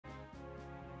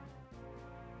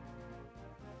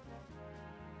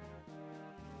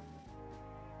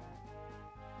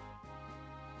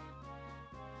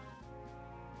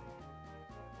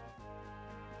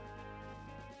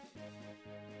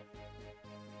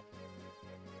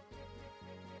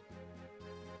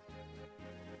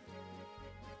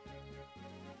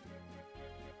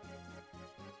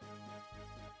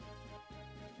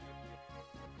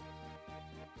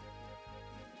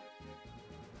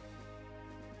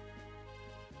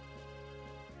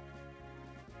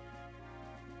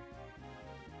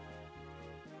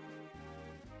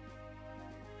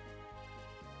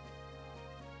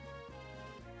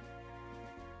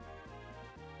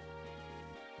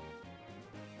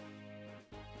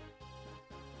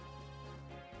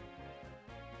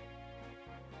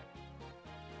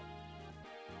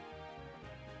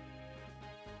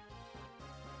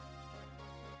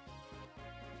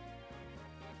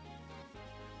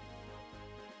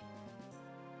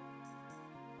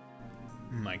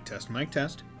Mic test, mic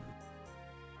test.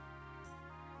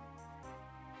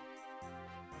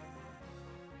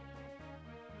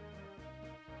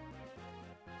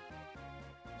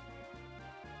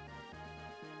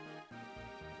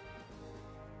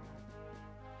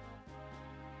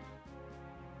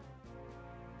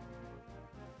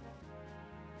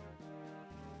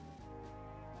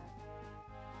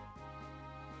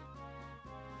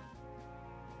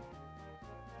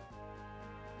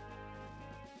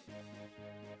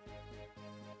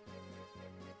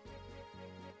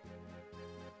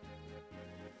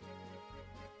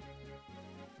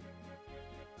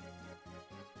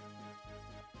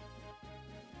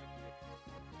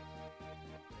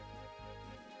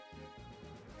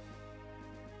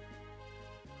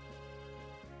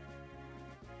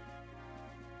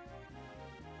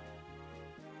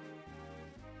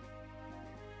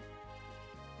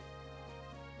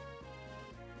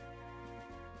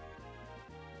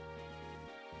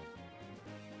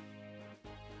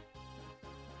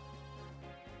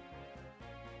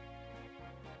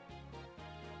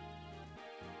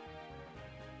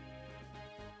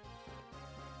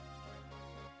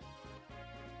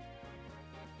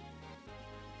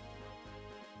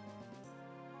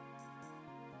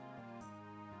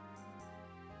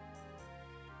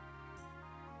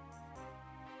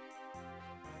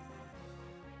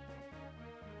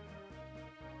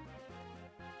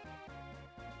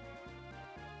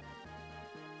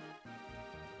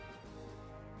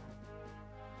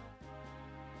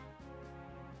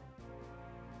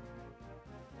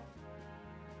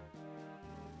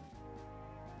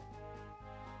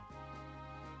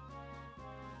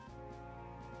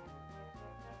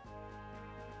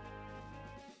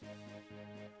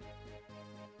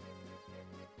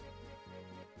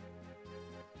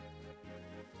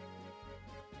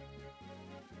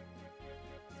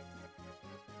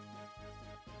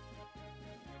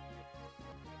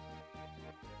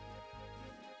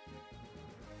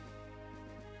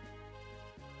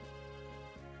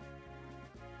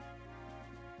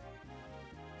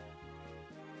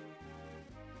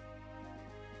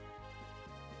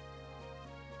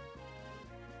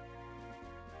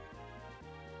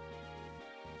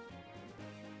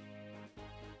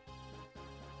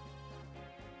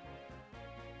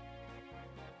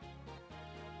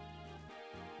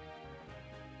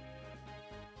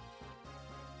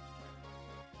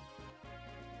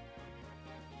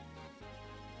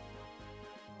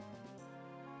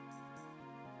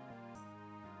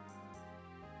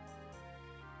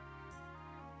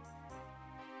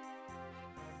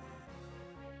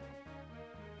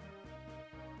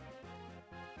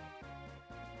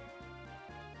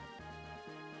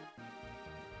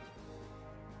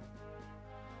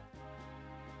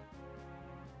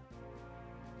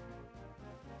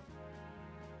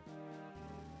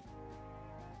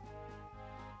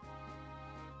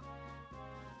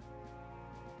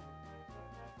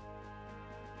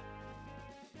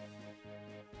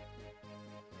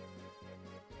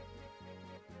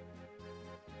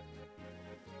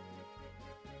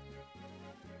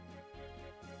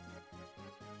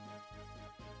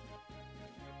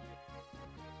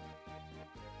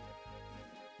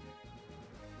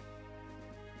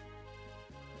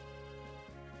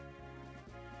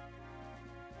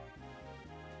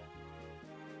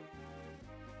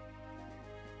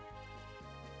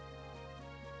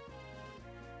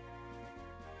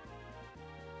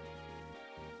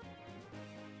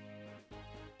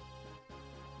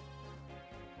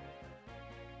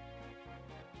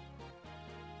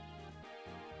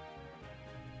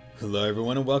 Hello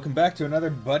everyone and welcome back to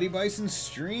another Buddy Bison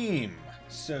stream.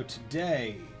 So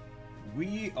today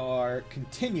we are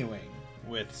continuing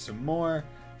with some more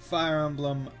Fire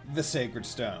Emblem The Sacred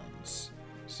Stones.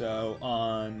 So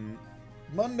on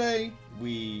Monday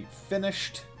we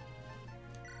finished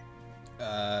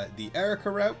the Erica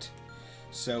route,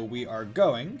 so we are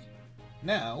going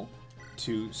now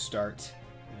to start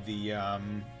the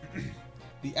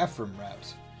the Ephraim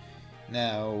route.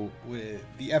 Now, with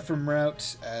the Ephraim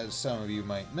route, as some of you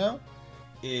might know,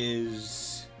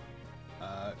 is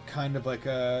kind of like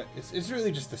a... It's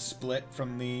really just a split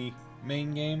from the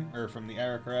main game, or from the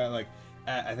Erica route. Like,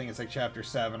 I think it's like Chapter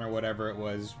 7 or whatever it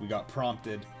was, we got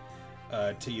prompted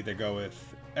to either go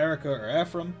with Erica or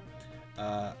Ephraim.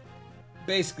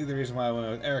 Basically, the reason why I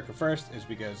went with Erica first is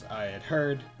because I had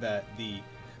heard that the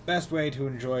best way to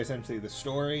enjoy essentially the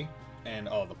story and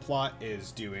all the plot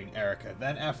is doing Erica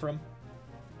then Ephraim.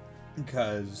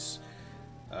 Because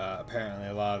apparently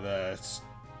a lot of the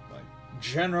like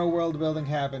general world building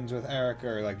happens with Erica,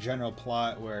 or like general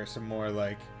plot, where some more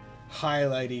like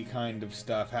highlighty kind of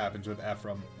stuff happens with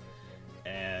Ephraim.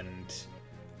 And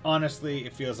honestly,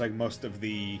 it feels like most of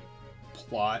the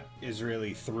plot is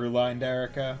really through-lined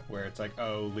Erica, where it's like,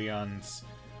 oh, Leon's,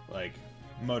 like,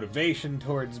 motivation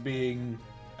towards being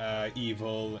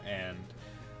evil, and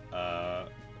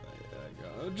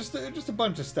just a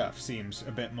bunch of stuff seems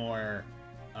a bit more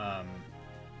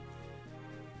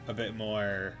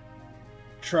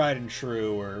tried and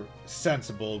true or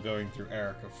sensible going through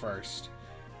Erica first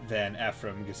than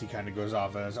Ephraim, because he kind of goes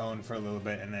off on his own for a little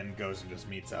bit and then goes and just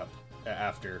meets up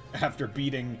after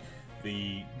beating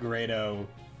the Grado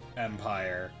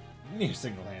Empire near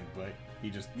single-handedly.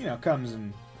 He just, you know, comes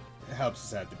and helps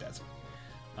us out the desert.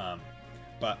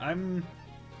 But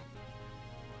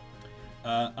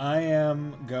I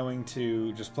am going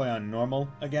to just play on normal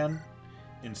again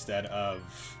instead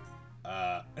of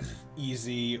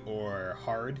easy or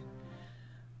hard.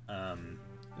 The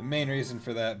main reason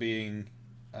for that being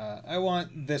I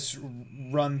want this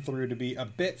run through to be a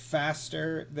bit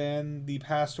faster than the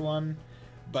past one,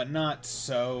 but not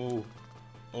so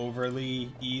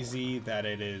overly easy that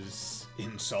it is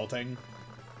insulting.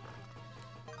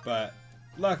 But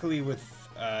luckily with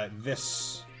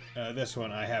this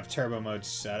one, I have turbo mode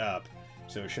set up,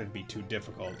 so it shouldn't be too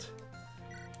difficult.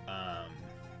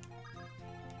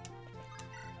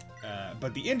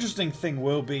 But the interesting thing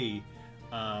will be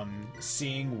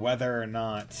seeing whether or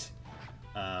not...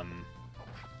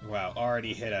 wow,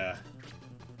 already hit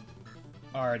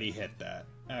that.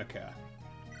 Okay.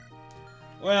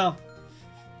 Well,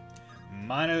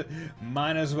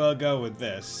 might as well go with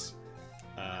this.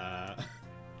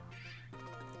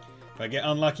 If I get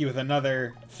unlucky with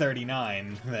another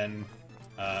 39, then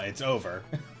it's over.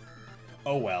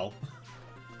 Oh well.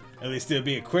 At least it'll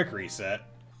be a quick reset.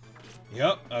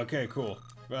 Yup, okay, cool.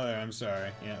 Brother, I'm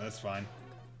sorry. Yeah, that's fine.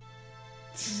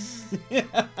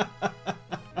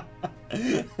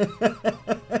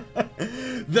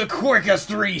 The quickest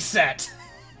reset!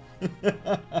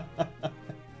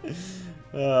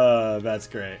 That's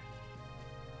great.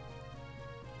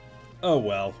 Oh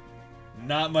well.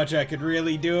 Not much I could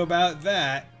really do about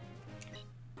that.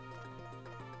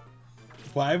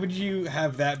 Why would you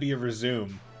have that be a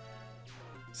resume?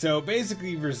 So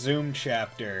basically, resume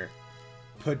chapter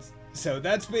puts... So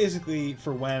that's basically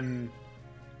for when...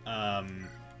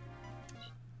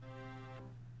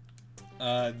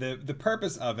 the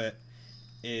purpose of it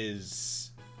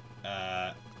is...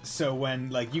 so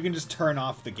when, like, you can just turn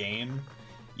off the game.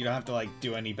 You don't have to, like,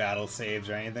 do any battle saves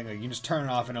or anything. Like, you can just turn it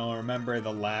off and it'll remember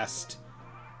the last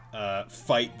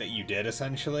fight that you did,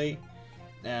 essentially.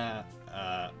 Now,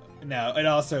 it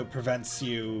also prevents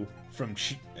you from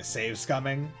save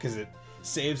scumming, because it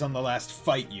saves on the last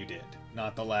fight you did,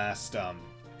 not the last,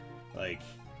 like,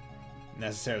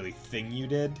 necessarily thing you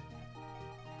did.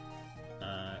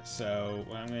 So,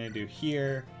 what I'm going to do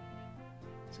here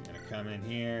is I'm going to come in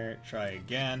here, try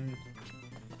again.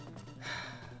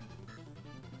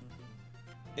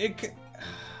 It could... Oh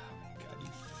my god, you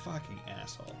fucking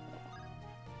asshole.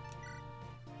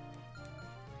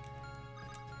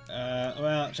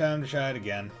 Well, time to try it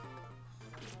again.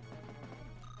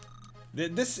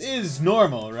 This is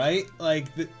normal, right?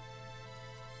 Like, the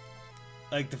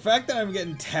fact that I'm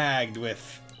getting tagged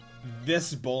with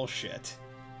this bullshit.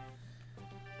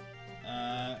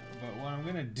 But what I'm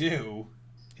gonna do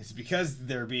is, because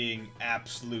they're being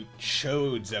absolute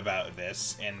chodes about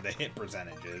this and the hit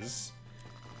percentages,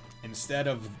 instead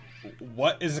of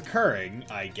what is occurring,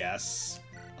 I guess,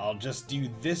 I'll just do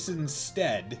this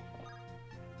instead.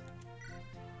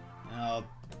 I'll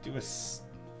do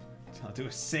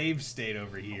a save state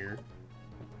over here.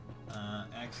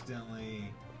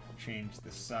 Accidentally change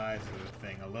the size of the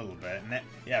thing a little bit. And that,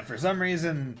 yeah, for some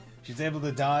reason, she's able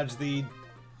to dodge the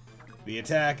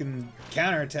attack and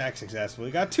counterattack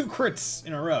successfully. Got 2 crits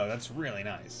in a row. That's really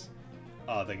nice.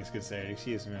 Oh, I think it's good say.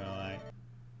 Excuse me while I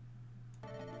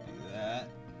do that.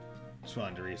 Just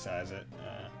wanted to resize it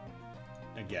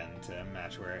again to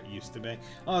match where it used to be.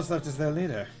 All that's left is their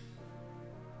leader.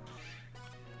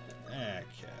 Okay,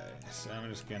 so I'm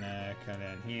just gonna come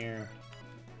down here.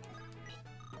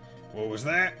 What was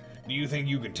that? Do you think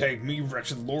you can take me,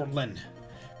 wretched lordling?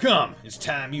 Come, it's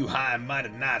time you high and mighty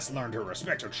knights learn to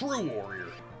respect a true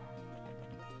warrior.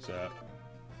 So,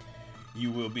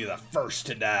 you will be the first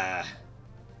to die.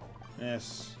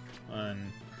 This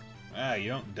one. Wow, you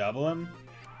don't double him?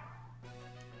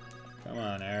 Come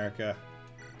on, Erica.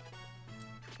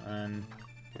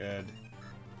 Good.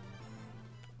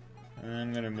 And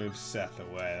I'm gonna move Seth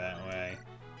away, that way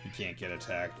you can't get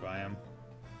attacked by him.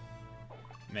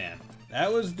 Man,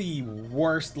 that was the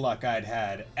worst luck I'd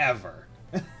had ever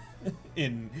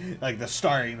in, like, the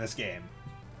starting this game.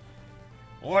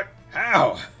 What?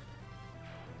 How?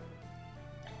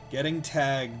 getting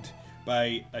tagged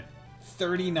by a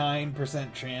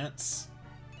 39% chance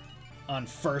on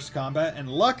first combat, and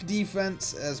luck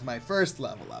defense as my first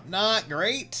level up. Not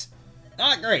great.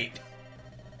 Not great.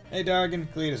 Hey, Dargan.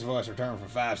 Cletus' voice returned for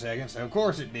 5 seconds. Of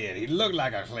course it did. He looked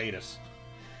like a Cletus.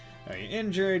 Are you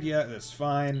injured? Yeah, that's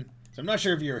fine. So I'm not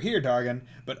sure if you were here, Dargan,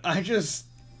 but I just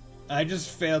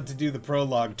failed to do the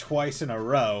prologue twice in a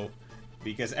row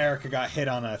because Erica got hit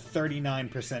on a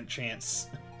 39% chance.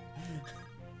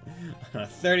 On a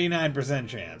 39%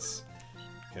 chance.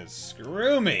 Because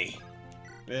screw me.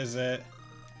 Visit.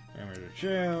 Remember to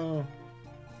chill.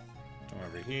 Come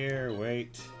over here.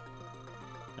 Wait.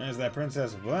 There's that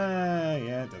princess. Blah.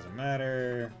 Yeah, it doesn't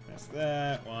matter. That's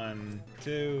that. 1,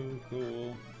 2.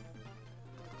 Cool.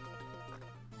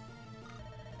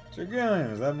 So going.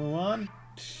 Does that move on?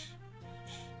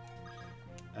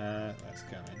 Let's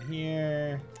come in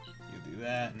here. You do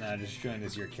that. Now just join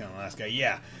as you're killing the last guy.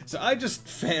 Yeah. So I just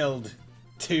failed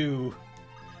to...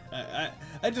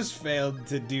 I just failed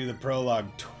to do the prologue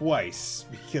twice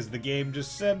because the game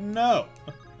just said no.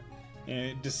 And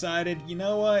it decided, you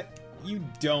know what? You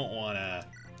don't wanna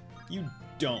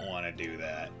do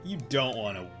that. You don't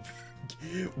wanna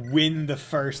win the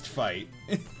first fight.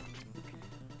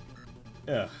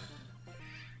 Ugh.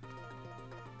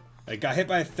 I got hit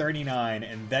by a 39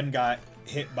 and then got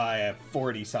hit by a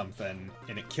 40-something,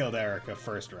 and it killed Erica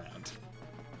first round.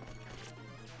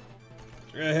 I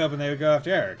was really hoping they would go after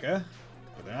Erica,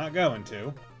 but they're not going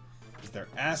to, because they're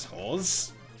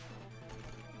assholes.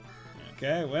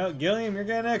 Okay, well, Gilliam, you're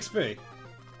getting XP.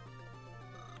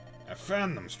 I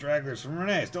found them, stragglers from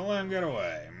Renee's. Don't let them get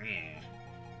away. Meh.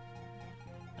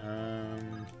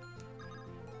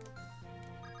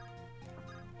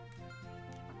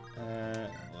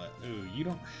 Ooh, you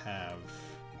don't have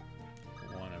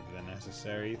one of the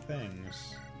necessary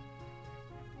things.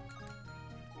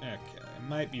 Okay, I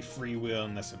might be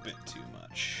freewheeling this a bit too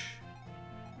much.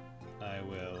 I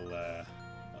will,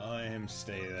 I'll let him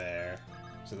stay there.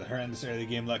 So the horrendous area of the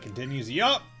game luck continues.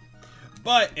 Yup!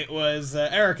 But it was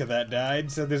Erica that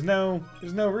died, so there's no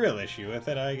real issue with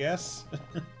it, I guess.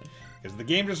 Because the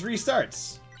game just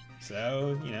restarts.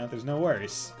 So, you know, there's no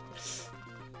worries.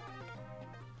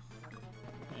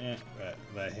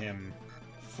 Let him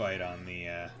fight on the,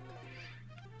 and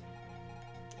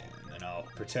then I'll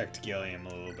protect Gilliam a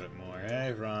little bit more.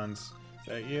 Hey, Franz. Is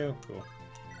that you? Cool.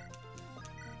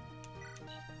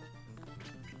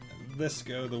 Let this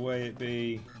go the way it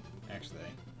be. Actually,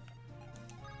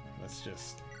 let's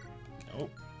just...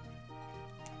 Nope.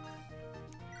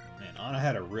 Man, Anna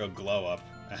had a real glow up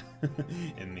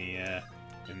in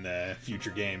the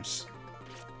future games.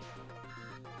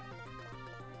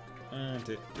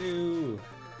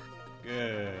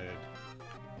 Good.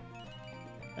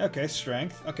 Okay,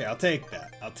 strength. Okay, I'll take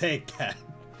that. I'll take that.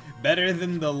 Better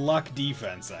than the luck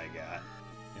defense I got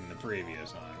in the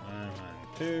previous one. 1,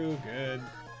 2. Good.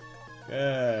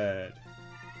 Good.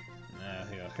 Now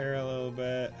heal her a little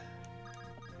bit.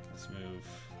 Let's move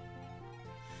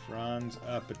Franz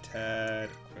up a tad.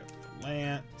 Equip the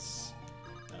lance.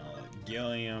 I'll let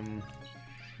Gilliam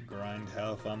grind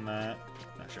health on that.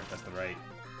 Not sure if that's the right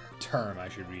term I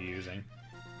should be using.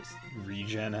 Just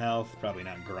regen health, probably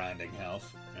not grinding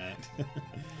health, right?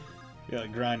 I feel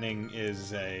like grinding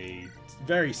is a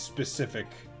very specific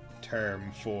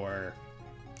term for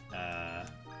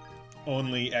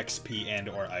only XP and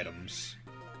or items.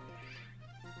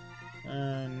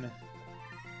 1,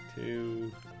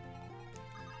 2.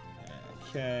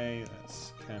 Okay,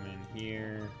 let's come in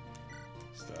here.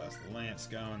 Still has the lance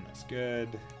going, that's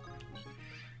good.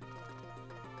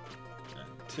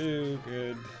 2,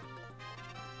 good.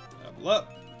 Level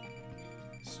up.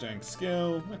 Strength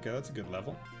skill. Okay, that's a good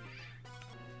level.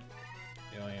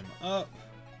 Gilliam up.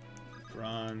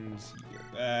 Bronze, you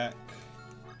get back.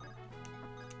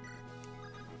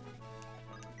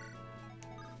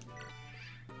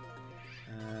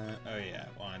 Oh yeah,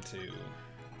 I want to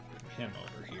put him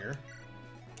over here.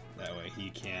 That way he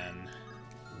can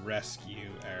rescue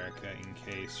Erica in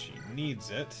case she needs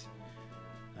it.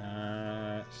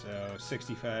 So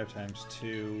 65 times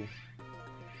 2.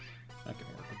 Not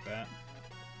gonna work with that.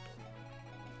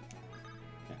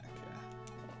 Okay.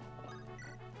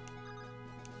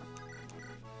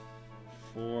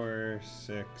 4,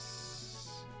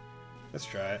 6. Let's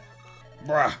try it.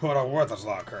 Bruh, what a worthless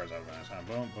lot of cards I've got.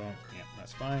 Boom, boom. Yeah,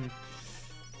 that's fine.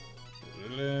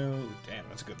 Damn,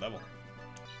 that's a good level.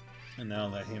 And now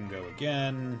let him go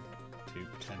again to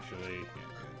potentially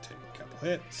take a couple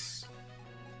hits.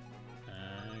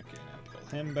 Okay, now pull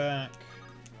him back.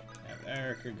 Have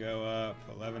Erica go up.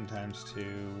 11 times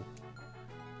 2.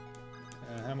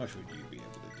 How much would you be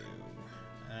able to do?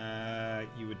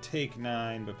 You would take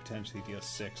 9, but potentially deal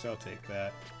 6. I'll take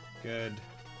that. Good.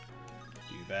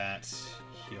 Do that.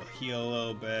 Heal a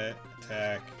little bit.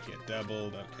 Attack. Get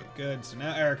doubled. Okay, good. So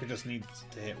now Erica just needs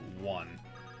to hit 1.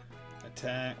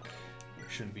 Attack.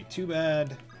 Shouldn't be too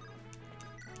bad.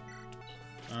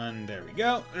 And there we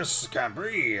go. This can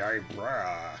be a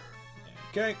brah.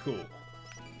 Okay, cool.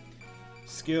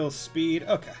 Skill, speed.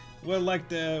 Okay. We'll like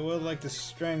the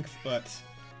strength, but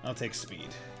I'll take speed.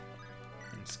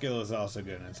 And skill is also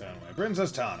good in its own way.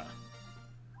 Princess Tana.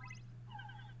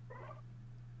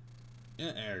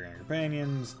 Yeah, Arrogant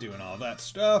Companions, doing all that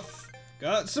stuff.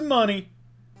 Got some money.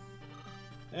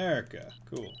 Erica,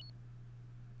 cool.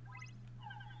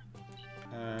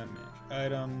 Manage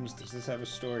items. Does this have a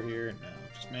store here? No,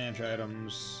 just manage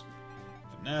items.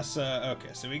 Vanessa.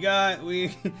 Okay, so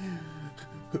we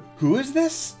Who is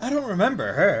this? I don't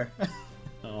remember her.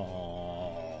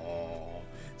 Oh,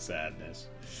 sadness.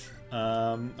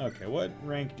 Okay, what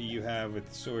rank do you have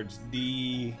with swords?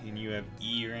 D, and you have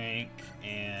E rank,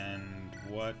 and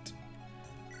what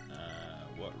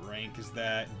rank is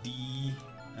that? D.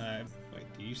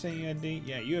 Wait, did you say you had D?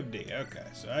 Yeah, you have D. Okay,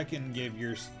 so I can give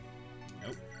your.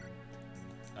 Nope.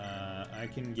 I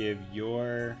can give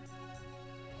your.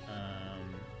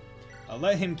 I'll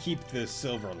let him keep the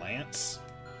silver lance,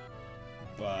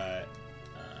 but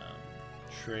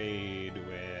trade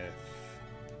with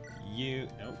you.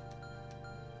 Nope.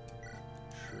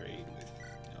 Trade with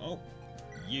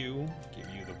you. Give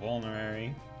you the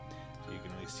vulnerary, so you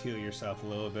can at least heal yourself a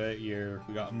little bit.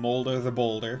 We got Molder the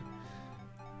Boulder.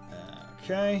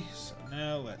 Okay, so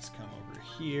now let's come over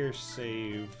here.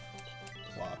 Save.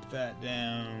 Plop that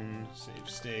down. Save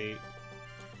state.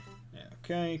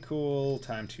 Okay, cool.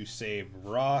 Time to save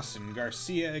Ross and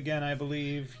Garcia again, I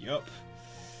believe. Yup.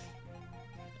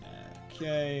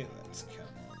 Okay, let's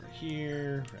come over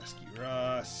here. Rescue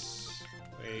Ross.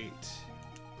 Wait.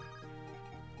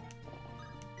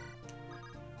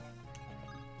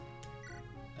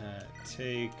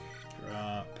 Take.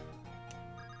 Drop.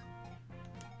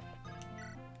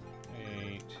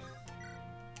 Wait.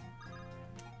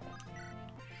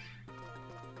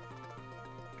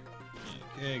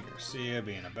 Okay, Garcia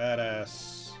being a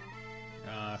badass.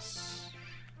 Ross.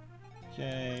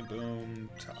 Okay, boom.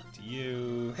 Talk to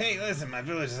you. Hey, listen, my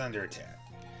village is under attack.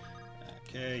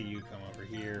 Okay, you come over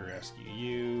here. Rescue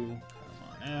you.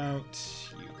 Come on out.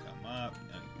 You come up.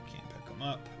 No, you can't pick them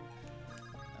up.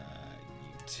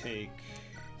 You take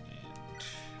and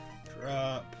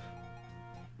drop.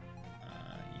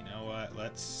 You know what?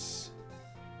 Let's...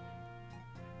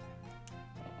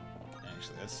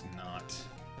 Actually, that's not...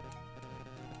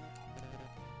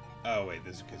 Oh, wait,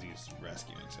 this is because he's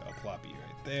rescuing, so I'll plop you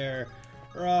right there.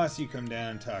 Ross, you come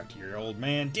down and talk to your old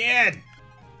man. Dad!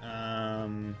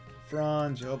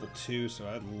 Franz, you're level 2, so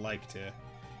I'd like to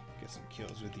get some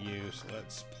kills with you. So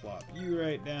let's plop you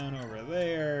right down over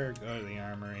there. Go to the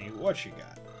armory. What you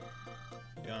got?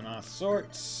 Done off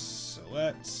sorts. So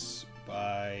let's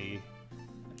buy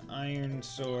an iron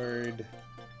sword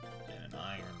and an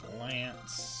iron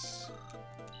lance.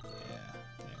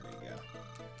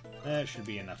 That should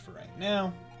be enough for right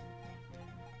now.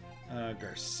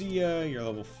 Garcia, you're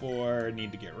level 4.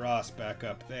 Need to get Ross back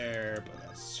up there, but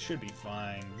that should be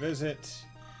fine. Visit.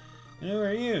 And who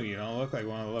are you? You don't look like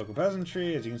one of the local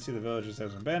peasantry. As you can see, the village just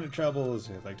has some bandit troubles.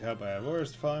 If you'd like to help, I have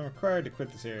orders to follow. I'm required to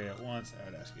quit this area at once.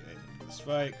 I would ask you anything to this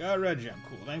fight. Got a red gem.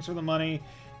 Cool. Thanks for the money.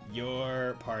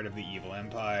 You're part of the evil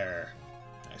empire.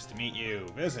 Nice to meet you.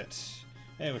 Visit.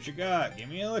 Hey, what you got? Give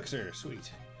me an elixir.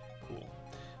 Sweet. Cool.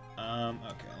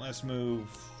 Okay, let's move.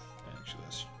 Actually,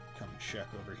 let's come check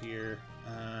over here.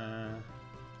 Okay,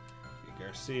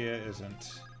 Garcia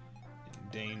isn't in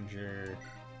danger.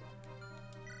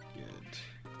 Good.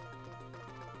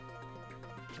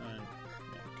 Fine.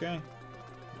 Okay.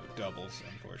 No doubles,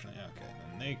 unfortunately. Okay,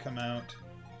 then they come out.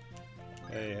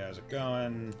 Hey, how's it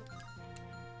going?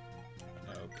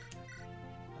 Nope.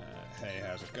 Hey,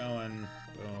 how's it going?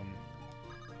 Boom.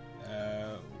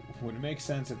 Would it make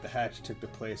sense if the hatch took the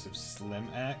place of Slim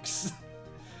Axe?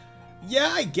 Yeah,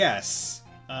 I guess.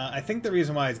 I think the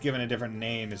reason why it's given a different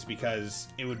name is because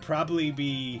it would probably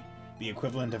be the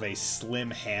equivalent of a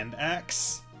Slim Hand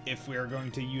Axe if we are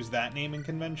going to use that naming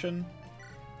convention,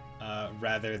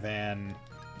 rather than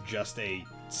just a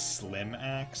Slim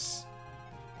Axe.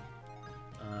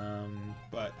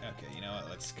 But, okay, you know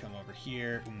what? Let's come over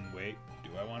here. Wait,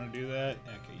 do I want to do that?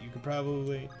 Okay, you could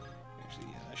probably... Actually,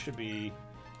 yeah, that should be...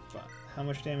 fun. How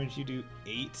much damage you do?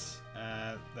 8?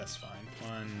 That's fine.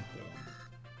 1,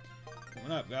 boom.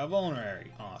 Coming up, got a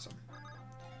vulnerary. Awesome.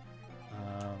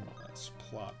 Let's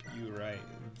plop you right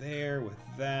there with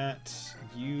that.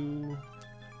 You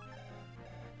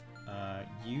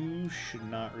you should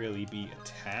not really be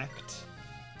attacked.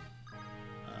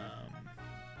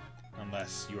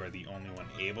 Unless you are the only one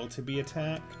able to be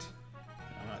attacked.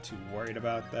 I'm not too worried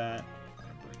about that. I'm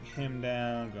gonna bring him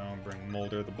down. Gonna bring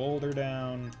Molder the Boulder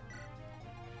down.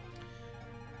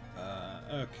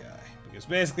 Okay. Because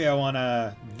basically I want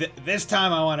to... this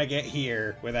time I want to get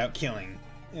here without killing.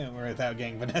 You know, or without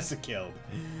getting Vanessa killed.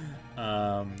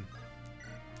 And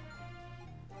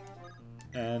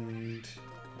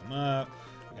come up.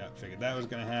 Yeah, figured that was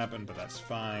going to happen, but that's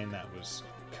fine. That was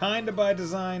kind of by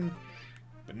design.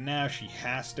 But now she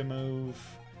has to move.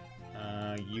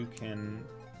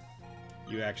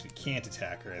 You actually can't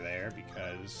attack her there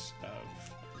because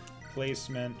of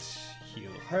placement.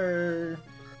 Heal her.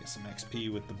 Get some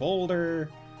XP with the boulder.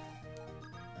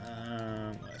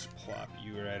 Let's plop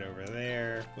you right over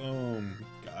there. Boom.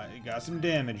 Got some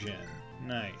damage in.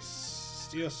 Nice.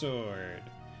 Steel sword.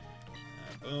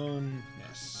 Boom.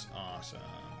 Miss. Awesome.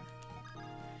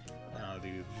 Now I'll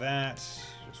do that.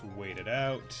 Just wait it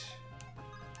out.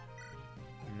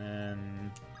 And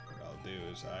then what I'll do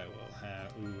is I will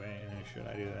have... Ooh, should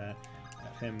I do that?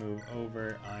 Have him move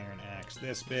over. Iron Axe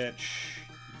this bitch.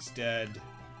 He's dead.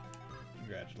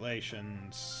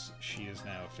 Congratulations. She is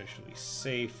now officially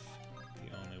safe.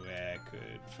 The only way I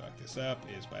could fuck this up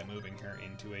is by moving her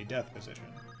into a death position.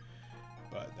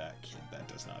 But that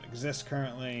does not exist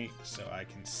currently, so I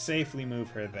can safely move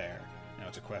her there. Now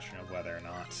it's a question of whether or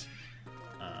not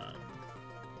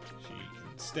she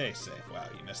can stay safe. Wow,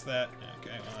 you missed that?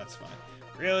 Okay, well that's fine.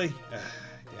 Really?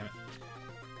 Damn it.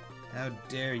 How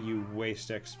dare you waste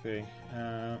XP?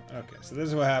 Okay, so this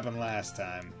is what happened last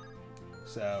time.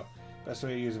 So, best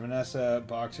way to use Vanessa,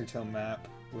 box her till map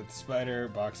with Spider,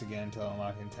 box again till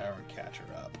unlocking tower and catch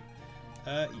her up.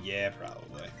 Yeah,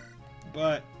 probably.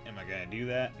 But, am I gonna do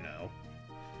that? No.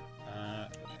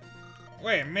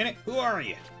 Wait a minute, who are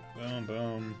you? Boom,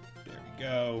 boom. There we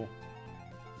go.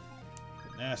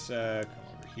 Vanessa, come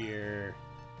over here.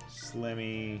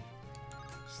 Slimmy,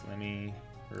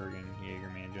 Bergen,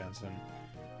 Jaegerman, Johnson.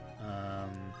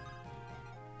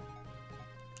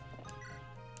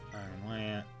 Iron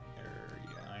Lance,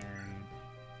 Iron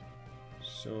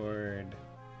Sword.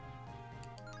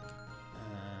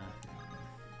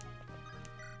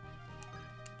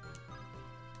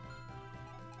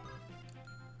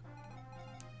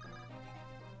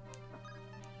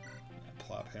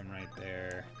 Plop him right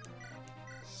there.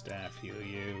 Staff heal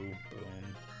you.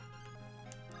 Boom.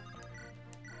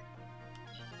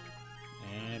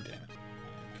 And damn it.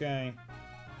 Okay.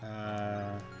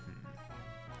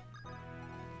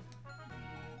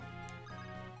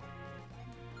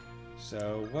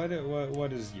 So what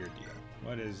is your deal?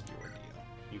 What is your deal?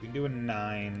 You can do a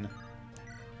 9,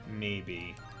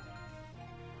 maybe.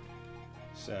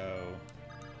 So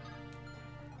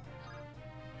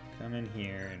come in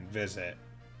here and visit.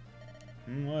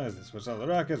 What is this? What's all the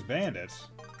Rockets Bandits?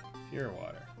 Pure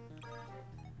water.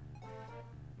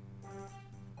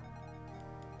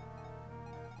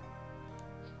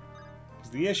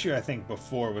 The issue, I think,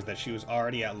 before was that she was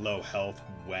already at low health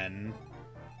when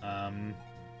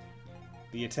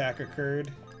the attack occurred.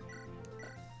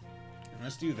 And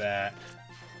let's do that.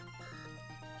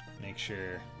 Make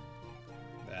sure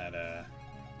that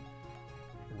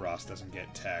Ross doesn't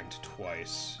get tagged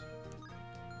twice.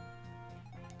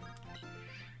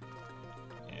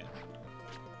 Yeah.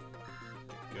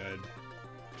 Good.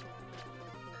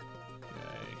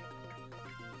 Okay.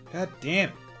 God damn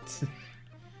it!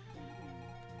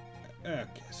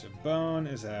 Okay, so Bone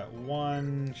is at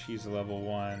 1. She's a level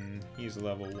 1. He's a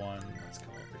level 1. Let's come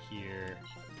over here.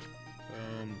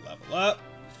 Boom. Level up.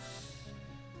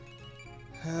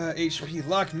 HP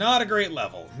luck. Not a great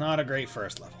level. Not a great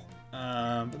first level.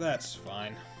 But that's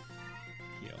fine.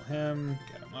 Heal him.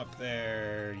 Get him up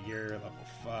there. You're level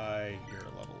 5. You're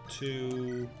level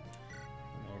 2.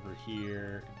 Come over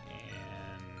here.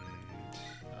 And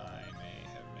I may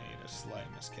have made a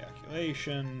slight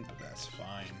miscalculation, but that's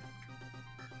fine.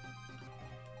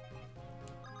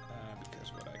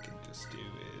 Do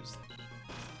is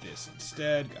this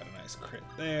instead. Got a nice crit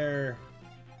there.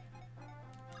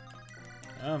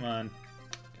 Come on.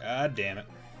 God damn it.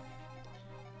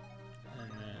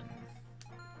 And then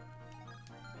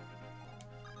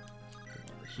come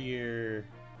over here.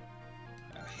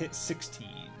 Hit 16.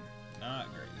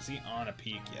 Not great. Is he on a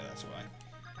peak? Yeah, that's why.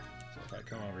 So if I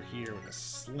come over here with a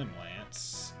Slim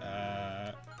Lance,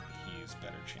 he's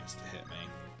better chance to hit me.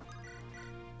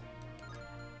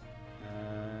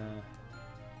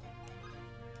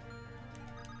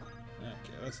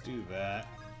 Okay, let's do that.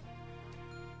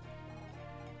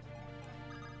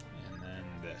 And then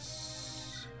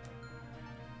this.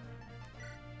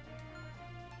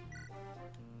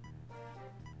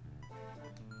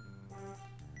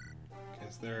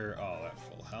 they're all at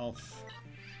full health.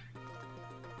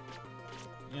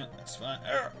 Yeah, that's fine.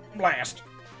 Blast!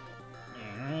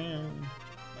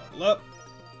 Level up.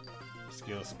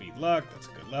 Skill, speed, luck. That's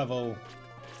a good level.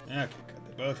 Okay, good.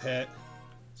 They both hit.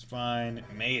 It's fine.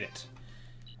 Made it.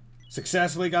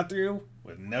 Successfully got through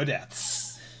with no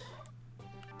deaths.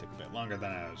 Took a bit longer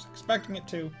than I was expecting it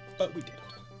to, but we did.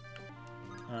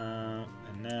 And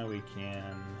now we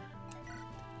can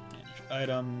manage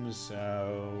items.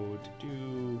 So to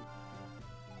do,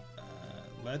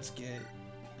 let's get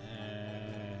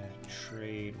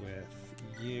trade with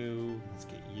you. Let's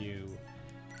get you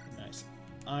a nice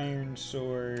iron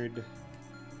sword.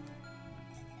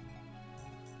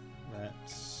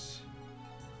 Let's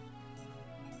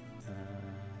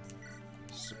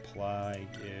supply,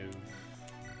 give.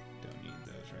 Don't need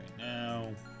those right now.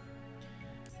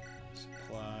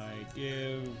 Supply,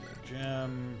 give, a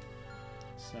gem.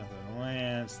 Something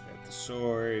lance. Got the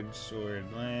sword, sword,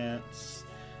 lance.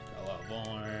 Got a lot of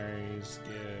vulneraries.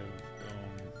 Give,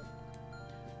 boom.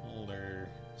 Holder,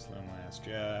 slim last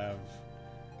jab.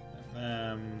 And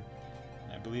them.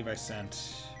 I believe I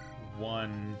sent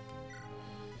one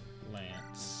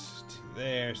lance to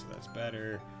there, so that's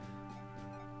better.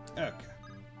 Okay.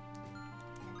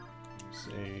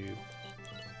 Save.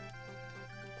 Come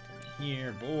in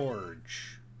here,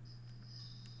 Borge.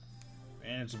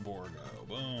 And it's a Borgo.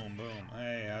 Boom, boom.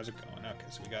 Hey, how's it going? Okay,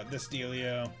 so we got this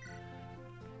dealio.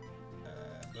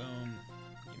 Boom.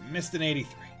 You missed an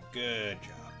 83. Good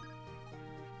job.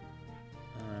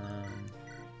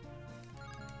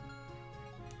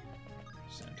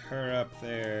 Send her up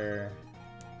there.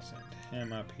 Send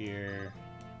him up here.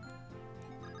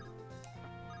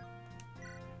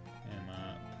 Him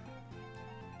up.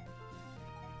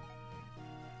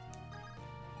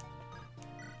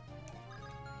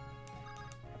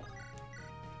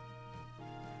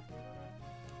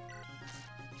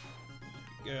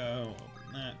 There we go.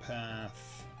 Open that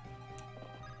path.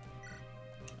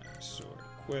 Sword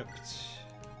equipped.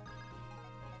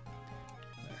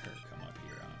 Let her come up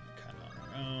here kind of on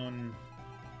her own.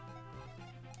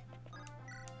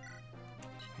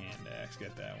 Hand axe,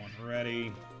 get that one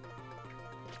ready.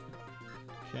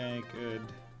 Okay, good.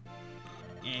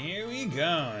 And here we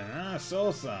go.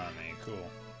 Soul Sami. Cool.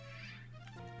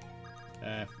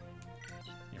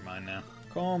 You're mine now.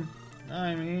 Calm.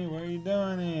 I mean, what are you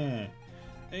doing here?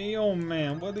 Hey, old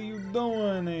man, what are you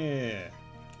doing here?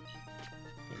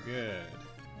 Okay, good.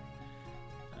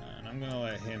 And I'm gonna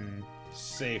let him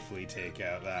safely take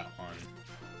out that one.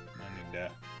 I need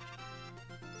to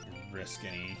risk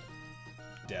any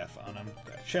death on him.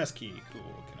 Got a chest key.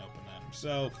 Cool. Can open that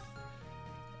himself.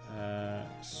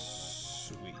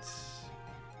 Sweet.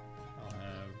 I'll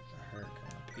have her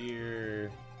come up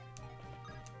here.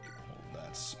 Hold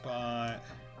that spot.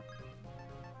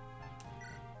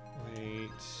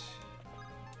 Wait.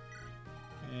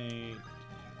 Wait.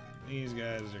 These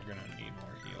guys are gonna need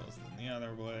more heals than the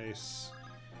other place.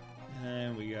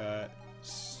 And we got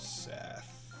Seth.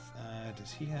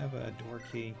 Does he have a door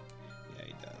key? Yeah,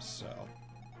 he does. So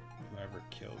whoever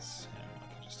kills him,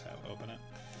 I can just have open it.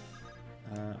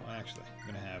 Well, actually, I'm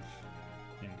gonna have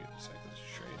him get a second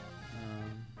trade.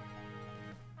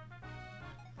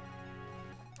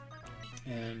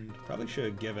 And probably should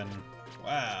have given.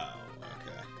 Wow.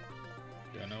 Okay.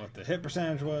 Don't know what the hit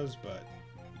percentage was, but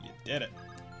you did it.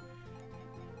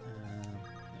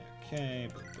 Okay.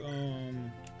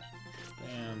 Boom.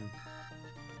 Bam. Move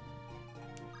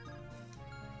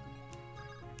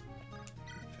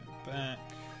him back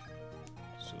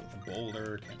so the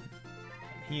boulder can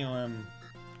heal him.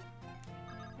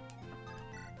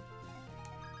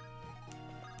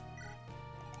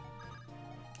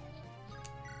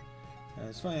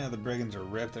 It's funny how the brigands are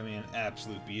ripped. I mean, an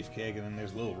absolute beefcake, and then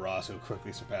there's little Ross who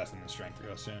quickly surpassed them in strength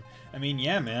real soon. I mean,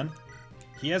 yeah, man.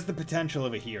 He has the potential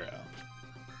of a hero.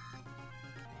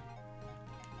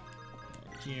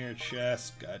 Over here,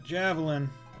 chest, got javelin.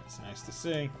 That's nice to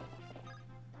see.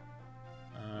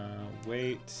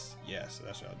 Wait. Yeah, so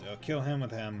that's what I'll do. I'll kill him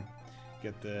with him.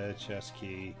 Get the chest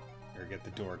key, or get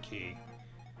the door key.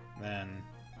 Then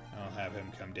I'll have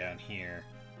him come down here.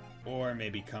 Or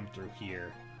maybe come through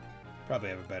here. Probably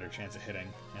have a better chance of hitting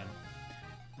him.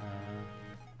 Yeah,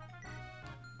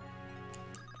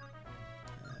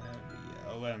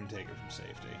 I'll let him take it from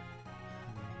safety.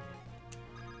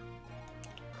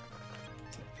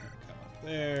 Let's have him come up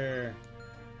there.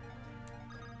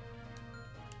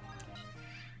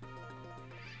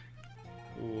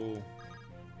 Cool.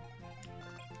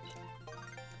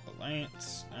 A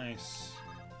lance, nice.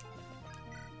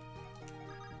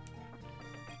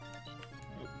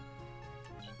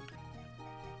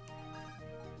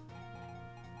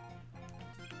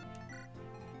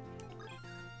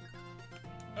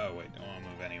 Oh, wait, don't want to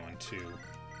move anyone too.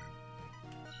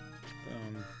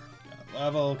 Boom. Got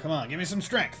level. Come on, give me some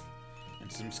strength.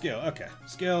 And some skill. Okay.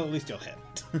 Skill, at least you'll hit.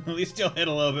 At least you'll hit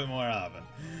a little bit more often.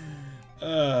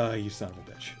 You son of a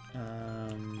bitch.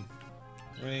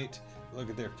 Wait. Look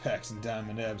at their pecs and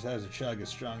diamond abs. How's a child get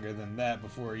stronger than that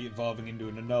before evolving into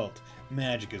an adult?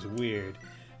 Magic is weird.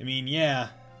 I mean, yeah.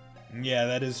 Yeah,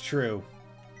 that is true.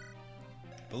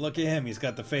 But look at him. He's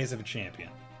got the face of a champion.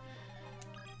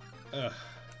 Ugh.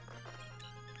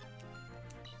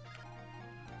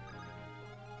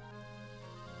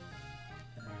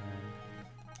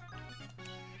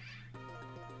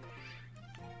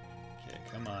 Okay,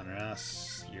 come on,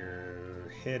 Ross. Your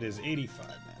hit is 85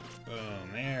 now.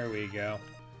 Boom, there we go.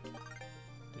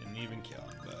 Didn't even kill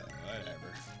him, but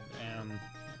whatever. Bam.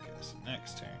 Okay, so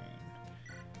next turn.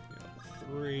 Level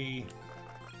 3.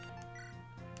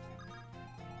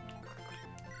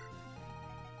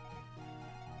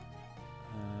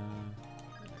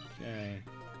 Okay.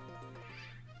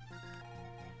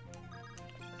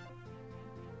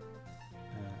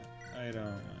 I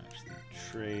don't actually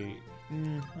trade.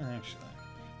 Actually,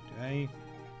 do I?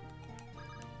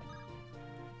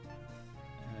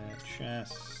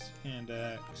 Chest, hand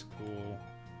axe, cool.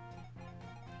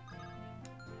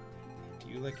 Do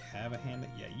you like have a hand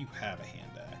axe? Yeah, you have a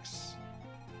hand axe.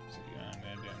 So you know what I'm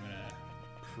gonna do? I'm gonna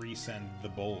pre-send the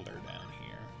boulder down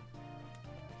here.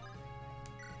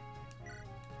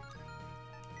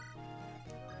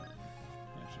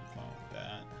 Have some fun with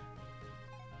that.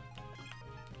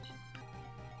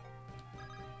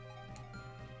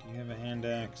 Do you have a hand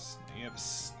axe? No, you have a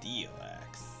steel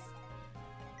axe.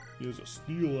 He has a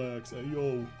steel axe, hey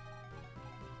yo.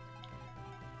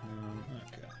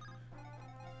 Okay.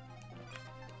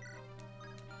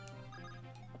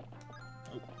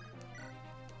 Oh.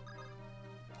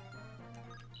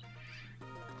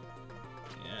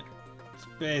 Yeah. It's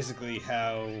basically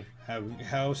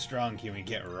how strong can we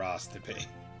get Ross to be?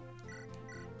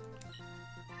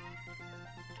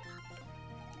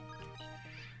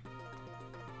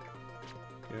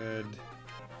 Good.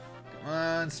 Come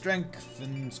on, strength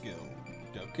and skill.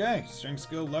 Okay, strength,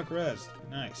 skill, luck, rest.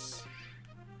 Nice.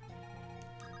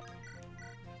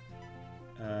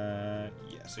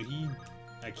 Yeah, so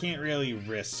I can't really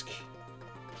risk.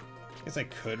 I guess I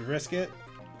could risk it,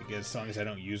 because as long as I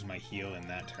don't use my heal in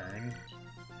that turn.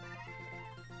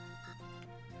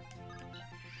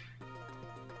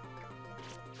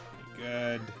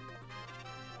 Good.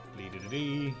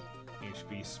 Lee-da-da-dee.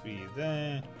 HP speed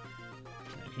there.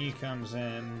 And he comes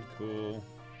in. Cool.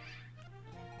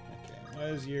 Okay, what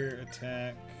is your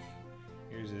attack?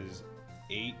 Yours is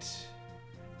 8.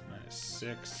 Minus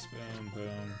 6. Boom,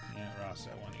 boom. Yeah, Ross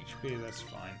at 1 HP. That's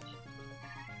fine.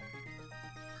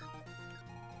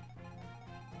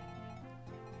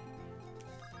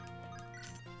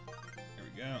 There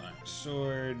we go. Iron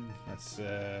sword. Let's send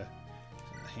the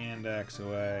hand axe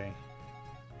away.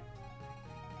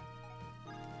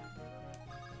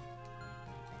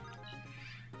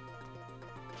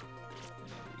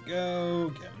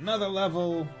 Go, get another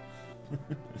level.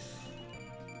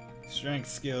 Strength,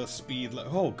 skill, speed.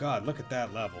 Oh god, look at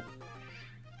that level.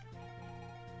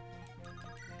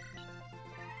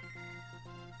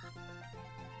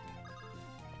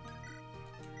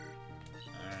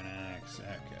 Iron axe,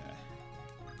 okay.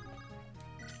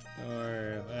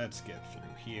 Or let's get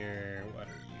through here. What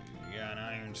are you? You got an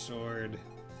iron sword.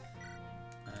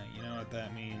 You know what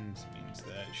that means? It means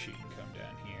that she can come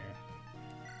down here.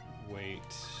 Wait.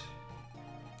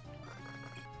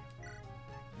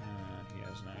 He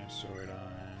has an iron sword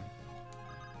on.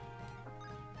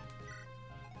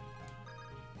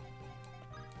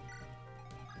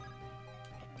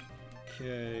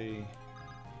 Okay.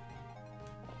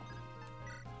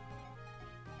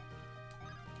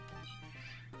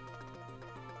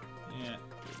 Yeah.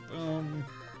 Boom.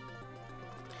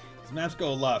 These maps go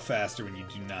a lot faster when you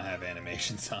do not have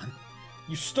animations on.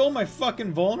 You stole my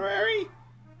fucking vulnerary?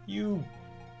 You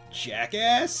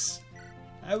jackass!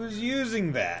 I was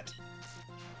using that.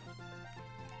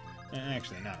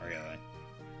 Actually, not really.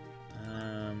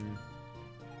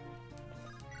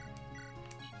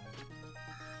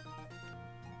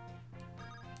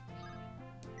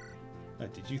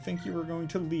 Did you think you were going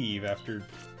to leave after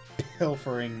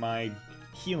pilfering my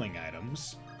healing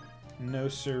items? No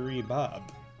siree,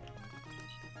 Bob.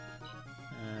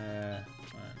 1,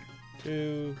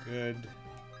 2, good.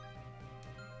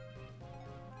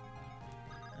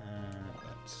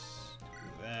 Let's do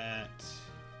that.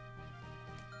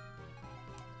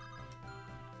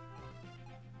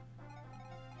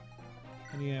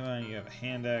 What do you have on? You have a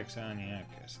hand axe on you.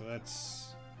 Okay, so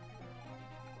let's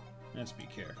be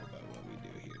careful about what we do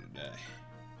here today.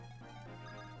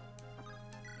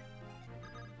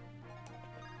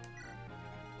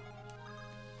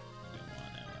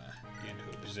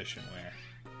 position where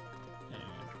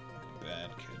bad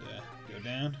could go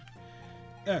down.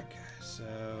 Okay, so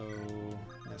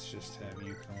let's just have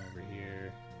you come over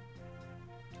here.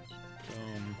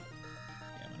 Boom.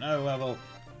 Yeah, another level.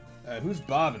 Who's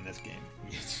Bob in this game?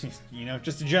 You know,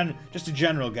 just a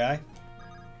general guy.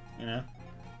 You know,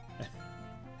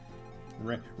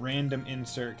 random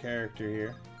insert character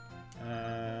here.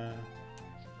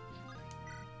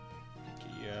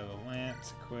 You have a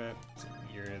lance equipped, and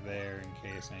you're there in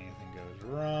case anything goes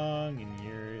wrong, and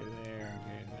you're there in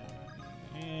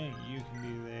case you can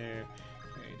be there,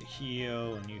 ready to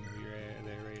heal, and you can be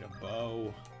ready to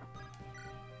bow.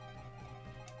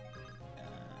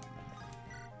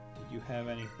 Did you have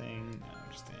anything? No,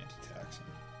 just the antitoxin.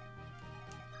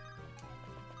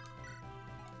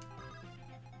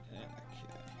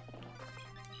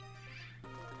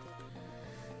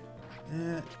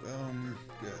 Okay.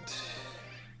 Good.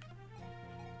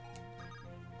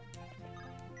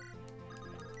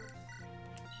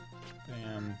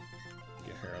 Bam.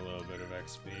 Get her a little bit of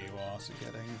XP while also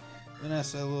getting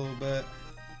Vanessa a little bit.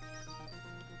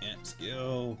 And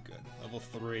skill. Good. Level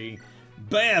 3.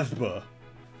 Bathba!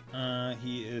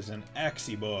 He is an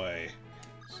Axie boy.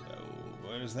 So,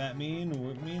 what does that mean?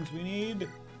 It means we need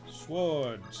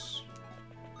swords.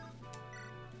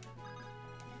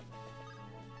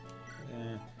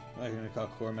 I'm gonna call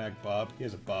Cormac Bob. He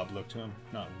has a Bob look to him.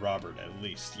 Not Robert, at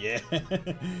least. Yeah.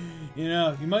 You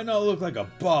know, you might not look like a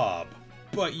Bob,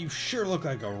 but you sure look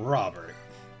like a Robert.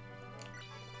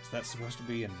 Is that supposed to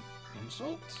be an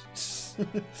insult?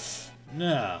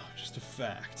 No, just a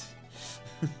fact.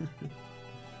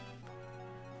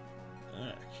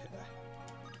 Okay.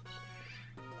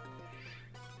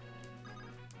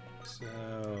 So,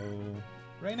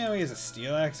 right now he has a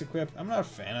steel axe equipped. I'm not a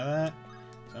fan of that.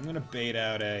 So I'm gonna bait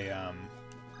out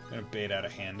a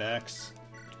hand axe,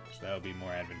 so that'll be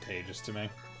more advantageous to me.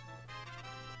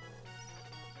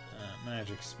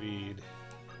 Magic speed.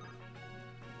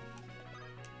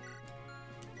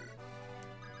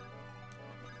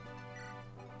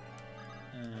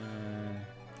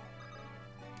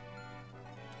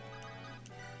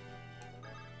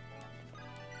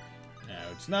 No,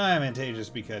 it's not advantageous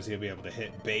because he'll be able to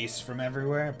hit base from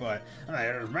everywhere, but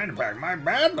I was meant to pack my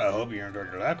bad, but I hope you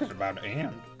enjoyed your life. It's about to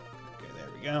end. Okay, there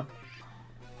we go.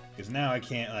 Because now I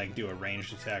can't, like, do a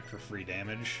ranged attack for free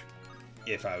damage,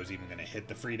 if I was even going to hit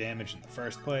the free damage in the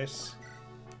first place.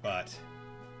 But,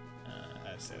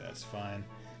 I'd say that's fine.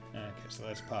 Okay, so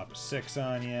let's pop a 6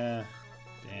 on you. Damn,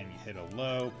 you hit a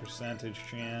low percentage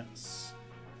chance.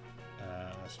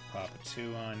 Let's pop a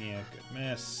 2 on you. Good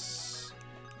miss.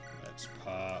 Let's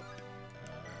pop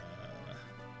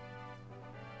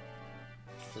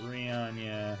 3 on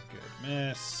you. Good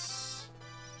miss.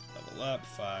 Level up,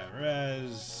 5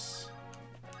 res.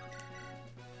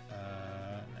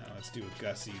 Now let's do a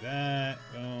Gussie that.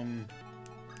 Boom.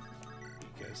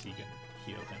 Because he can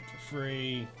heal him for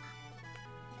free.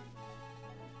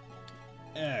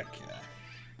 Okay.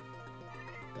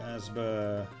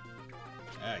 Bazba.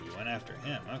 Ah, you went after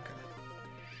him. Okay.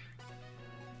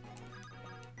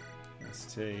 Let's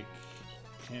take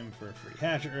him for a free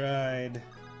hatchet ride.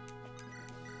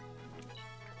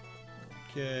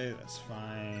 Okay, that's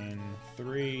fine.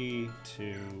 3,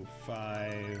 2,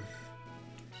 5. 1,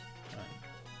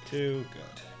 2,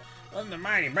 good. I'm the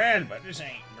mighty bad, but this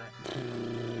ain't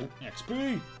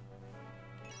XP.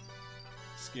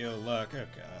 Skill, luck.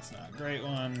 Okay, that's not a great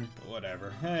one, but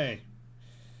whatever. Hey.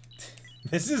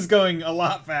 This is going a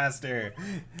lot faster.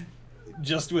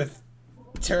 Just with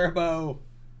turbo,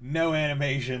 no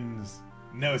animations,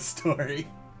 no story.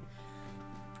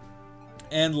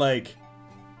 And, like,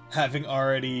 having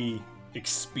already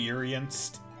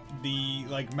experienced the,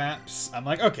 like, maps, I'm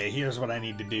like, okay, here's what I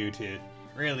need to do to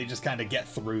really just kind of get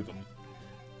through them.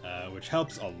 Which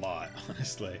helps a lot,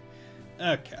 honestly.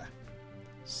 Okay.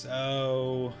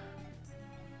 So,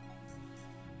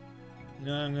 you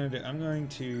know what I'm going to do? I'm going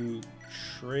to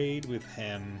trade with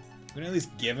him. I'm going to at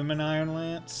least give him an Iron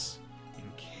Lance in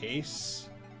case.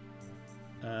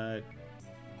 And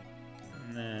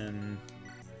then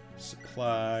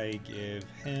supply, give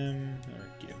him, or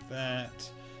give that.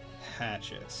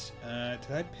 Hatchets.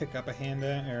 Did I pick up a hand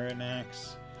axe or an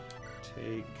axe?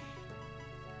 Take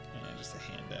just a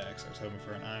hand axe. I was hoping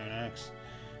for an iron axe.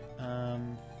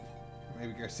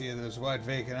 Maybe Garcia those wide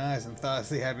vacant eyes and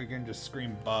thoughtlessly happy can just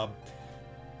scream Bob.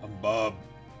 I'm Bob.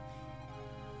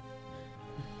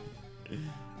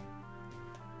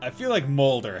 I feel like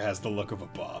Mulder has the look of a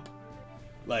Bob.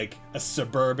 Like a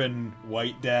suburban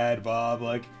white dad Bob,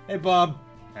 like, hey Bob.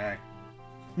 Hey.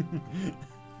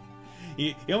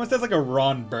 He almost has like a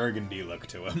Ron Burgundy look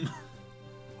to him.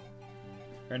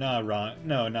 Or not Ron.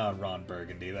 No, not Ron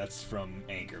Burgundy. That's from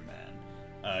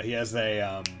Anchorman. He has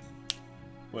a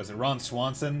was it Ron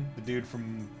Swanson, the dude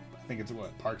from I think it's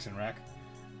what Parks and Rec.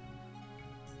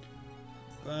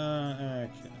 Okay. Yeah,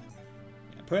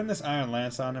 putting this Iron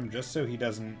Lance on him just so he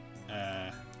doesn't.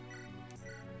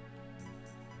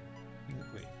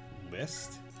 Wait,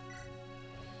 list.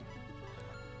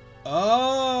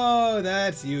 Oh,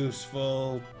 that's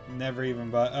useful. Never even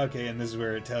bought. Okay, and this is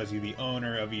where it tells you the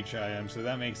owner of each item, so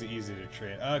that makes it easy to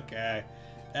trade. Okay,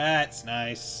 that's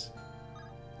nice.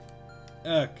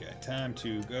 Okay, time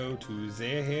to go to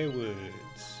Zahe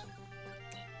Woods.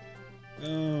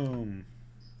 Boom.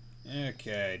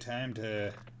 Okay, time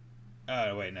to...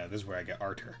 Oh, wait, no, this is where I get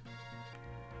Arthur.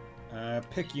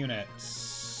 Pick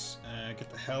units. Get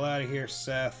the hell out of here,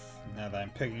 Seth. Now that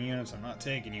I'm picking units, I'm not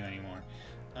taking you anymore.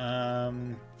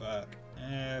 Fuck.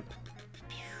 There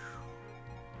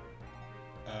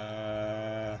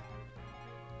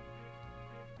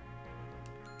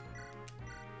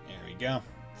we go.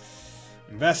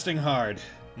 Investing hard.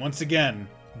 Once again,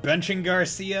 benching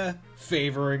Garcia,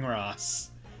 favoring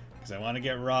Ross. Because I want to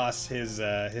get Ross his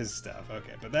stuff.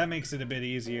 Okay, but that makes it a bit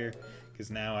easier,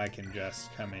 because now I can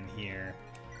just come in here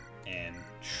and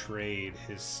trade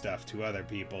his stuff to other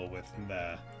people with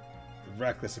the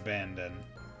reckless abandon.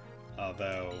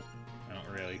 Although, I don't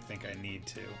really think I need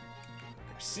to.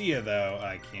 Garcia, though,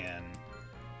 I can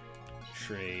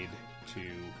trade to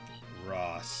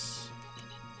Ross.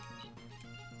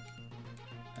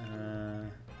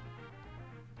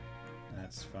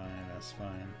 That's fine, that's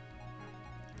fine.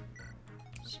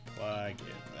 Supply, get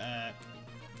that.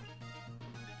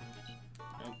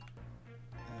 Nope.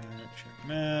 Check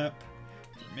map.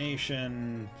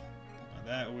 Information. Oh,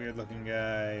 that weird looking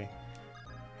guy.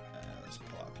 Let's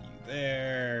plop you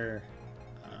there.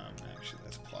 Actually,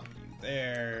 let's plop you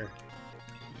there.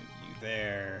 Move you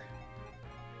there.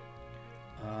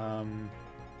 You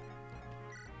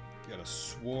got a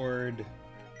sword. You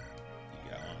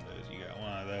got one of those. You got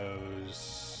one of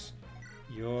those.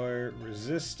 Your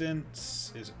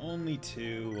resistance is only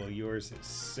 2, while yours is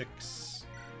 6.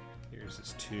 Yours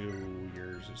is 2.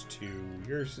 Yours is 2.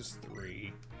 Yours is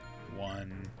 3.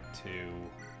 1, 2,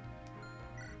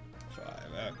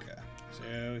 5. Okay.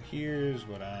 So here's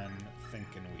what I'm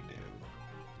thinking we do.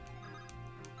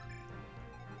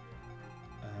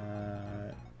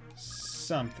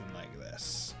 Something like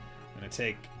this. I'm gonna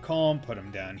take Calm, put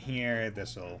him down here.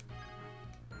 This'll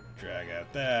drag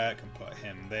out that. Can put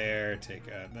him there.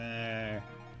 Take out there.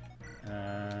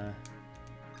 Yeah,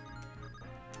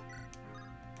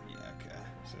 okay.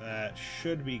 So that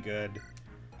should be good.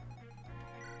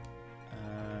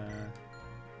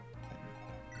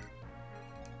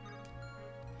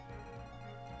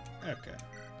 Okay.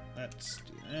 Let's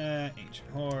do that.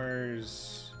 Ancient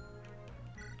Whores.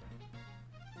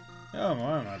 Oh, what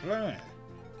am I doing?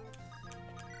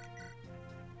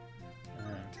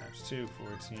 Times 2,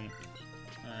 14.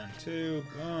 2,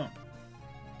 boom.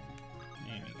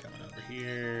 Amy coming over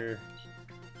here.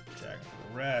 Attacking for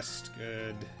the rest,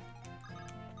 good.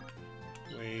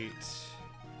 Wait.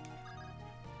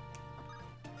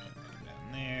 Come down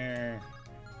there.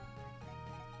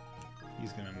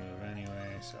 He's gonna move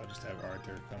anyway, so I'll just have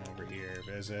Arthur come over here,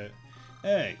 visit.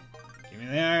 Hey, give me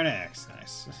the iron axe.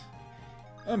 Nice.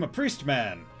 I'm a priest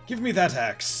man. Give me that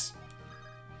axe.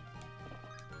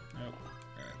 Nope.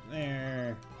 Right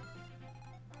there.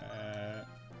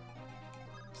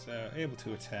 So able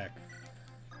to attack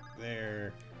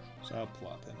there. So I'll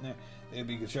plop him there. They'll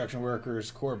be construction workers.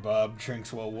 Core Bob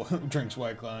drinks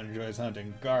White Claw and enjoys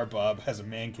hunting. Gar Bob has a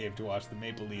man cave to watch the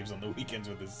maple leaves on the weekends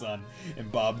with his son.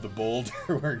 And Bob the Boulder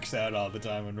works out all the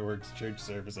time and works church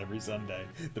service every Sunday.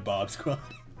 The Bob Squad.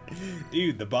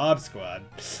 Dude, the Bob Squad.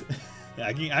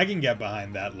 I can get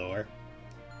behind that lore.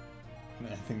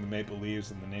 I think the Maple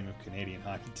Leafs in the name of Canadian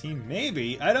hockey team.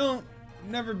 Maybe.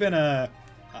 Never been a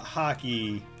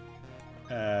hockey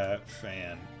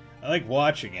fan. I like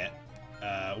watching it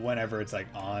whenever it's like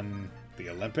on the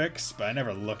Olympics, but I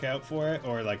never look out for it,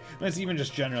 or like when it's even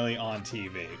just generally on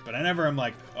TV. But I never am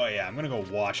like, oh yeah, I'm gonna go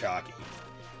watch hockey.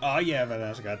 Oh yeah, but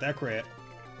I got that crit.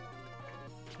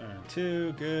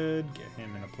 2, good. Get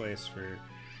him in a place for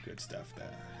good stuff to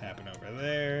happen over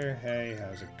there. Hey,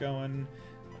 how's it going?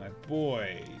 My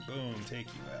boy. Boom, take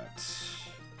you out.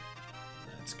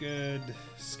 That's good.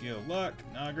 Skill, luck,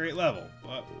 not a great level,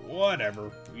 but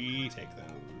whatever. We take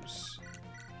those.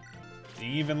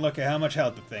 Didn't even look at how much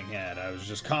health the thing had. I was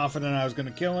just confident I was going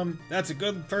to kill him. That's a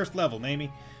good first level,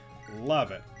 Namie. Love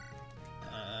it.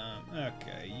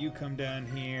 Okay, you come down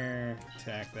here.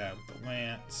 Attack that with the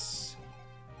lance.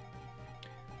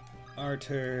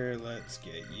 Arthur, let's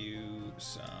get you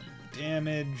some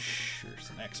damage, or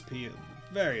some XP at the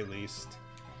very least.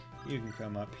 You can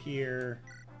come up here,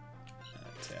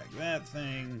 attack that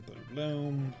thing,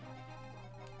 boom.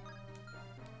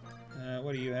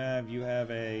 What do you have? You have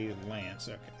a lance.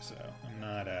 Okay, so I'm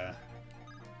not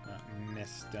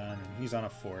misdone. He's on a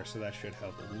 4, so that should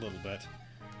help a little bit.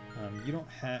 You don't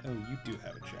have... Oh, you do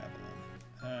have a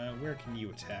javelin. Where can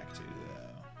you attack to, though?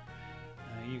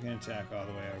 You can attack all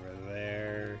the way over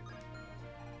there.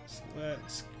 So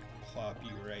let's plop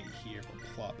you right here. We'll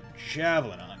plop a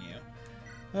javelin on you.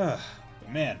 But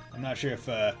man, I'm not sure if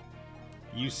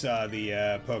you saw the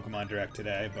Pokemon Direct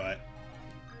today, but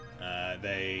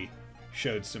they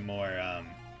showed some more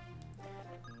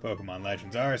Pokemon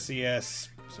Legends Arceus,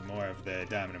 some more of the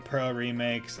Diamond and Pearl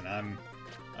remakes, and I'm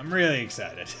really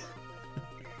excited.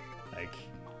 Like,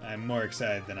 I'm more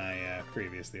excited than I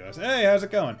previously was. Hey, how's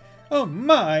it going? Oh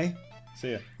my!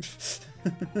 See ya.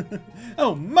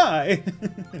 Oh my!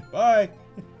 Bye!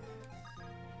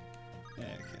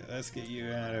 Okay, let's get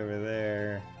you out over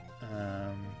there.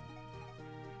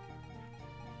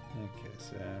 Okay,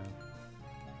 so...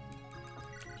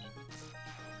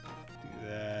 do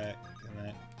that. Can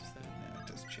that... No, it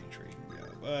doesn't change where you can go,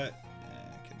 but...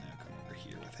 I can now come over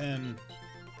here with him.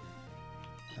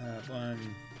 One...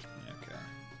 Okay.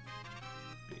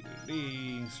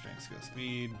 B, strength, skill,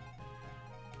 speed.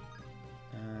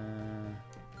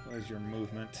 What is your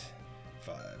movement?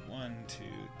 5. 1, 2,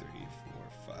 3,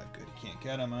 4, 5. Good, you can't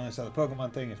get him. I only saw the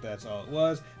Pokemon thing, if that's all it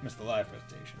was. Missed the live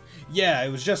presentation. Yeah, it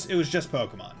was just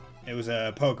Pokemon. It was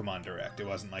a Pokemon Direct. It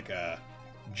wasn't like a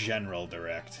general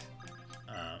Direct.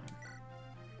 God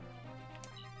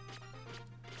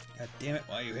damn it,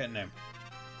 why are you hitting him?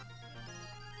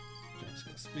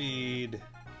 Skill, speed.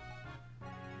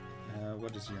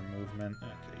 What is your movement?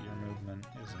 Okay, your movement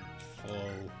isn't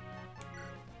full.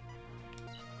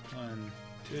 1,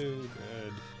 2,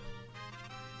 good.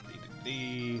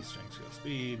 D, strength, skill,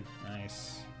 speed,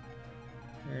 nice.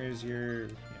 There's your...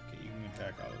 Okay, you can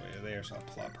attack all the way to there, so I'll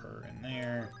plop her in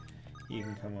there. You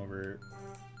can come over...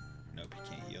 Nope,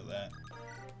 you can't heal that.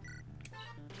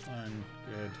 1,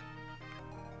 good.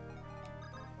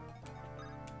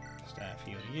 Staff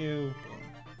heal you. Boom.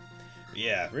 But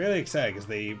yeah, really excited because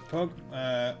the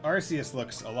Arceus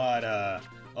looks a lot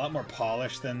more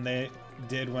polished than they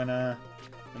did when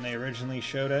they originally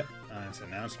showed it on its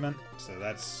announcement. So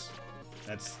that's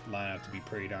lined up to be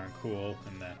pretty darn cool.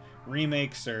 And the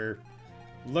remakes are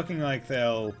looking like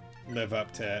they'll live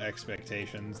up to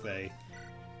expectations. They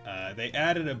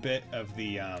added a bit of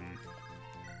the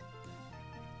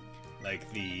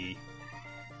like the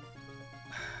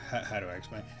how do I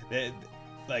explain? In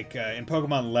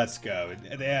Pokemon Let's Go,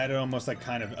 they added almost like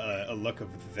kind of a look of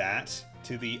that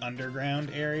to the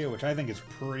underground area, which I think is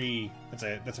pretty.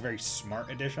 That's a very smart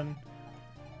addition.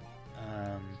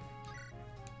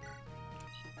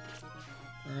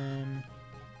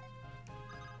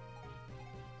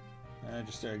 I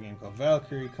just started a game called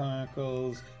Valkyrie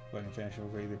Chronicles. I can finish it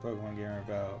with the Pokemon game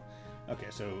about. Okay,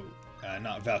 so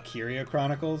not Valkyria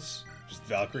Chronicles, just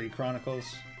Valkyrie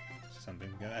Chronicles.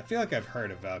 Something. I feel like I've heard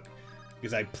of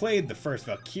because I played the first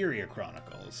Valkyria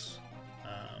Chronicles.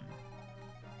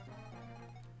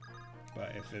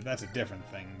 But if that's a different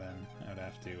thing, then I would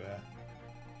have to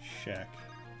check.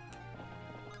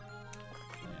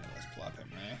 Yeah, let's plop him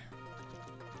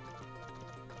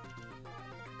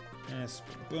there. Yes,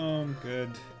 boom, good.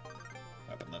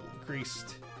 Weapon level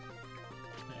increased.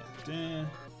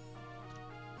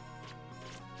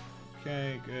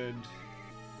 Okay, good.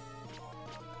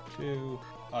 2.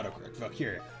 Autocorrect,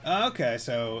 Valkyria. Okay,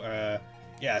 so,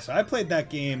 yeah, so I played that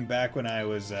game back when I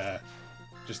was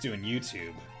just doing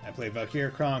YouTube. I played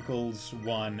Valkyria Chronicles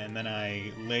 1, and then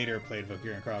I later played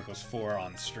Valkyria Chronicles 4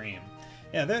 on stream.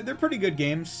 Yeah, they're pretty good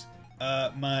games.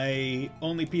 My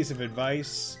only piece of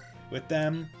advice with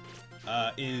them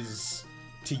is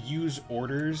to use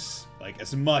orders, like,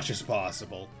 as much as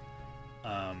possible.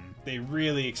 They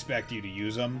really expect you to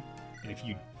use them, and if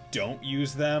you don't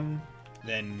use them,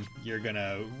 then you're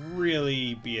gonna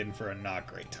really be in for a not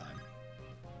great time.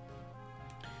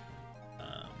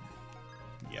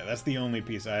 Yeah, that's the only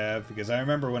piece I have, because I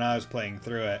remember when I was playing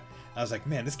through it, I was like,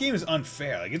 man, this game is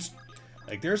unfair.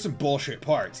 Like, there's some bullshit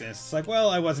parts, and it's like, well,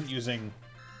 I wasn't using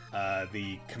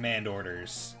the command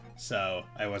orders, so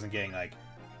I wasn't getting, like,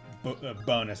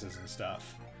 bonuses and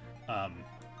stuff.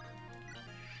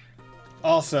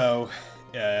 Also,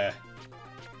 if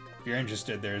you're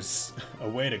interested, there's a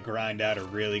way to grind out a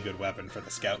really good weapon for the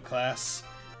Scout class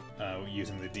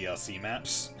using the DLC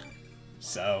maps.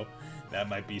 So that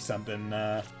might be something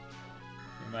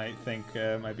you might think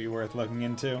might be worth looking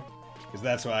into. Because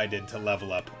that's what I did to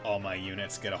level up all my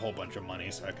units, get a whole bunch of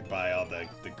money so I could buy all the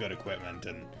good equipment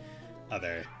and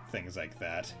other things like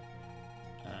that.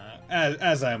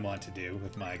 As I want to do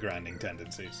with my grinding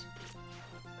tendencies.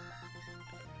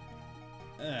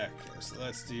 Okay, so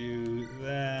let's do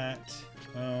that.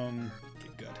 Okay,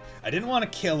 good. I didn't want to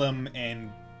kill him and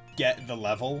get the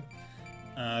level.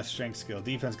 Strength, skill,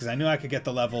 defense, because I knew I could get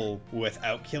the level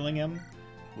without killing him,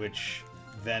 which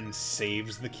then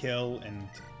saves the kill and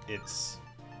its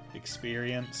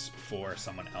experience for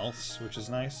someone else, which is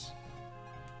nice.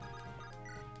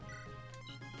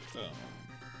 Boom.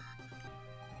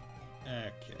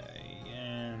 Okay,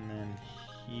 and then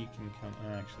he can come...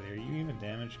 Actually, are you even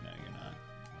damaged? No, you're not.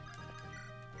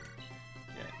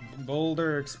 Okay,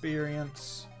 boulder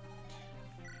experience.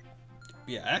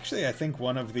 Yeah, actually, I think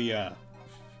one of the... I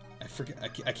forget...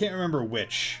 I can't remember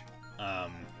which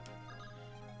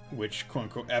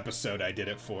quote-unquote episode I did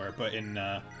it for, but in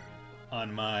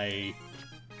my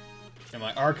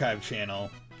archive channel,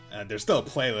 there's still a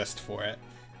playlist for it,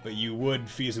 but you would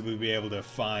feasibly be able to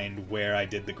find where I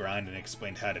did the grind and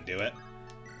explained how to do it.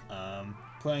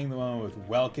 Playing the one with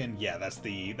Welkin, yeah,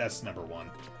 that's number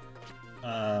one.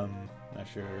 Not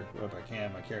sure if I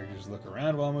can. My characters look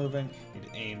around while moving. Need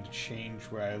to aim to change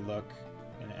where I look,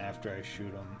 and after I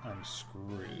shoot them, I'm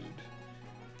screwed.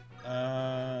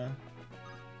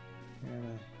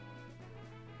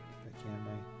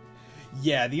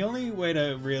 Yeah, the only way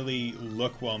to really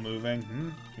look while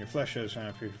moving. Your flesh shows sign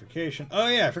of purification. Oh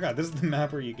yeah, I forgot. This is the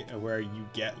map where you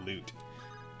get loot.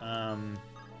 So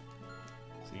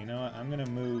you know what? I'm gonna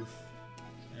move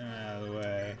out of the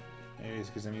way. Maybe it's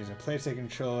because I'm using a PlayStation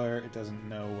controller. It doesn't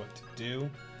know what to do.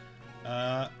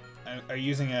 Are you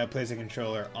using a PlayStation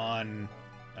controller on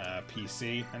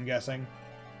PC? I'm guessing.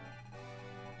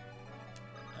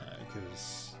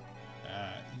 Because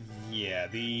yeah,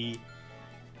 the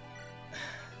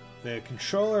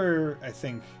controller, I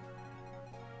think,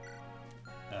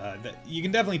 you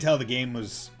can definitely tell the game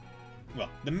was, well,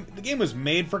 the game was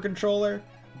made for controller,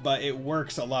 but it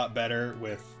works a lot better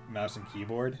with mouse and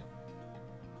keyboard.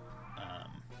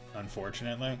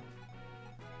 Unfortunately.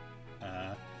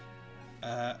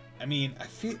 I mean,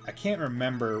 I can't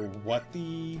remember what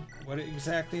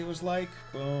exactly it was like.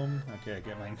 Boom. Okay,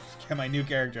 get my new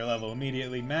character level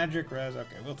immediately. Magic res.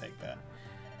 Okay, we'll take that.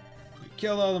 We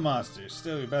killed all the monsters.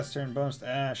 Still, your best turn bonus to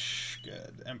Ash.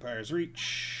 Good. Empire's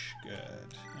Reach. Good.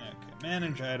 Okay,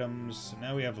 manage items. So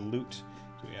now we have loot.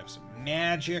 So we have some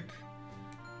magic.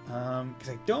 Because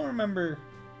I don't remember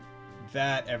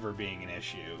that ever being an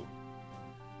issue.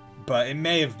 But it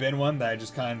may have been one that I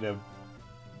just kind of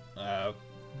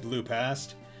blew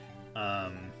past.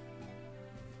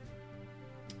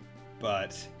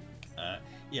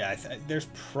 Yeah, there's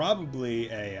probably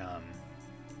a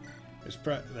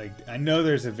I know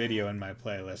there's a video in my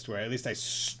playlist where at least I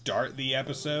start the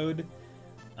episode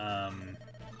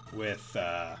with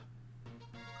wow,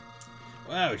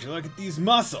 would you look at these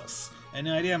muscles? I had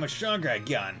no idea how much stronger I'd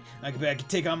gotten. I could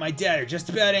take on my dad or just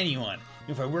about anyone.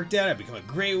 If I worked out, I'd become a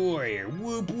great warrior.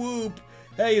 Whoop whoop.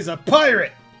 Hey, he's a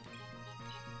pirate!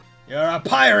 You're a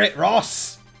pirate,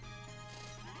 Ross!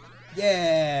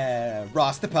 Yeah,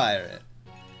 Ross the pirate.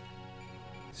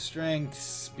 Strength,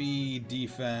 speed,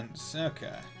 defense.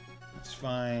 Okay, that's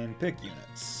fine. Pick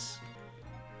units.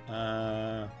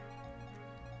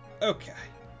 Okay.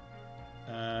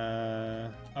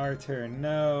 Arthur,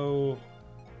 no.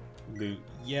 Loot,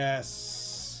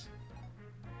 yes.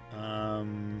 I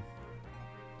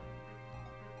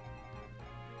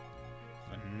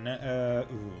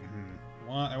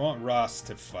want Ross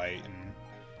to fight and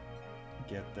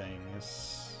get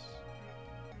things.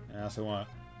 I also want...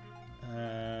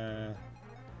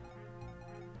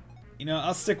 you know,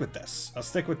 I'll stick with this.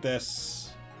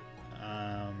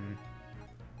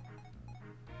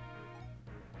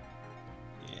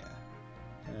 Yeah.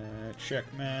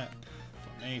 Check map.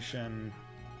 Formation.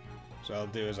 So I'll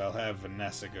do is I'll have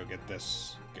Vanessa go get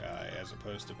this guy as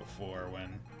opposed to before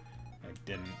when I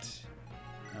didn't.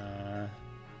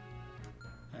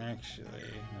 Actually,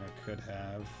 I could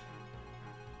have.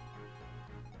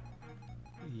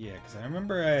 Yeah, because I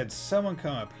remember I had someone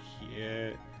come up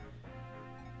here.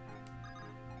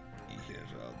 Here's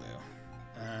what I'll do.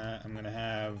 I'm gonna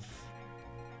have.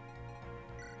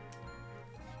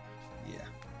 Yeah.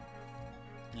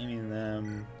 Any of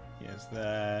them. Here's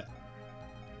that.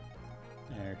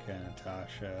 Erica,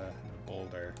 Natasha, and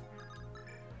Boulder.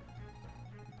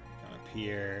 Come up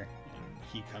here, and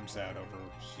he comes out over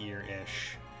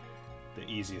here-ish. The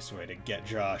easiest way to get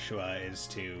Joshua is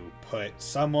to put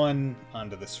someone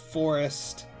onto this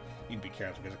forest. You can be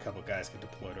careful because a couple guys get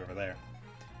deployed over there.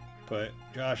 put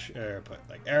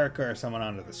like Erica or someone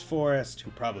onto this forest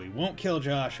who probably won't kill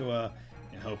Joshua,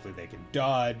 and hopefully they can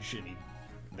dodge, and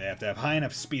they have to have high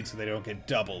enough speed so they don't get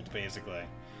doubled, basically.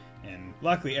 And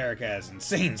luckily Erica has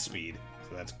insane speed,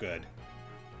 so that's good.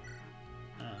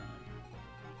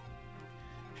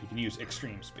 She can use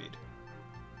extreme speed.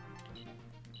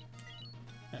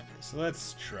 Okay, so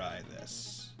let's try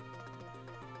this.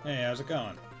 Hey, how's it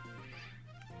going?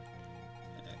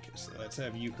 Okay, so let's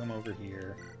have you come over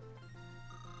here.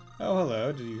 Oh,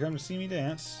 hello. Did you come to see me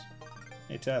dance?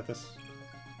 Hey, Tethys.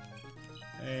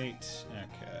 Wait.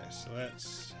 Okay, so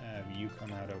let's have you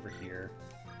come out over here.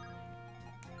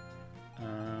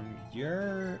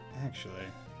 Actually,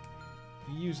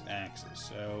 you use axes,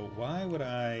 so why would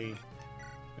I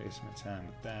waste my time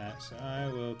with that? So I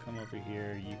will come over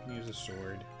here. You can use a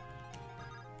sword.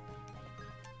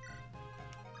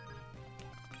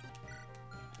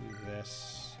 Do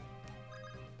this.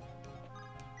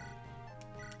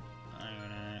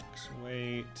 Iron axe.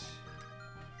 Wait.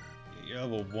 You're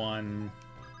level 1.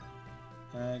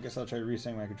 I guess I'll try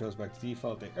resetting my controls back to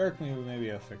default. They irk me, but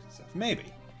maybe I'll fix it stuff.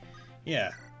 Maybe.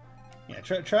 Yeah. Yeah,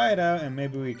 try it out, and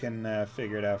maybe we can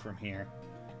figure it out from here.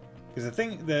 Because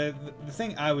the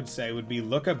thing I would say would be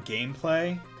look up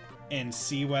gameplay and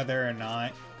see whether or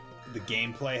not the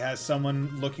gameplay has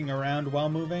someone looking around while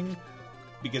moving.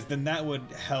 Because then that would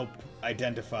help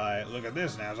identify, look at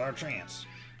this, now's our chance.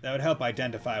 That would help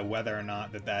identify whether or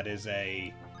not that is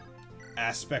a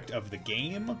aspect of the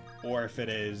game, or if it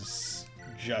is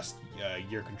just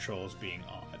your controls being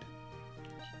odd.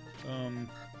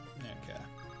 Okay.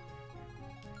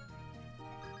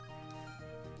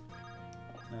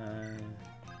 Do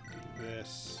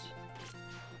this.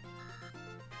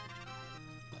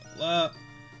 Level up.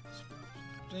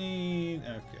 Okay,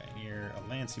 you're a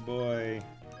Lancy boy.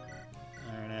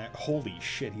 Holy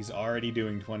shit, he's already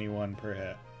doing 21 per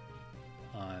hit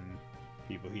on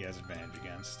people he has advantage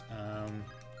against.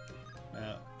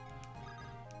 No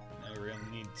real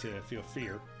need to feel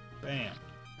fear. Bam.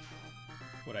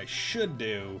 What I should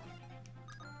do...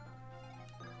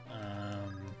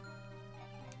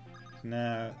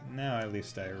 now at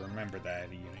least I remember that I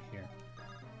had a unit here.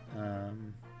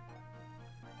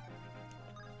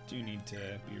 Do need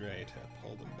to be ready to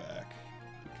pull them back,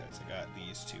 because I got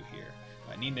these two here.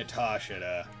 I need Natasha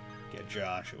to get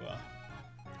Joshua.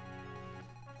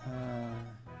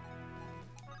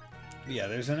 Yeah,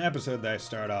 there's an episode that I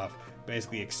start off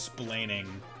basically explaining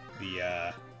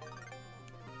the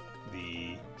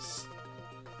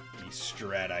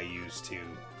strat I use to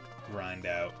grind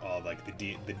out all like the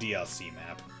DLC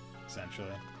map, essentially.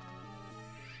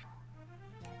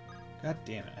 God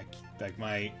damn it!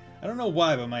 I don't know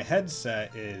why, but my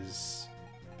headset is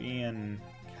being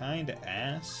kinda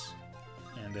ass,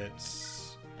 and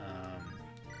it's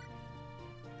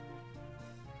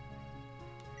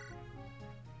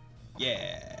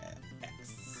yeah,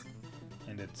 X.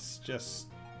 And it's just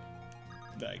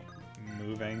like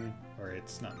moving, or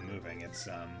it's not moving, it's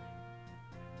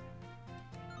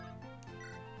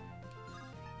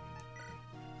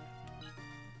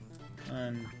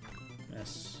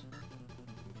miss.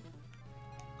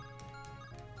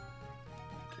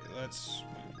 Okay, let's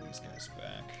move these guys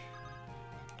back.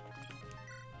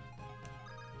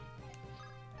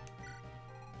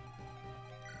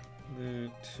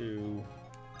 Loot 2.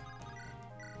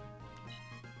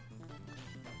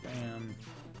 Bam.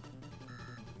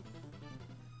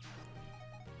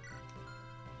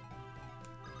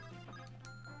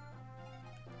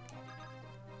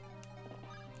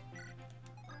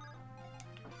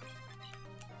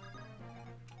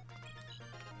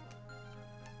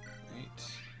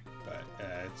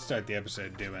 Start the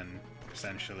episode doing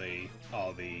essentially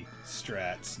all the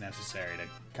strats necessary to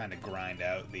kind of grind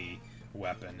out the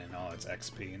weapon and all its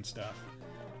XP and stuff.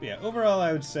 But yeah, overall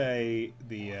I would say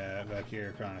the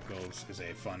Valkyria Chronicles is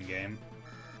a fun game.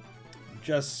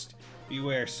 Just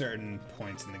beware certain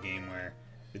points in the game where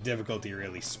the difficulty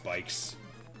really spikes.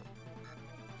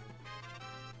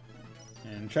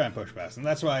 And try and push past them.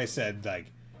 That's why I said, like,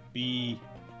 be...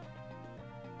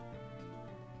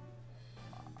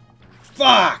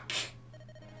 Fuck!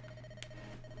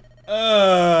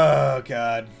 Oh,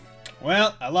 God.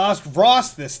 Well, I lost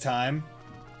Ross this time.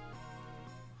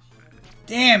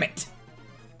 Damn it!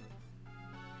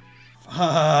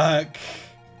 Fuck.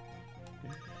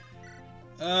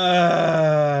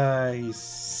 He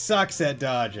sucks at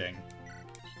dodging.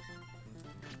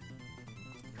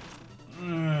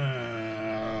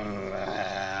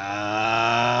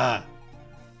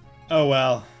 Oh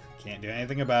well. Can't do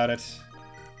anything about it.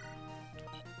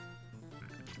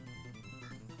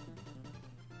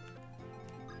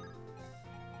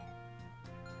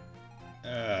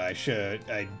 I should.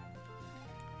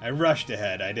 I rushed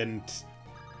ahead. I didn't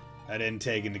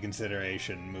take into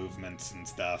consideration movements and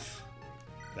stuff.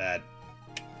 That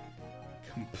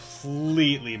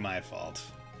completely my fault.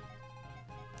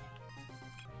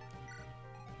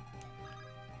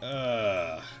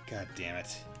 God damn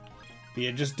it. If he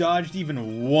had just dodged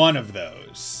even one of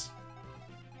those.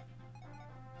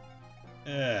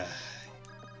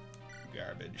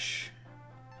 Garbage.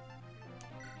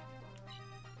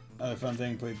 Other fun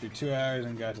thing, played through 2 hours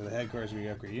and got to the headquarters where you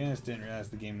upgrade units. Didn't realize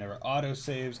the game never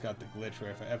auto-saves. Got the glitch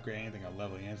where if I upgrade anything, I'll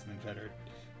level units and then try to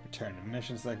return to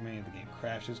mission select menu. The game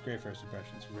crashes. Great first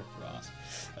impressions. Rip Ross.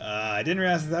 I didn't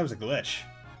realize that was a glitch.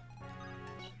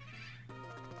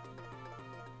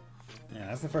 Yeah,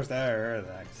 that's the first I ever heard of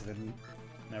that, because it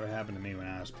never happened to me when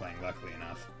I was playing, luckily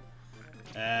enough.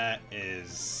 That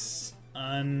is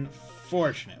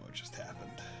unfortunate what just happened.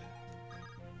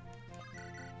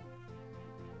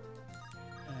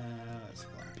 Let's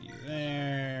plop you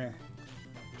there.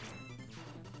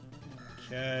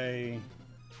 Okay.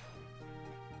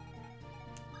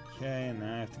 Okay, and then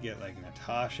I have to get, like,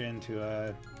 Natasha into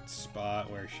a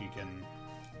spot where she can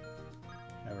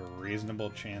have a reasonable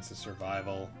chance of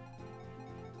survival.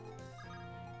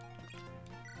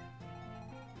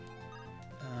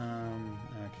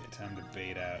 Okay, time to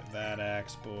bait out that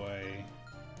axe boy.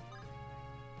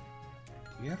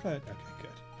 Do you have a... Okay,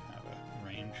 good. Have a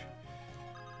range.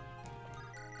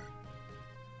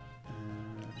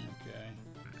 Okay.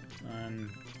 1,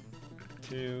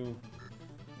 2...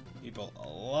 People a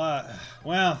lot.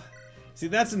 Well, see,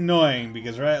 that's annoying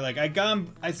because, right, like,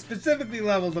 I specifically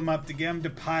leveled them up to get them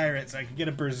to pirate so I could get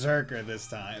a berserker this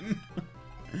time.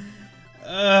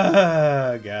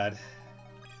 Oh, God.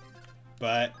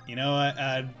 But, you know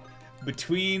what,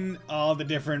 between all the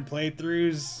different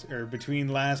playthroughs, or between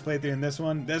last playthrough and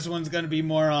this one's gonna be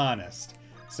more honest.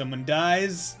 Someone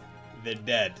dies, they're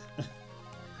dead.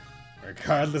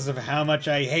 Regardless of how much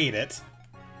I hate it,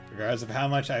 regardless of how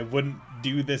much I wouldn't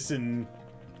do this in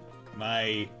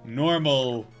my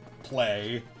normal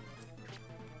play.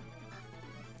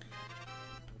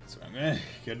 So I'm gonna...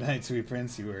 Good night, sweet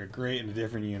prince. You were great in a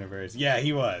different universe. Yeah,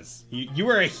 he was. You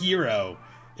were a hero.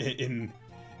 In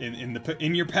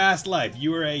your past life,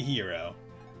 you were a hero.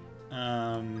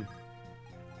 Fuck.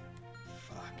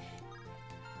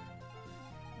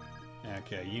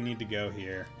 Okay, you need to go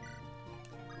here.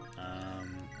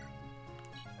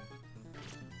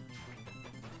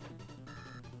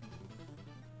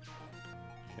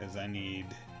 Because I need...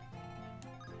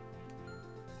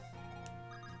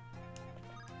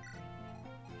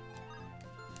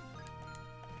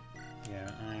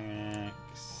 Yeah, Iron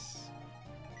Axe.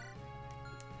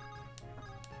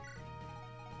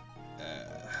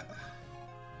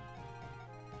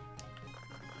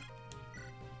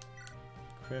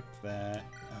 Equip that.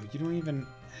 Oh, you don't even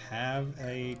have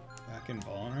a fucking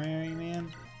vulnerary,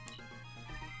 man?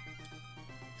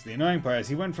 So the annoying part is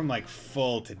he went from, like,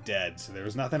 full to dead, so there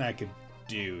was nothing I could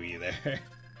do either.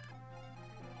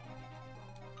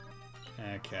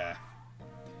 Okay.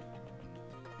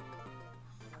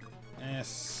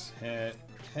 Yes, hit.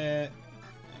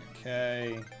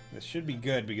 Okay. This should be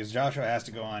good because Joshua has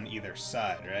to go on either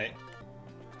side, right?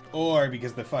 Or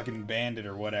because the fucking bandit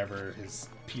or whatever his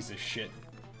piece of shit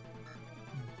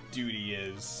duty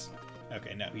is.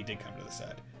 Okay, no, he did come to the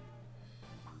side.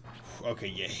 Okay,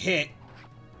 you hit.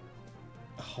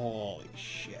 Holy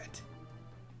shit.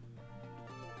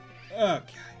 Okay.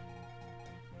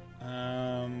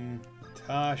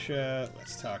 Tasha,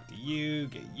 let's talk to you.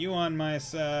 Get you on my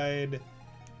side.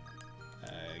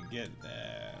 Get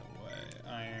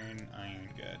iron,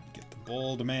 good. Get the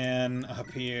bold man up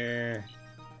here.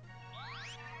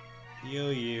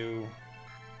 Heal you.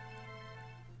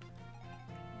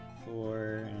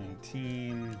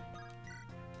 419.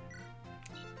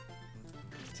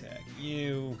 Attack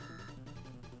you.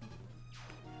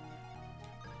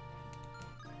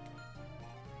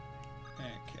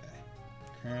 Okay.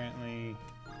 Currently...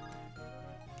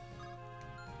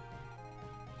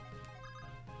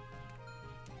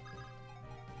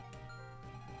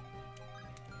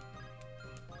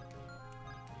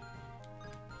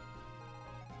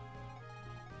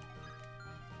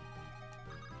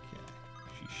 Okay.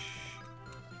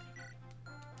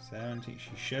 17.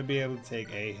 She should be able to take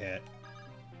a hit. It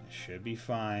should be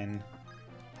fine.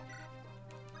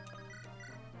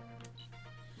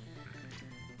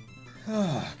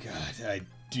 Oh, God. I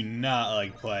do not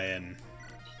like playing.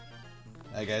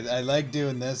 Like, I like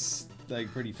doing this,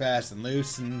 like, pretty fast and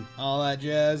loose and all that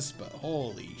jazz, but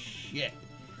holy shit.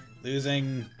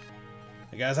 Losing...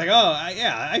 Like, I was like, oh,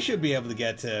 yeah, I should be able to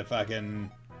get to fucking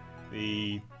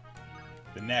the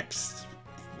next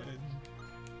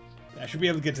I should be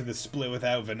able to get to the split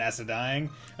without Vanessa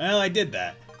dying. Well, I did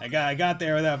that. I got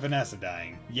there without Vanessa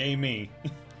dying. Yay me.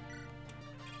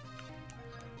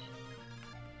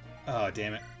 Oh,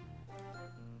 damn it.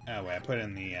 Oh, wait, I put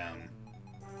in the,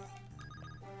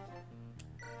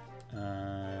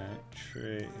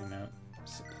 trade,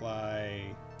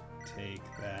 supply, take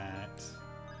that,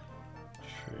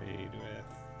 trade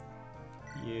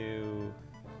with you,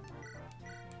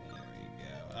 there we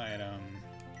go, item,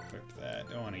 equip that,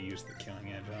 don't want to use the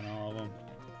killing edge on all of them.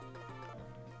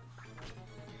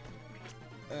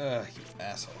 Ugh, you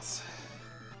assholes.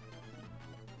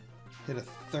 Hit a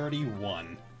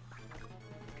 31.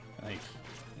 Like,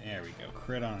 there we go,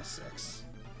 crit on a 6.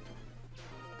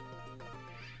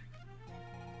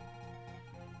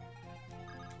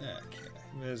 Okay,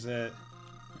 visit.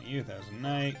 Youth as a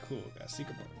knight. Cool, got a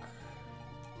secret book.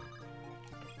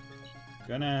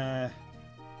 Gonna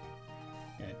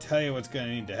tell you what's gonna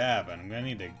need to happen. I'm gonna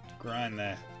need to grind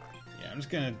the. Yeah, I'm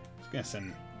just gonna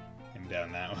send him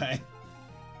down that way.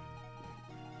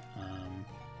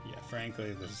 Yeah,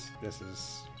 frankly, this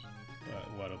is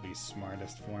what'll be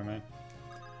smartest for me.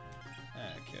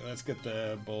 Okay, let's get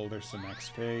the boulder some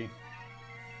XP.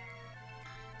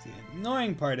 The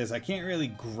annoying part is I can't really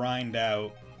grind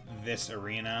out this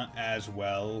arena as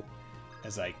well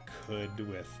as I could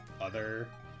with other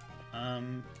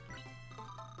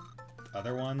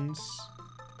ones.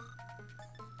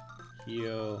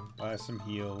 Heal, buy some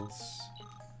heals,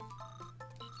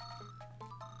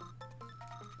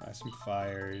 buy some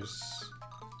fires.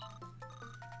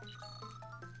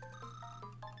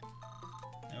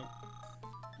 Nope.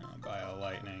 I'll buy a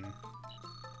lightning.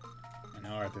 I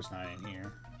know Arthur's not in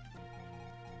here.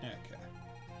 Okay.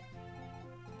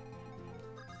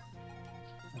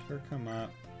 Let her come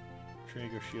up.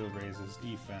 Trago shield raises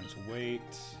defense weight.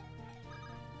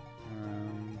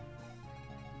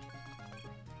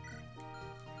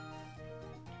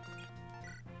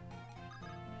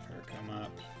 Let her come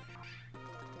up. Okay.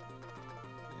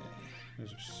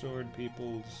 Those are sword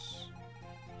peoples.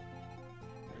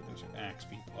 Or those are axe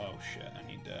people. Oh shit, I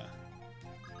need to...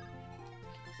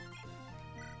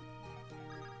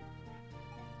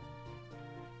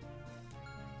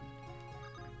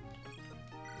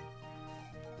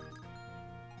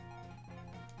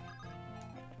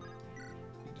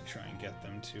 try and get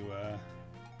them to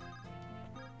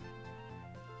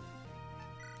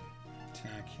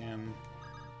attack him.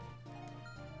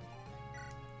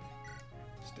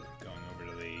 Instead of going over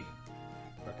to the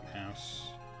fucking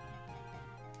house.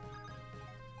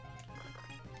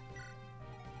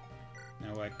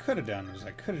 Now what I could have done was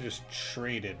I could have just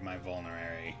traded my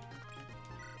vulnerary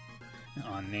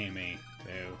on Nami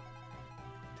to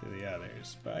the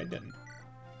others, but I didn't,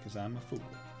 because I'm a fool.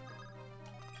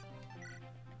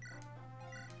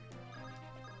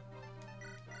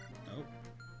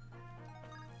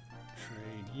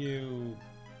 You.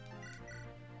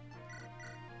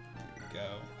 There we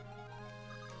go.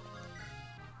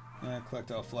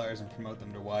 Collect all flyers and promote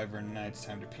them to Wyvern Knights.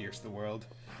 Time to pierce the world.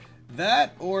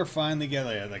 That, or finally get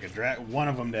like one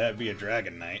of them to be a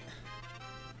Dragon Knight.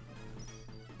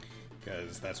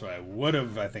 Because that's what I would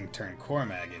have, I think, turned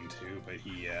Cormag into, but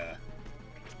he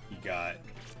got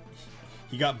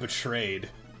betrayed.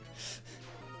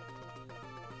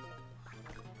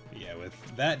 Yeah, with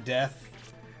that death,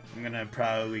 I'm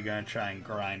probably gonna try and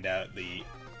grind out the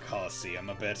Colosseum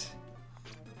a bit.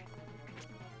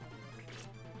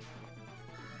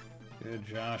 Good,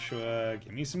 Joshua.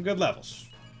 Give me some good levels.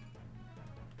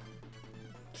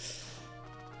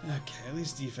 Okay, at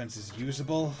least defense is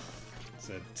usable. It's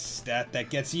a stat that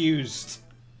gets used.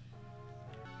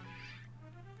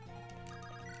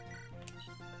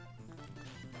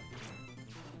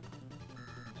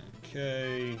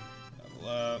 Okay, level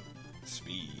up.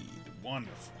 Speed.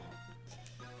 Wonderful.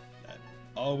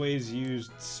 Always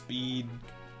used speed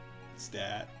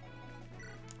stat.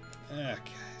 Okay,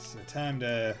 so time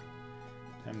to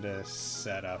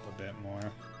set up a bit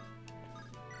more.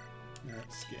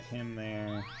 Let's get him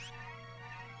there.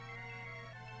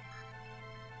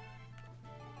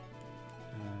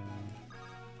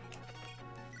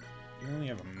 You only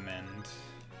have a mend.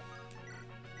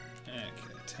 Okay,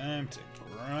 time to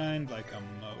grind like a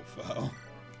mofo.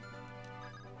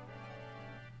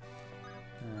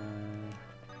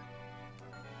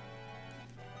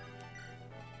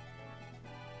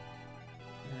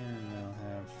 And they'll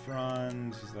have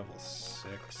Franz, he's level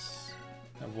 6.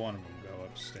 Have one of them go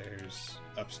upstairs.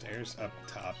 Up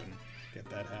top and get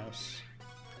that house.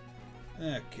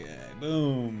 Okay,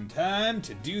 boom. Time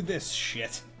to do this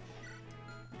shit.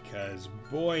 Because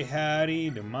boy howdy,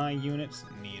 do my units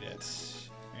need it.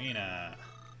 Arena.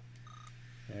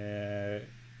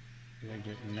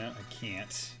 No, I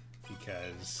can't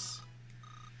because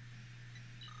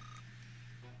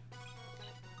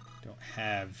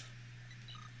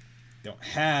don't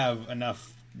have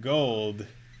enough gold.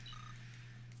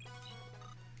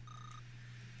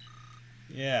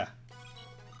 Yeah.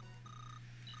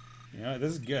 You know,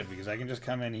 this is good because I can just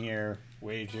come in here,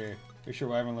 wager. Make sure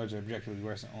Wyvern Lords are objectively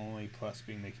worse, only plus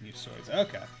being they can use swords.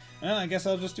 Okay. Well, I guess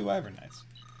I'll just do Wyvern Knights.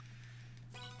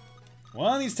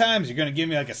 One of these times you're going to give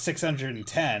me like a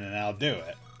 610 and I'll do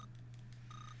it.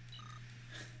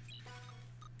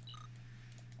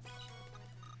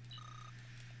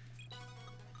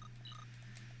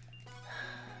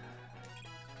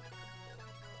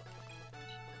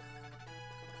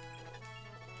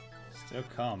 Still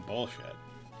calling bullshit.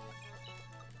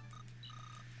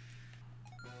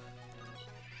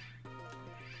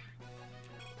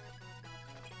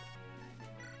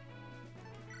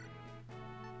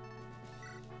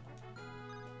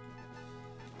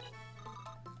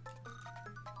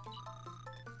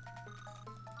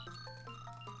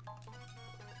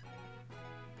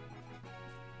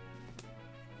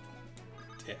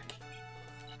 Dick.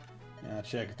 Now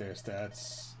check if their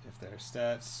stats. If their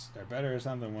stats are better or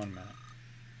something, 1 minute.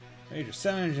 Major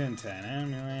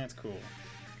 710. That's cool.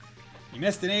 You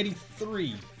missed an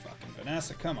 83. Fucking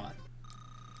Vanessa, come on.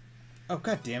 Oh,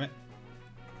 god damn it.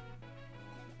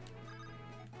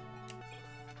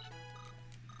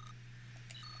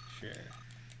 Sure.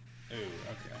 Ooh,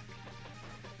 okay.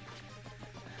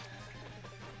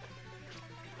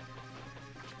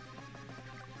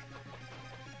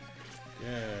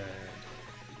 Good.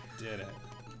 You did it.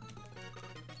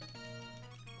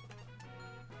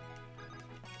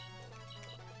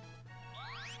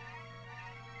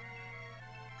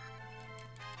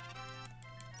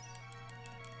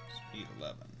 Speed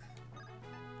 11.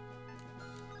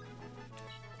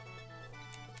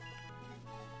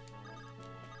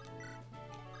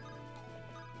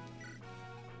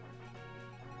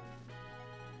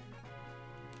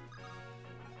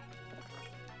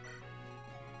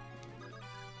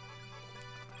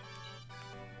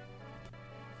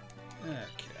 Okay.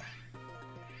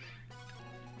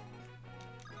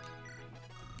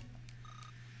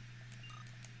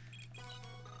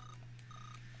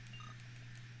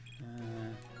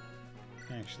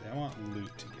 Actually, I want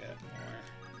loot to get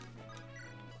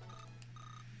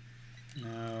more.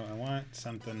 No, I want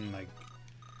something like...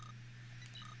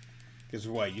 Because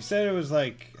what? You said it was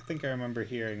like... I think I remember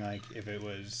hearing like if it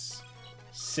was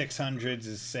 600s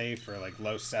is safe or like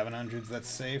low 700s that's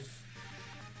safe.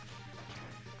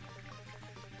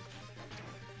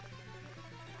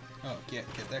 Oh, get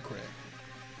that crit.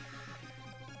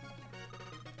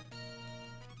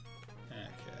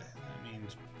 Okay, that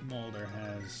means Molder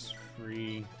has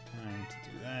free time to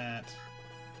do that.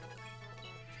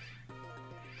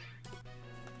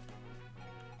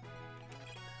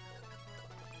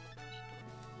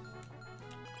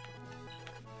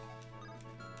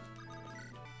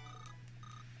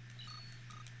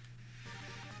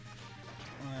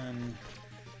 One,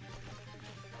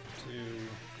 two.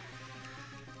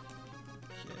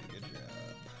 Okay, good job.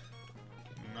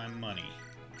 Give me my money.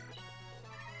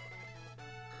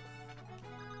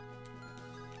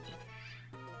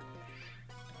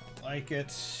 Don't like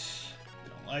it.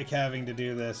 Don't like having to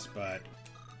do this, but...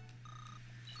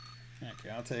 Okay,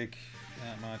 I'll take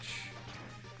that much.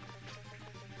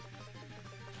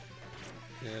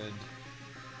 Good.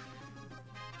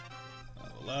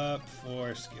 Level up,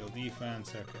 4, skill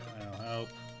defense, okay, that'll help.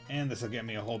 And this will get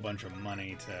me a whole bunch of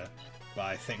money to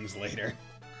buy things later.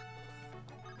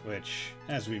 Which,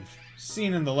 as we've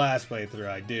seen in the last playthrough,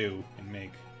 I do and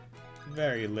make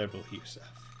very liberal use of.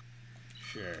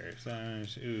 Sure, so,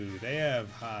 ooh, they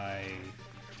have high...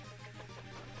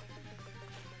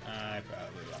 I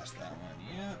probably lost that one.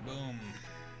 Yeah, boom.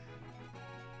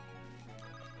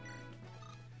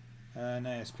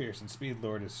 Nice, Pearson. Speed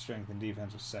Lord is strength and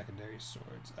defense with secondary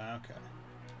swords. Okay.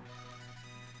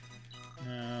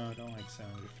 No, I don't like 7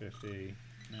 to 50.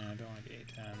 No, I don't like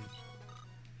 810.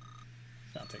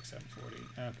 I'll take 740.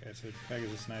 Okay, so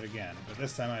Pegasus Knight again, but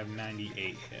this time I have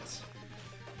 98 hits.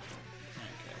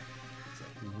 Okay. It's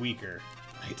a weaker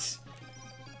knight.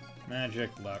 Magic,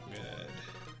 luck, good.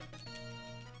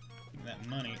 Give me that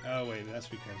money. Oh, wait, that's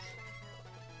because...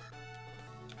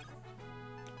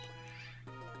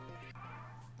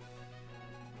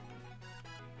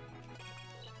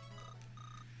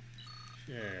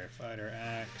 Sure, fighter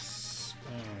axe.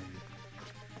 Boom.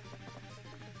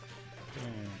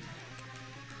 Boom.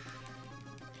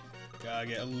 Gotta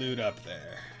get loot up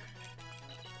there.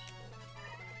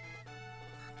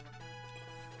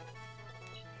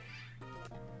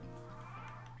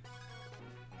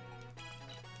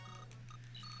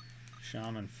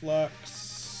 Shaman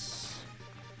Flux.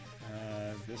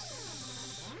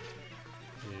 This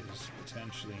is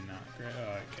potentially not great.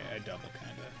 Oh, okay, I double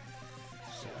kinda.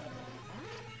 So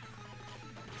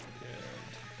good.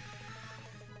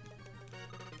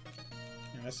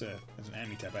 And that's an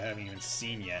enemy type I haven't even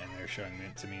seen yet, and they're showing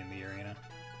it to me in the arena.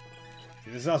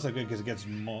 See, this is also good because it gets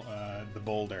the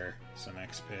boulder some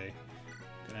XP.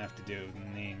 Gonna have to do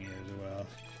Nami as well.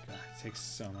 God, it takes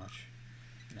so much.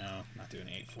 No, not doing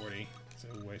 840. It's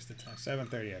a waste of time.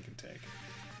 730 I can take.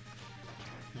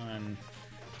 On.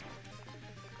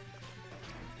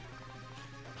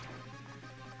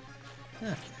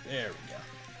 Okay, there we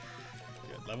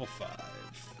go. Good, level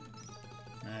 5.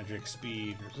 Magic,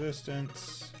 speed,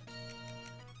 resistance.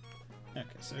 Okay,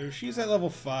 so she's at level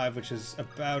 5, which is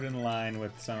about in line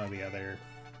with some of the other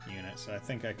units. So I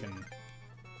think I can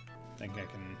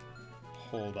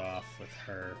hold off with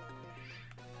her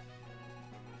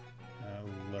a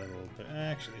little bit.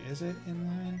 Actually, is it in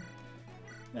line?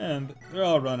 And they're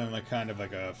all running like kind of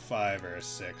like a 5 or a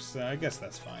 6, so I guess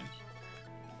that's fine.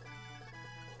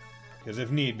 Because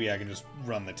if need be, I can just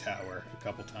run the tower a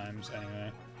couple times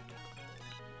anyway.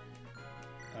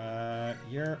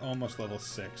 You're almost level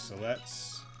 6, so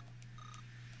let's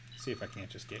see if I can't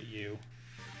just get you.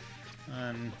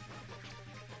 There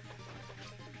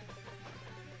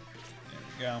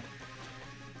we go.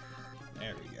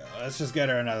 There we go. Let's just get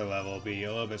her another level. Be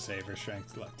a little bit safer.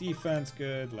 Strength, left defense,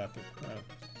 good. Left.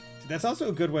 That's also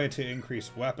a good way to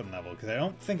increase weapon level, because I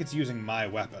don't think it's using my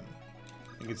weapon.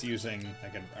 I think it's using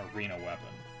like an arena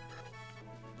weapon.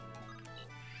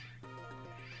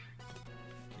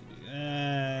 Okay, do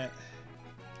that.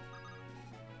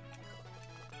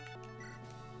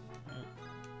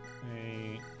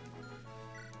 Wait.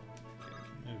 Okay,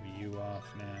 I can move you off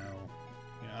now.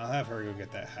 You know, I'll have her go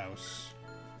get that house.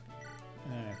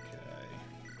 Okay.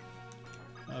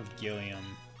 I'll have Gilliam.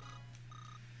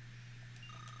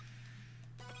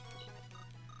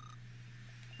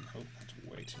 Oh, that's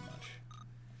way too much.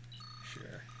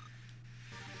 Sure.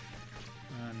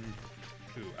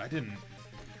 Ooh, I didn't.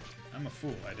 I'm a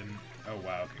fool. I didn't. Oh,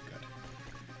 wow. Okay, good.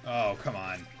 Oh, come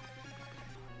on.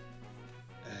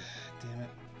 Damn it.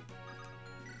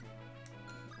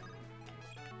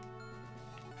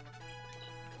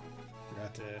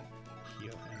 Forgot to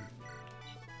heal him.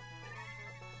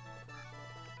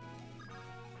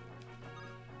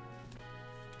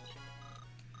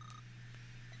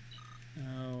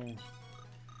 Oh.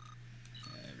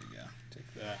 There we go.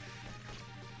 Take that.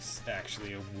 It's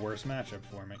actually a worse matchup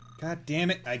for me. God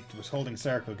damn it! I was holding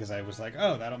circle because I was like,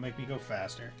 oh, that'll make me go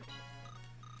faster.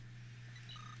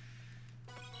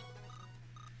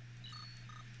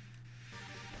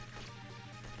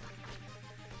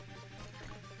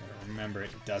 Remember,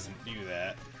 it doesn't do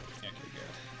that. Okay, good.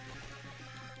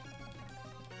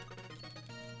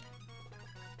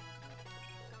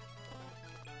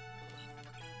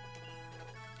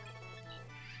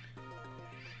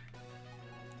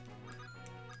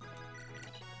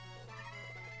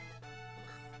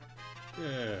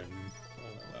 Good.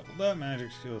 All leveled up.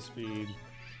 Magic skill speed.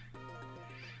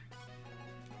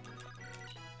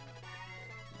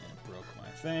 And broke my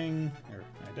thing. Or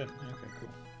I did. Okay, cool.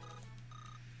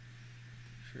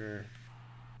 Sure.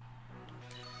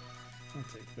 I'll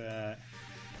take that.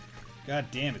 God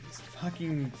damn it, these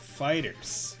fucking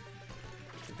fighters.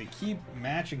 They keep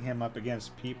matching him up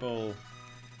against people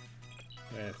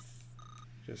with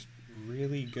just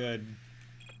really good...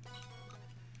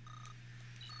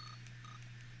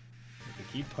 They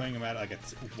keep putting him at like a...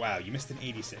 Wow, you missed an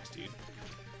 86, dude.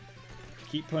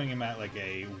 Keep putting him at like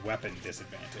a weapon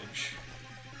disadvantage.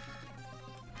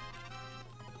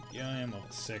 Yeah, I am level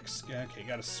 6. Okay,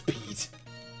 got a speed.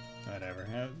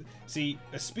 Whatever. See,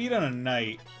 a speed on a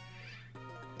knight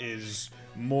is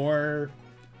more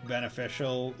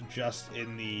beneficial just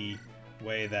in the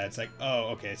way that it's like, oh,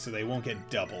 okay, so they won't get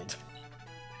doubled.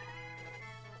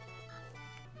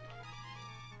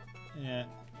 Yeah.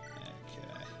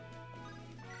 Okay.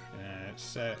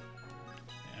 Set.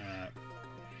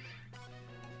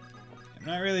 I'm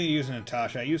not really using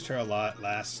Natasha. I used her a lot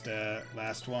last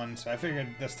one, so I figured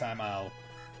this time I'll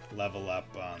level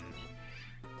up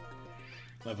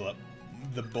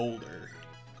the boulder.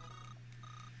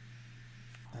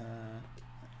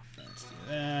 Let's do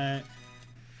that.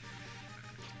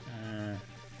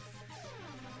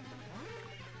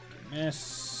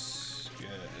 Miss.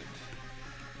 Good.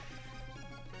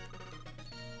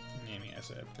 Nami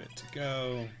has a bit to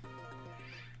go.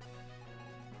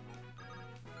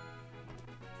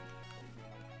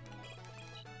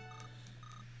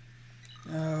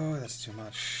 Oh, that's too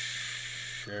much.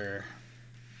 Sure.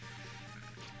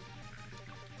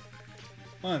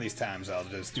 One of these times I'll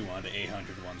just do one of the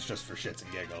 800 ones just for shits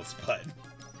and giggles, but...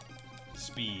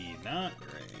 Speed, not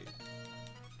great.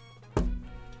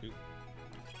 Oop.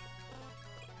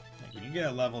 Like, when you get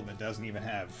a level that doesn't even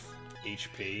have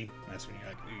HP, that's when you're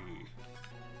like, ooh.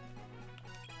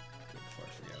 Before I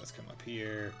forget, let's come up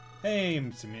here. Hey,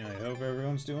 it's Amelia. I hope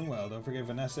everyone's doing well. Don't forget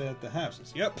Vanessa at the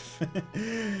houses. Yep.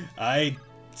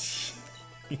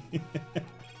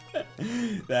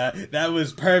 that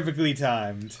was perfectly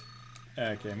timed.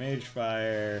 Okay, Mage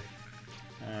Fire.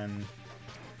 1,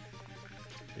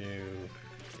 2.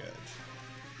 Good.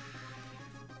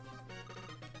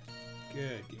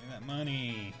 Good. Give me that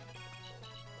money.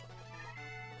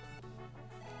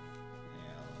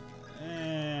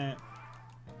 Yeah.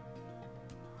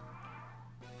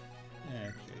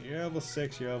 Okay, you're level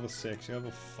 6, you're level 6, you're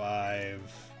level 5,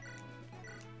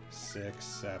 6,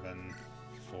 7,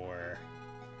 4,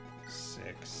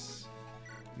 6.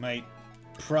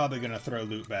 Probably gonna throw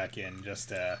loot back in just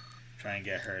to try and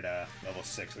get her to level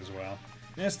 6 as well.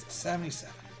 Missed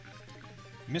 77.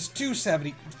 Missed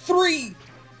 273!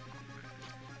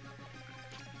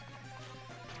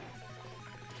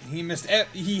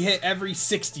 He hit every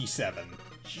 67.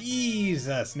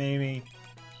 Jesus, Namie.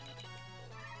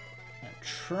 I'm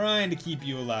trying to keep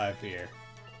you alive here.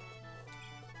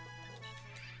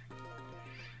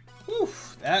 Whew,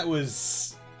 that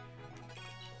was...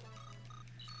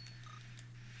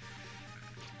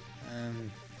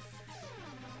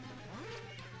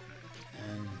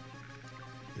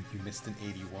 you missed an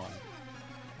 81.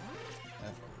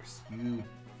 Of course, you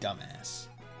dumbass.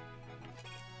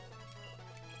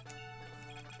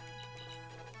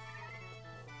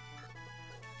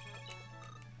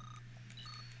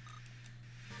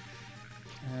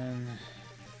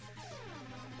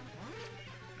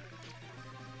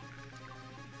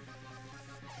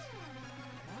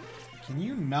 Can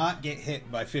you not get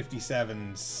hit by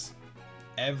 57s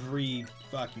every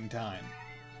fucking time?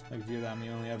 Like, if I'm the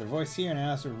only other voice here, and I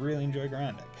also really enjoy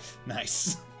grinding.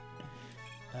 Nice.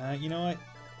 You know what?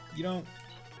 You don't...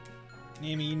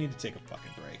 Namie, you need to take a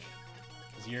fucking break.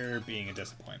 Because you're being a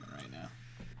disappointment right now.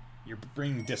 You're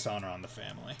bringing dishonor on the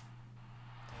family.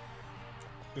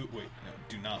 Oh, wait. No,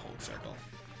 do not hold circle.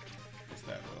 Because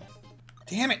that will...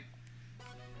 Damn it!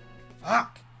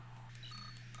 Fuck!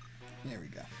 There we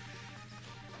go.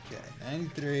 Okay,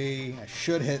 93. I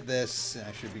should hit this, and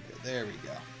I should be good. There we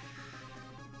go.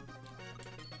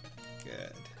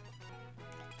 Good.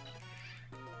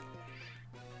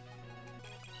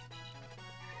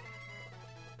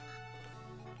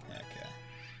 Okay.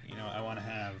 You know, I want to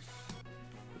have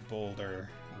the boulder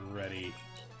ready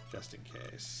just in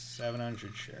case.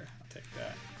 700, sure. I'll take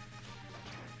that.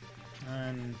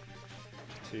 1,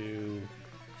 2, 3.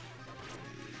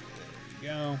 There we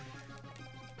go.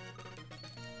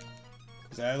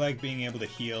 Because I like being able to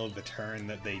heal the turn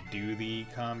that they do the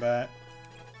combat.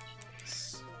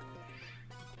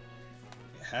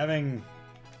 Having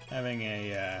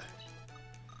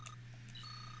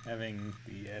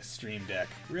the Stream Deck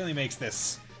really makes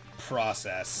this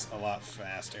process a lot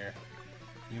faster.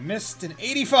 You missed an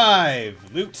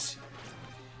 85! Loot!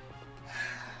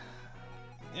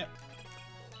 Yep.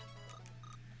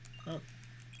 Oh.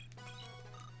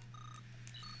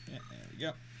 Yeah, there we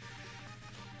go.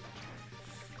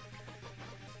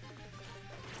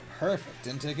 Perfect.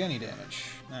 Didn't take any damage.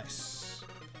 Nice.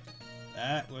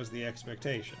 That was the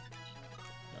expectation.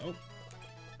 Nope.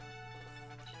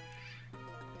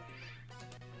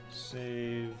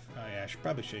 Save. Oh yeah, I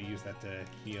probably should have used that to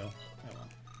heal. Oh well.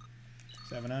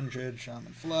 700,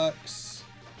 Shaman Flux.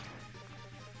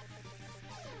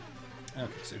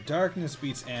 Okay, so darkness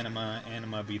beats anima,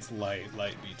 anima beats light,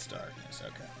 light beats darkness.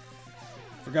 Okay.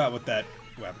 Forgot what that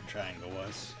weapon triangle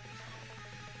was.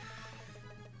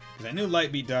 Because I knew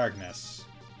light beat darkness.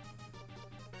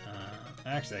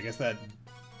 Actually, I guess that...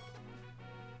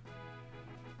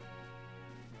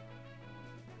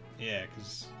 Yeah,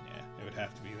 because, yeah, it would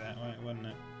have to be that way, wouldn't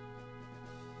it?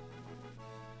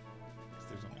 Because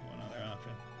there's only one other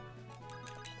option.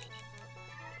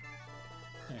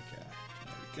 Okay,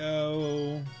 there we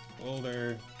go.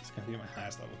 Boulder. It's going to be my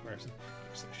highest level person.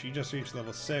 So she just reached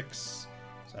level 6,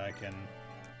 so I can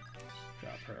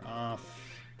drop her off.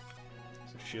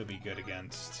 So she'll be good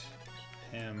against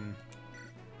him.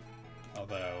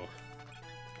 Although,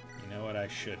 you know what I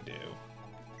should do?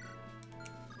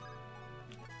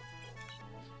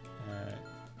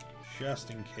 Just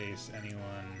in case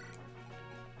anyone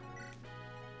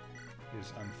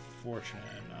is unfortunate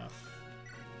enough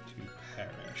to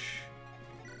perish.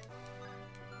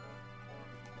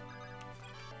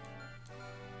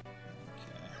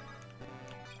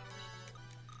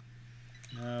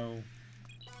 Okay. No.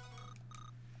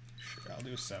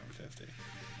 it was 750.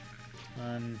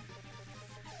 One.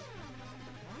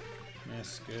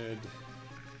 Miss, good.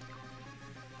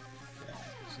 Okay,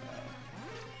 so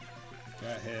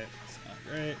got hit. It's not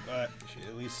great, but she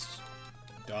at least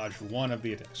dodged one of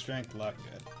the attacks. Strength, luck,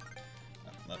 good.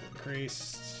 Level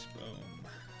increased. Boom.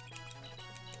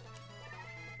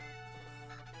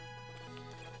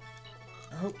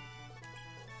 Oh.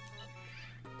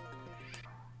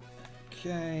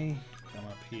 Okay. Come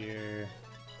up here.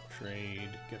 Trade.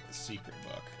 Get the secret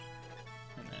book.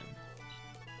 And then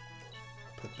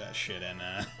put that shit in.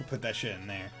 Put that shit in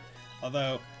there.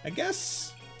 Although, I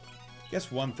guess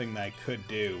one thing that I could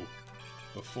do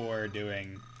before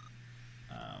doing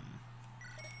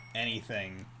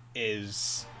anything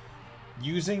is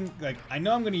using, like, I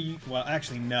know I'm gonna well,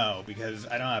 actually no, because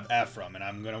I don't have Ephraim, and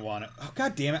I'm gonna want to. Oh,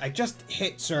 god damn it! I just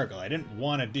hit circle. I didn't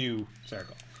want to do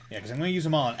circle. Yeah, because I'm gonna use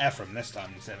them all on Ephraim this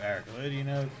time instead of Erica. Well, you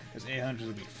know, because 800s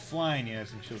will be flying, you know,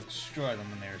 and she'll destroy them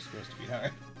when they're supposed to be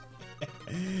hard.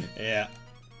 Yeah.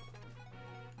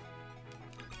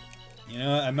 You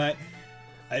know,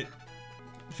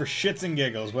 for shits and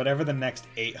giggles, whatever the next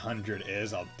 800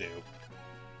 is, I'll do.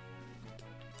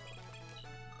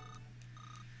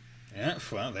 Yeah,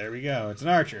 well, there we go. It's an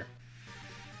archer.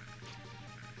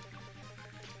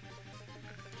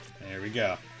 There we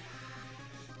go.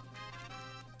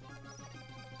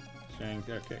 Strength,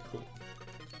 okay, cool.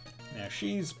 Now,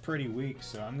 she's pretty weak,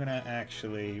 so I'm gonna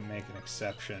actually make an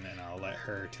exception, and I'll let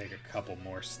her take a couple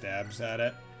more stabs at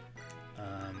it.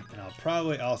 And I'll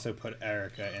probably also put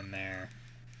Erica in there,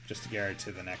 just to get her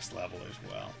to the next level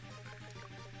as well.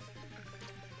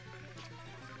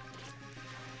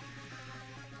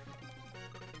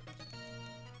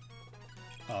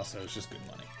 Also, it's just good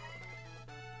money.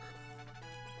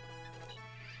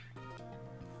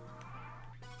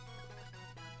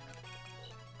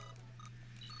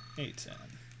 $8.10,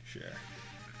 sure.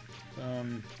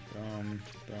 Boom, boom,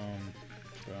 boom,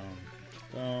 boom,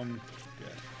 boom.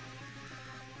 Good.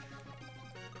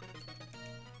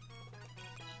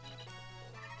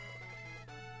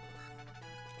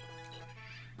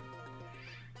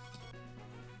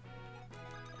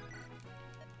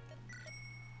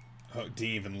 Oh, didn't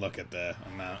even look at the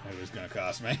amount it was going to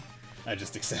cost me. I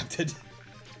just accepted. There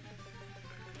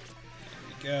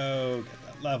we go. Get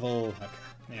that level. Okay,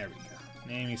 there we go.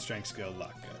 Naming, strength, skill,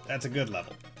 luck. Good. That's a good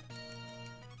level.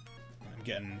 I'm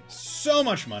getting so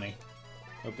much money.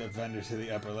 Hope that vendor to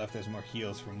the upper left has more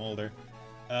heals for Molder.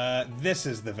 This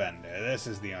is the vendor. This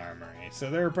is the armory. So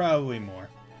there are probably more.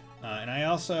 And I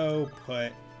also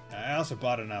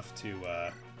bought enough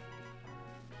to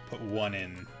put one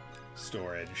in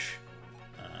storage.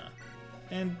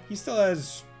 And he still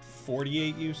has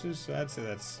 48 uses, so I'd say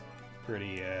that's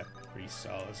pretty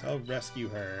solid. So I'll rescue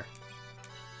her.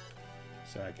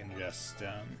 So I can just do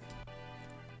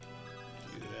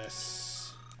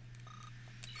this.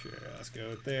 Sure, let's go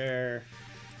with there.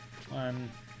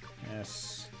 One,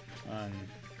 miss, one,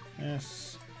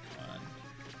 miss, one,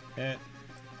 hit,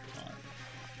 one.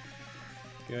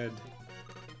 Good.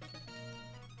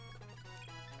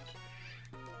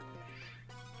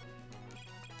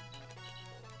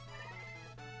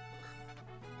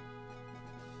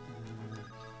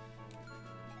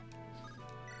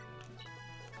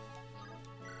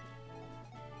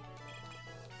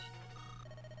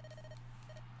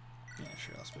 Yeah,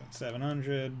 sure, I'll spend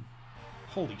 700.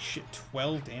 Holy shit,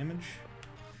 12 damage?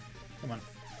 Come on.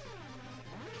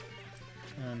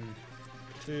 1,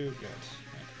 2, good. Okay.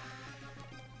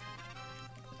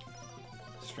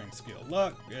 Strength, skill,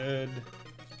 luck, good.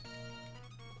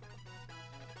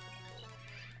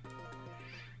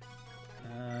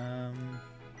 And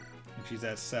she's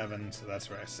at 7, so that's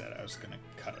where I said I was gonna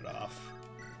cut it off.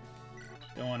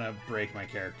 Don't want to break my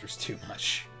characters too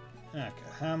much. Okay,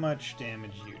 how much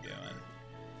damage you doing?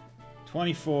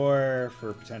 24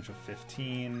 for potential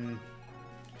 15.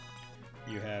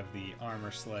 You have the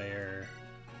Armor Slayer.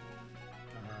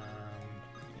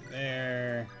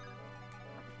 There.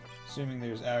 Assuming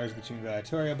there's hours between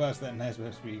gladiatorial buffs, that knight's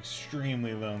supposed to be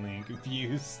extremely lonely and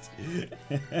confused.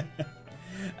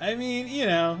 I mean,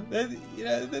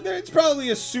 it's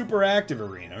probably a super active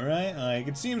arena, right? Like,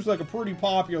 it seems like a pretty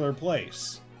popular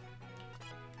place.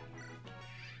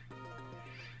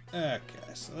 Okay,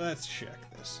 so let's check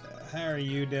this out. How are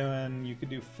you doing? You could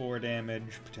do 4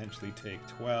 damage, potentially take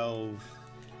 12.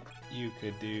 You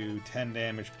could do 10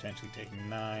 damage, potentially take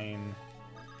 9.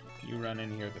 You run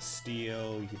in here with a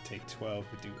steel, you could take 12,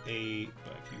 but do 8.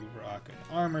 But if you rock an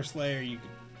Armor Slayer, you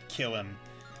could kill him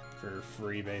for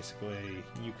free, basically.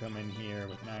 You come in here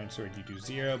with an Iron Sword, you do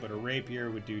 0, but a Rapier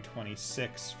would do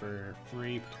 26 for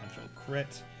free, potential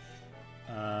crit.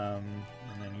 And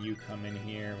then you come in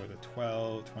here with a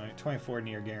 12, 20, 24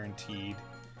 near guaranteed.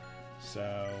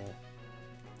 So,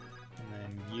 and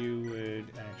then you would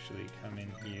actually come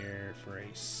in here for a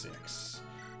 6.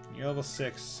 You're level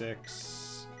 6,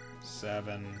 6,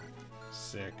 7,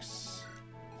 6,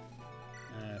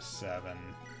 7,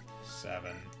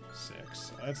 7,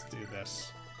 6. Let's do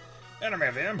this. Enemy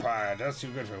of the Empire! That's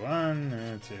too good for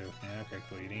 1, 2. Yeah, okay,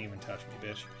 cool. You didn't even touch me,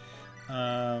 bitch.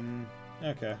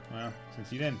 Okay, well,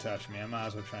 since you didn't touch me, I might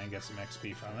as well try and get some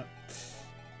XP from it.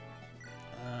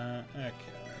 Okay,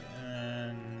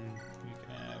 and we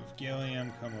can have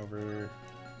Gilliam come over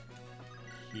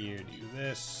here, do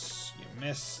this. You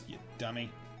miss, you dummy.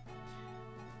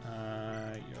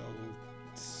 You'll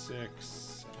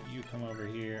 6. You come over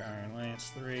here, Iron Lance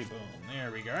 3. Boom,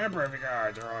 there we go. Emperor of the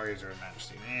Guards are always your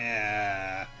majesty.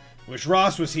 Yeah. Wish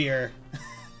Ross was here.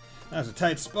 That was a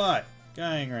tight spot.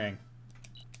 Guying ring.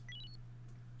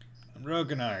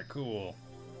 Roganar, cool.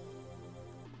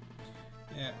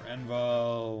 Yeah,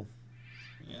 Renval.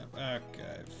 Yeah,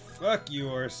 okay. Fuck you,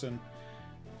 Orson.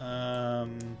 Okay.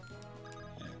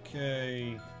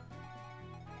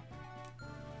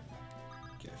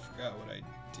 Okay, I forgot what I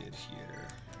did here.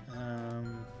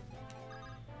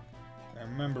 If I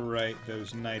remember right,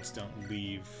 those knights don't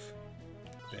leave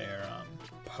their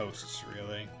posts,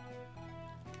 really.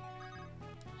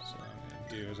 So what I'm going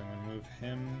to do is I'm going to move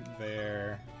him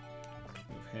there.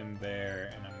 Move him there,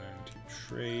 and I'm going to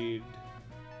trade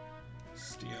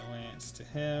Steel Lance to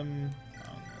him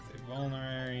with a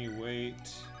vulnerary,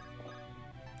 wait,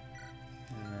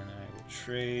 and then I will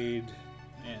trade.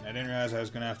 Man, I didn't realize I was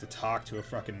going to have to talk to a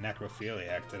fucking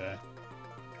necrophiliac today.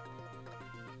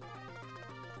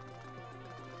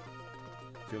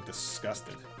 I feel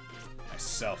disgusted.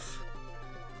 Myself.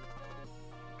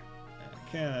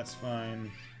 Okay, that's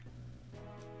fine.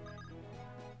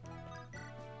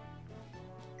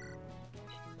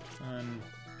 Fun.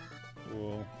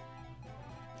 Cool.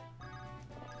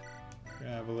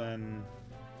 Javelin.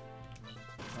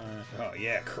 Oh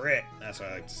yeah, crit! That's what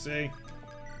I like to see.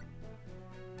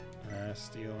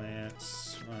 Steel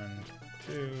Lance. 1,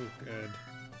 2, good.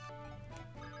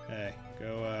 Hey,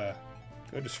 go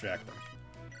distract them.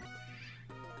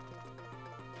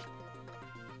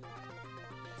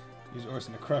 Use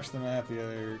Orson to crush the map. The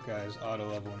other guys auto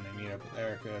level when they meet up with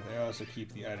Erica. They also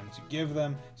keep the items you give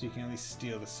them, so you can at least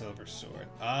steal the silver sword.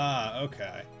 Ah,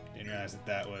 okay. Didn't realize that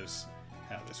that was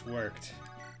how this worked.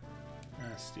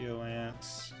 Steel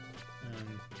Lance.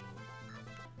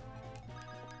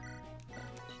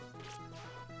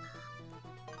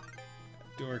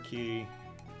 Door key.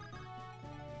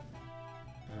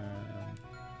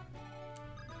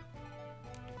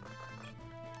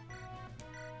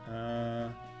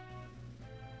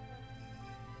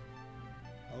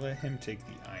 I'll let him take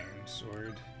the iron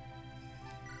sword.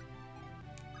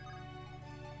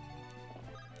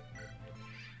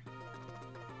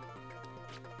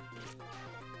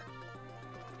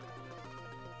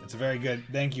 It's very good.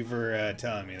 Thank you for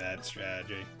telling me that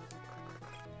strategy.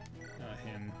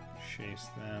 Him chase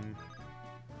them.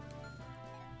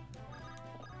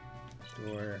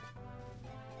 Door.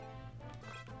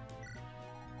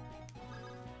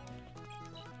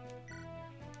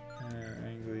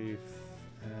 Ringleaf.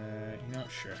 You know,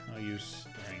 sure. I'll use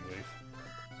the Ringleaf.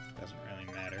 Doesn't really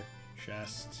matter.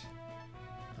 Chest.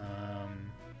 I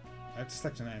have to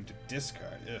select an item to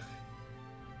discard. Ugh.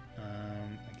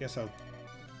 I guess I'll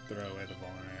throw away the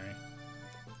vulnerary.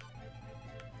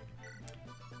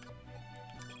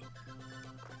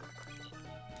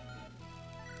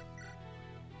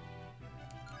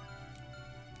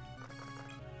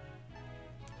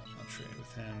 I'll trade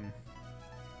with him.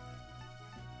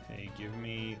 Hey, give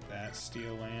me that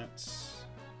Steel Lance.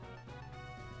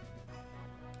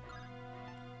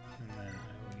 And then I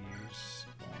will use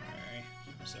vulnerary.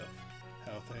 Keep himself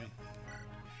healthy.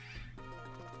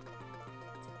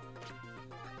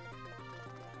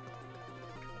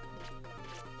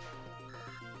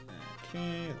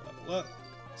 Okay, level up.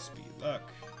 Speed luck.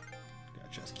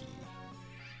 Got chest key.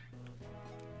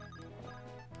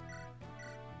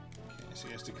 Okay, so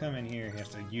he has to come in here. He has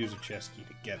to use a chest key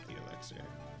to get the elixir.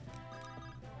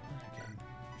 I can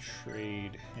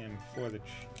trade him for the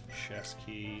chest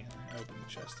key and open the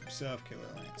chest himself. Killer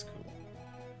Lance, cool.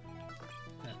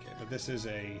 Okay, but this is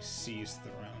a Seize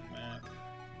Throne map.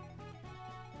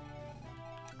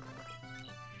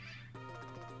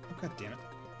 Oh, god damn it.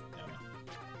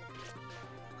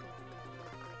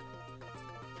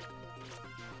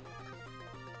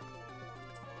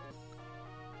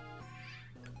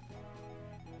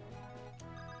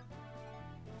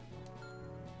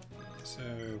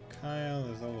 So Kyle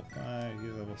is level 5,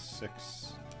 he's level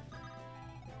 6.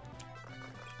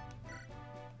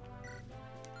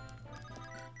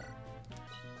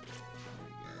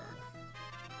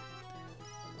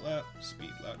 level up,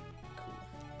 speed up. Cool.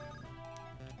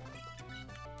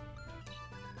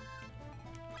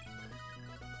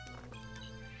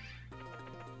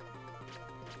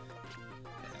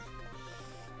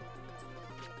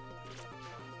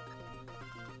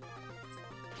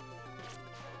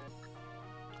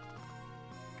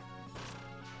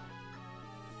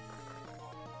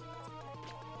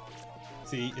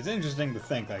 See, it's interesting to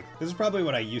think, like, this is probably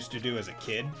what I used to do as a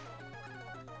kid,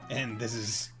 and this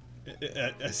is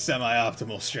a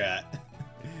semi-optimal strat,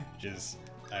 which is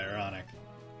ironic.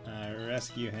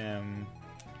 Rescue him,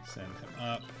 send him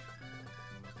up.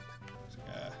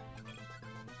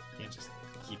 Can't just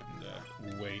keep him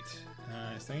to wait.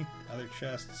 Is there any other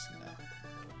chests? No.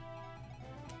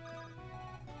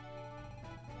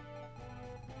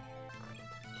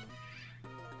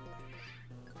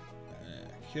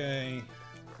 Okay.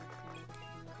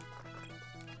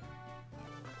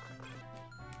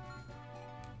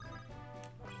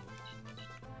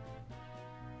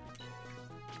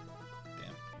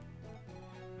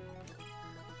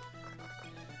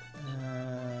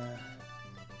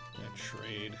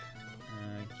 Trade.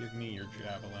 Give me your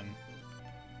javelin.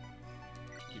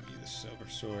 Give you the silver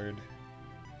sword.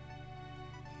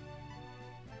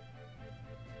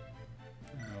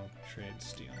 I'll trade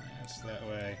steel lance. That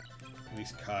way, at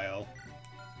least Kyle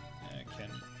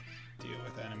can deal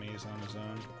with enemies on his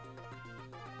own.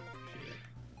 Shit.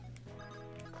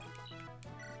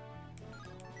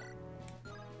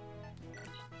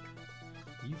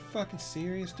 Are you fucking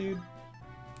serious, dude?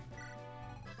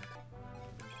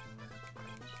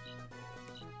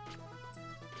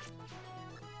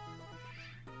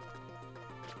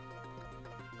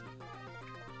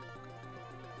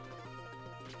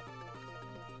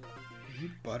 You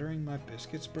buttering my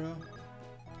biscuits, bro?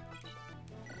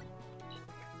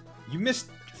 You missed...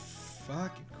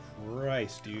 Fucking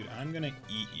Christ, dude. I'm gonna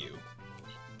eat you.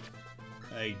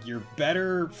 Like, your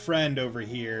better friend over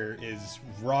here is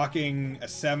rocking a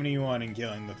 71 and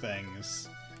killing the things.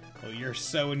 Well, you're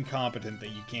so incompetent that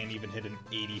you can't even hit an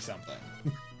 80-something.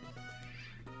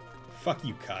 Fuck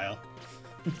you, Kyle.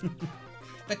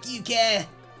 Fuck you, Kyle!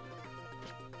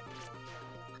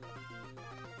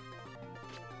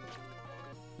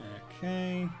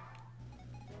 Okay.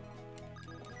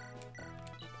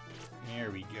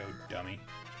 There we go, dummy.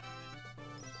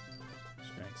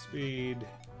 Strength, speed.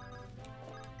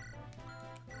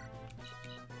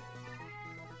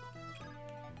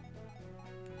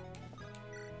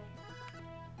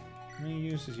 How many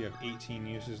uses? You have 18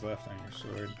 uses left on your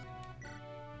sword.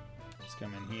 Let's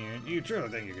come in here. You truly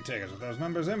think you can take us with those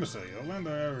numbers, imbecile? You'll learn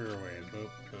the error your ways. Boop,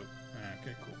 boop.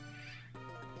 Okay, cool.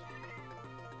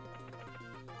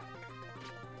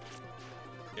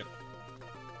 Yep.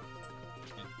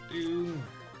 Do.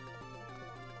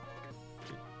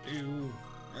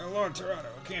 Well, Lord Toronto,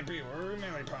 it can't be. We're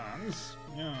merely pawns.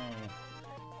 No.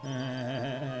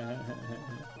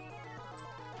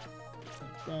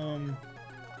 Boom.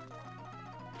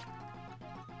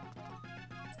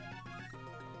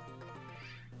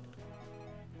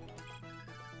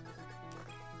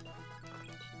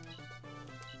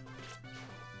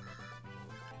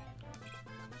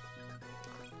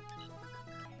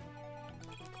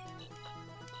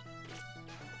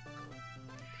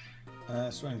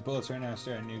 Swinging bullets right now. I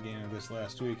started a new game of this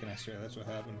last week, and I swear that's what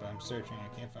happened, but I'm searching. I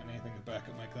can't find anything to back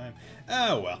up my claim.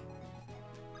 Oh, well.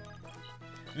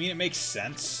 I mean, it makes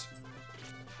sense.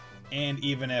 And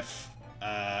even if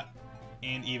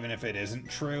it isn't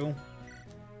true,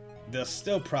 they'll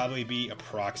still probably be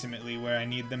approximately where I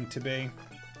need them to be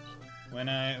when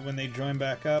they join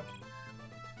back up.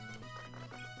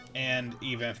 And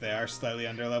even if they are slightly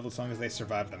underleveled, as long as they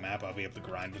survive the map, I'll be able to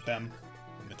grind with them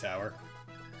in the tower.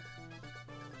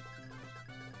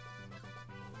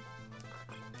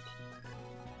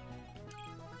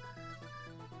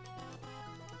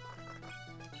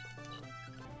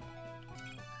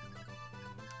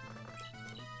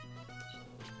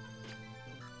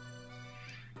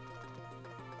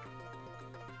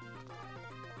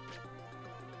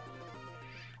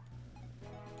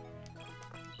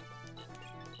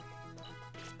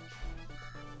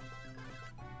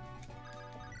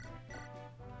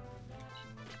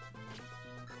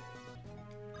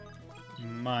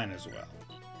 Mine as well.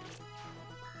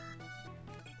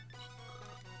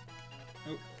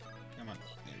 Oh, come on.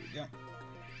 There we go.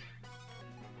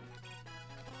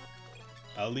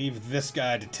 I'll leave this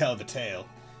guy to tell the tale.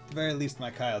 At the very least, my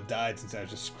Kyle died since I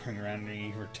was just screwing around and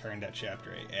he returned at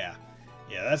Chapter 8. Yeah.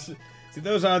 Yeah, that's... See,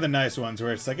 those are the nice ones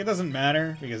where it's like, it doesn't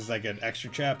matter because it's like an extra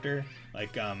chapter.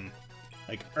 Like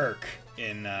Urk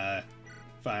in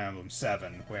Fire Emblem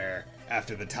 7, where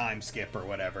after the time skip or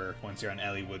whatever, once you're on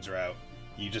Ellie Wood's route,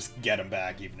 you just get him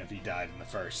back even if he died in the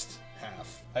first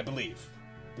half. I believe.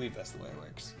 I believe that's the way it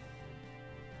works.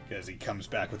 Because he comes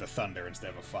back with a thunder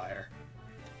instead of a fire.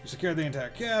 You secure the entire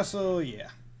castle, yeah.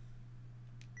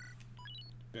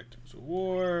 Victims of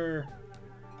war.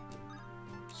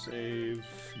 Save.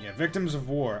 Yeah, victims of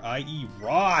war, i.e.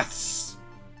 Ross!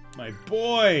 My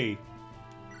boy!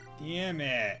 Damn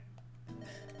it.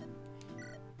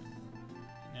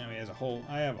 Now he has a whole...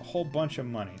 I have a whole bunch of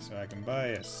money, so I can buy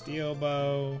a steel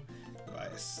bow, buy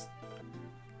a...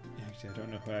 Actually, I don't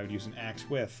know who I would use an axe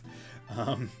with.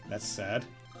 That's sad.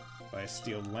 Buy a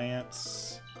steel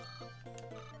lance.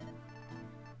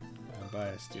 Buy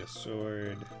a steel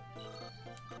sword.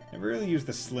 Never really use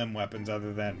the slim weapons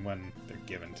other than when they're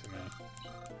given to me.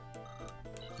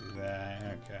 Do that,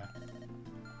 okay.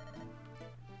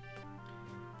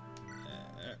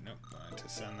 Nope, wanted to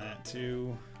send that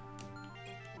to...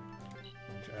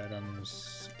 Which items,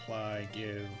 supply,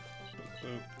 give, boop,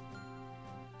 boop.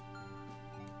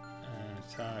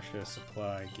 Natasha,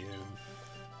 supply, give.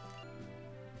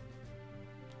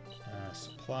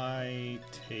 Supply,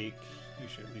 take. You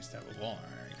should at least have a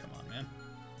vulnerary. Come on, man.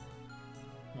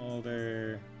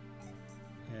 Holder.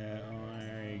 Yeah,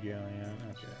 vulnerary, galleon.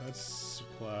 Okay, let's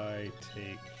supply,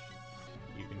 take.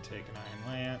 You can take an iron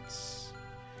lance.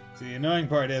 See, the annoying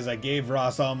part is I gave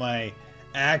Ross all my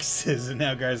axes, and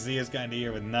now Garcia's kind of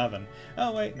here with nothing.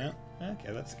 Oh, wait, no.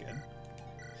 Okay, that's good.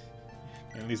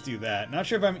 At least do that. Not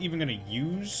sure if I'm even going to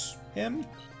use him,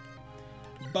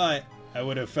 but I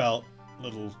would have felt a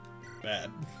little bad.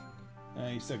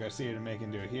 You still Garcia to make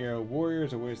into a hero.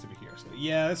 Warriors or warriors to be heroes. So,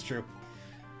 yeah, that's true.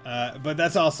 But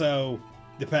that's also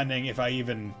depending if I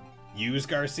even use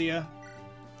Garcia.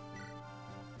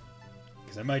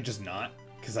 Because I might just not.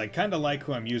 Because I kind of like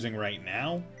who I'm using right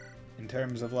now in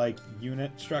terms of, like,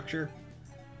 unit structure.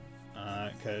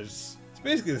 Because it's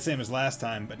basically the same as last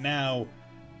time, but now...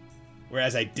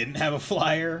 Whereas I didn't have a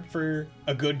flyer for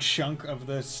a good chunk of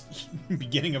the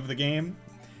beginning of the game.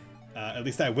 At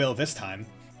least I will this time.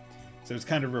 So it's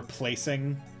kind of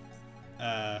replacing,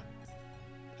 I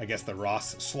guess, the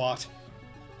Ross slot.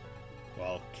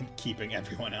 While keeping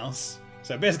everyone else.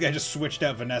 So basically I just switched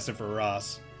out Vanessa for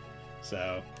Ross.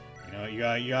 So, you know,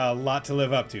 you got a lot to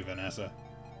live up to, Vanessa.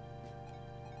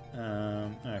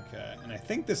 Okay. And I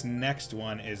think this next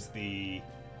one is the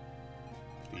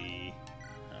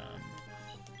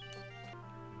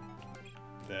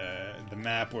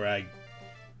map where I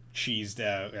cheesed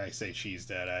out. I say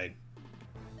cheesed out. I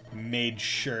made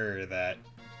sure that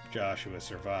Joshua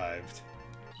survived.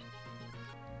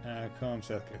 Combe,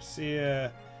 Seth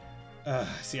Garcia.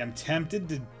 See, I'm tempted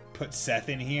to put Seth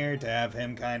in here to have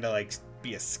him kind of like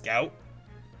be a scout,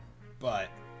 but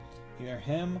either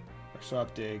him or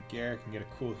swap to Garrett can get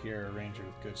a cool hero ranger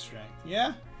with good strength.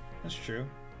 Yeah, that's true.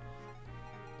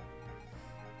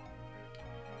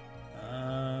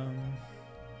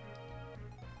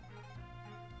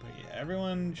 But yeah,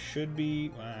 everyone should be...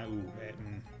 ooh, wait.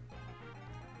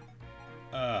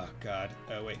 Oh, God.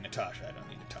 Oh, wait, Natasha. I don't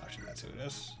need Natasha. That's who it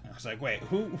is. I was like, wait,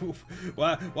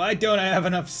 why don't I have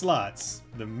enough slots?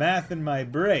 The math in my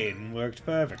brain worked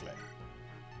perfectly.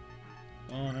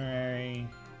 Honorary.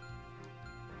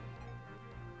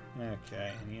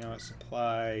 Okay, and you know what?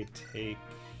 Supply, take,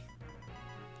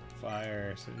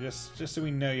 fire. So just so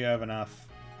we know you have enough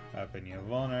up in you.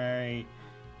 Vulnerary.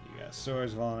 You got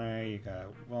swords vulnerary. You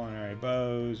got vulnerary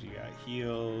bows. You got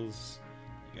heals.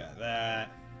 You got that.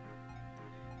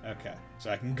 Okay,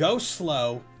 so I can go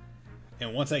slow,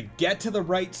 and once I get to the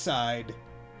right side,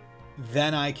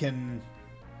 then I can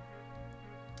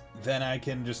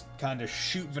just kind of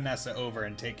shoot Vanessa over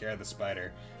and take care of the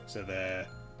spider so the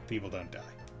people don't die.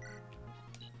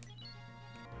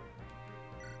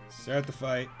 Start the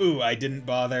fight. Ooh, I did not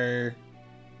bother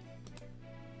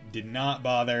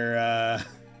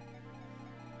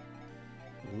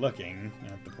looking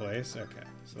at the place. Okay,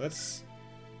 so let's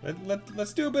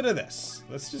do a bit of this.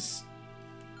 Let's just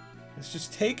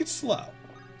take it slow.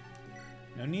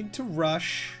 No need to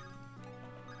rush.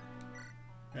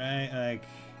 Right, like...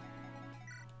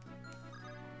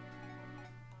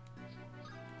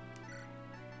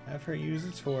 Have her use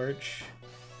a torch.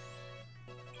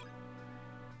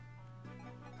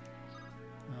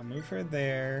 I'll move her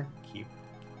there. Keep...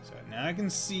 So now I can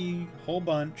see a whole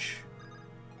bunch.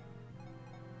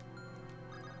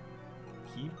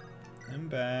 Keep him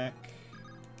back.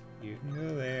 You can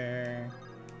go there.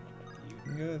 You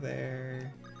can go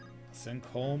there. Send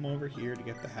Colm over here to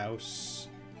get the house.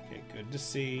 Okay, good to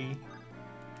see.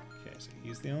 Okay, so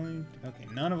he's the only... Okay,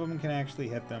 none of them can actually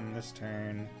hit them this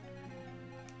turn.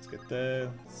 Let's get the...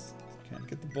 Can't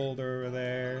get the boulder over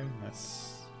there.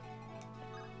 Let's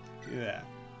do that.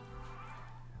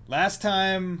 Last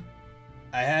time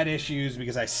I had issues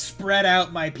because I spread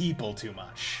out my people too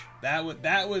much. That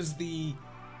was the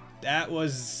bad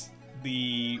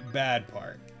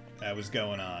part that was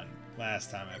going on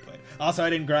last time I played. Also, I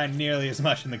didn't grind nearly as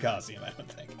much in the Coliseum, I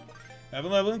don't think.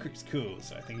 Weapon level increase. Cool,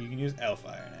 so I think you can use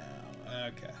Hellfire now.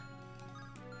 Okay.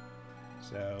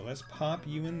 So, let's pop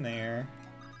you in there.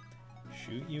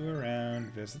 Shoot you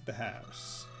around, visit the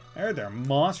house. I heard there are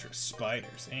monstrous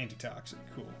spiders. Antitoxin.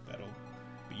 Cool, that'll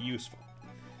be useful.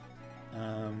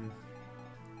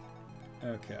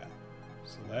 Okay.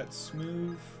 So let's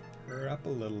move her up a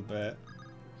little bit.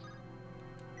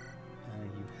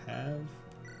 You have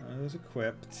those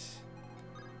equipped.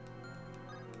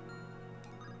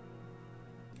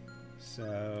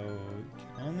 So,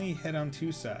 can only hit on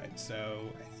 2 sides. So,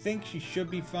 I think she should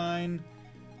be fine.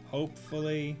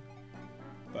 Hopefully.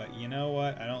 But you know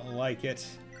what? I don't like it.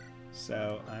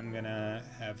 So, I'm gonna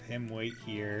have him wait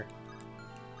here.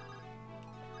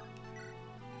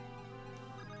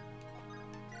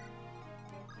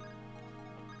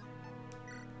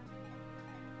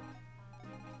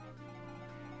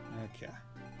 Okay.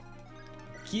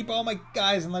 Keep all my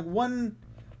guys in like one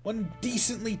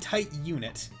decently tight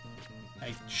unit.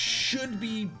 I should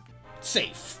be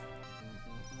safe.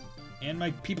 And my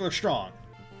people are strong.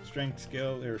 Strength,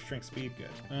 skill, or strength, speed,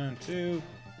 good. 1, 2.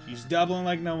 She's doubling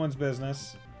like no one's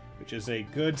business, which is a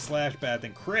good / bad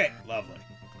thing. Crit, lovely.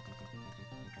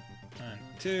 1,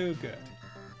 2, good.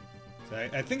 So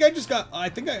I think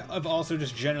I've also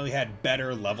just generally had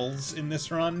better levels in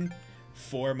this run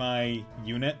for my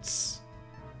units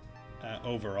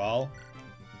overall.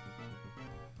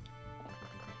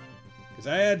 Because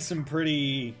I had some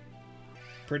pretty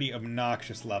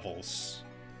obnoxious levels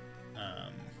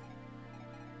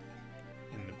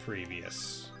in the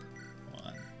previous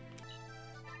one.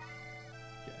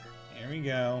 Okay, there we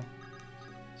go.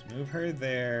 Let's move her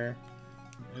there.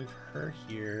 Move her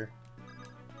here.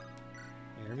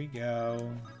 There we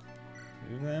go.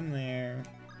 Move them there.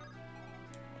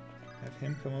 Have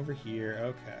him come over here.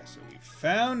 Okay, so we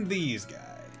found these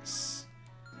guys.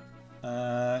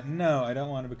 No, I don't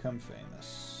want to become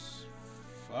famous.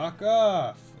 Fuck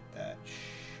off with that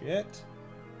shit.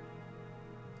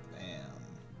 Bam.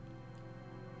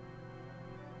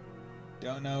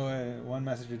 Don't know, one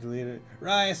message was deleted.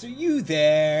 Rias, are you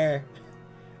there?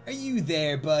 Are you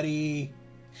there, buddy?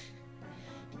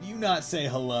 Did you not say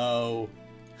hello?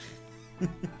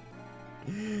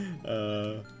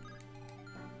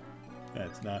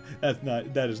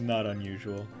 That is not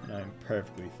unusual, and I'm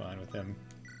perfectly fine with him.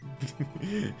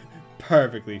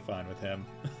 Perfectly fine with him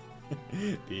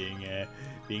being a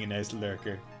nice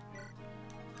lurker.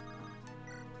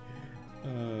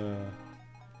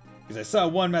 Because I saw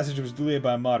one message was deleted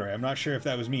by a moderator. I'm not sure if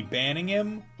that was me banning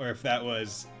him or if that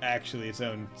was actually its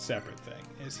own separate thing.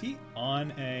 Is he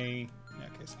on a?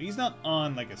 Okay, so he's not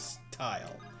on like a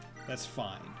tile. That's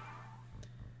fine.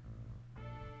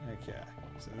 Okay.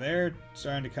 So they're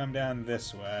starting to come down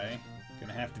this way.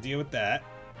 Gonna have to deal with that.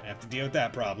 Gonna have to deal with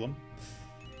that problem.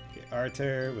 Okay,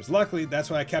 Arthur was luckily,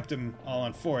 that's why I kept him all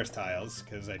on forest tiles,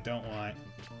 because I don't want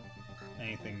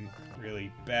anything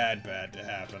really bad to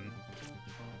happen.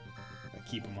 If I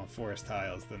keep them on forest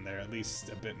tiles, then they're at least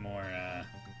a bit more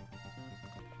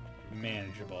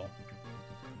manageable.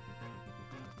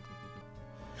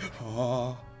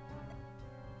 Oh.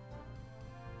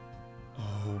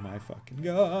 Oh my fucking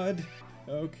god.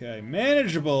 Okay,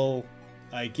 manageable,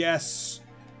 I guess,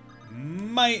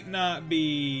 might not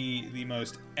be the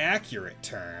most accurate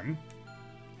term.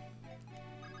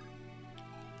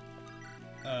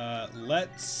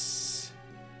 Let's...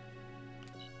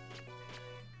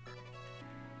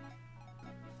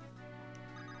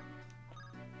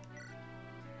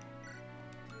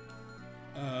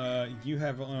 you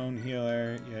have a lone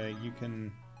healer. Yeah, you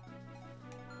can...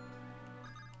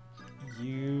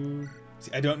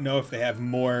 See, I don't know if they have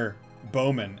more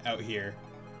bowmen out here.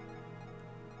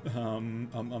 It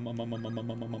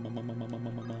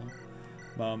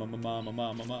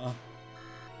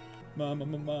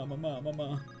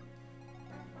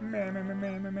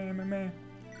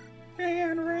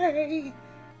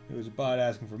was a bot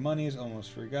asking for monies,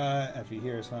 almost forgot. After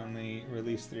Heroes finally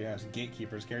released 3 House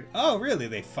Gatekeepers scared. Oh, really?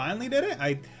 They finally did it?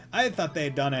 I thought they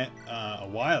had done it a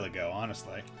while ago,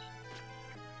 honestly.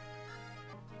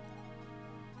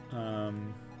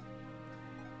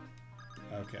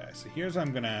 Okay, so here's what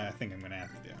I think I'm gonna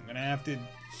have to do. I'm gonna have to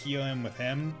heal him with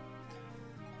him,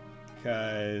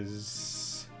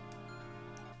 because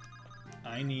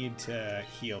I need to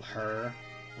heal her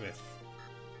with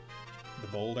the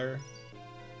boulder.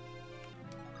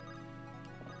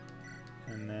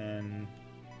 And then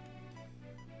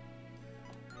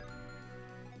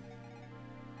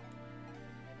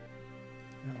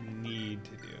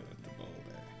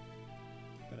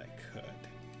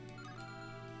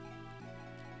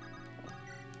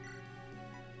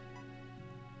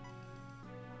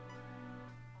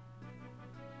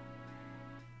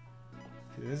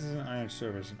This is an iron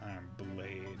sword versus an iron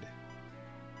blade.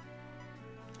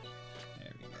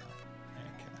 There we go.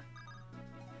 Okay.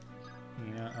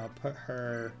 You know, I'll put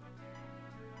her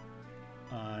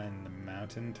on the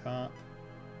mountaintop.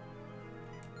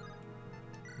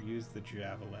 Use the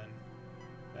javelin.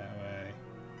 That way.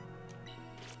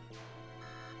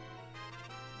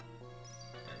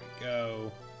 There we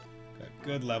go. Got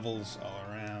good levels all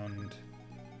around.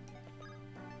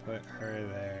 Put her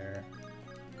there.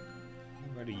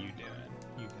 What are you doing?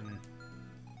 You can...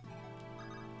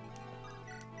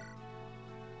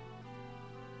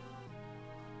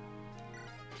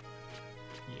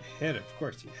 You hit it. Of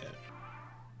course you hit it.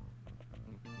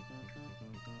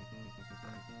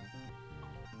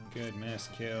 Good, miss,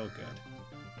 kill, good.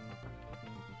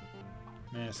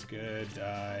 Miss, good,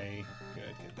 die.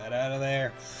 Good, get that out of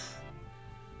there.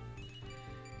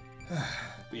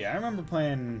 But yeah, I remember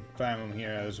playing Fire Emblem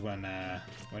Heroes when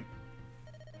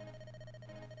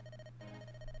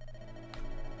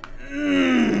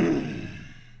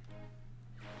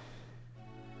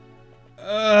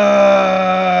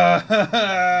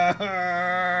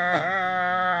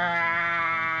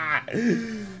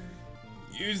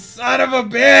You son of a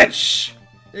bitch!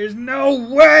 There's no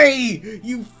way!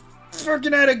 You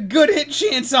freaking had a good hit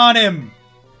chance on him!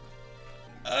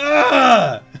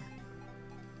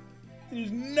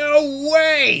 There's no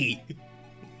way!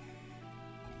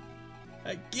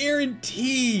 I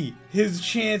guarantee his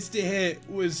chance to hit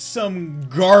was some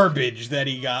garbage that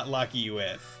he got lucky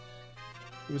with.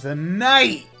 It was a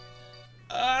knight!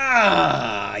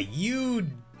 You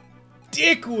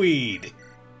dickweed!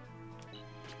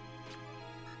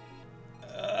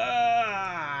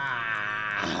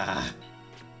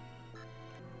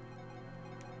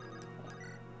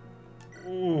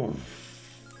 Ooh.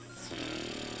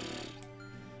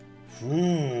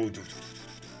 Ooh.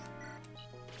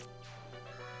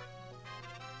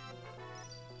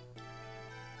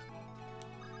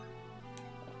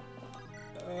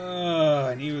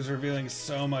 And he was revealing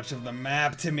so much of the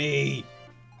map to me.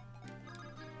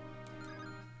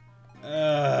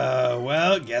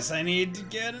 Well, guess I need to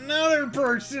get another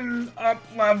person up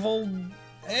leveled.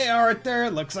 Hey, Arthur,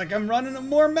 looks like I'm running a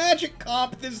more magic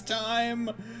comp this time.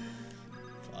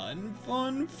 Fun,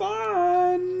 fun,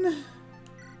 fun.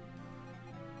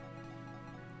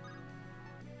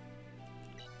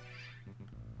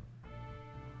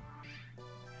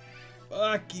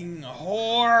 Fucking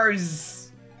whores.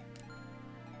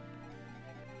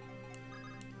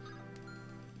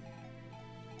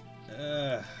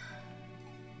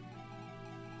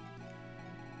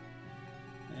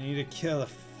 I need to kill a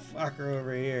fucker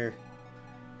over here.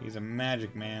 He's a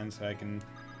magic man, so I can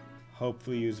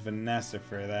hopefully use Vanessa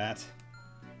for that.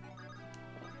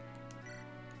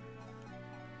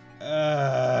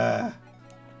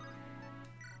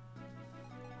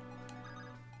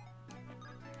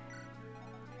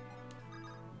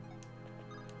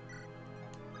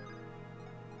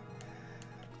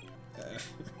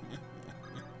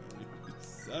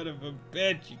 Son of a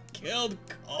bitch, you killed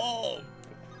Cole!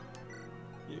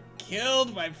 You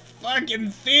killed my fucking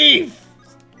thief!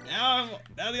 Now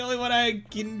the only one I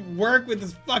can work with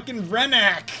is fucking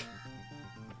Renak!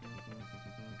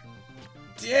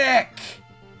 Dick!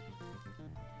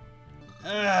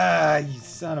 You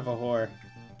son of a whore.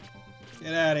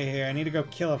 Get out of here, I need to go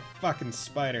kill a fucking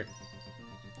spider.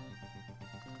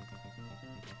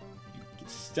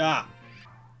 Stop.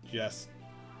 Just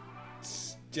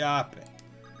stop it.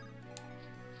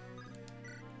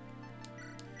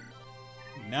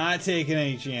 Not taking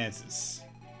any chances.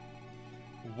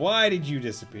 Why did you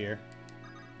disappear?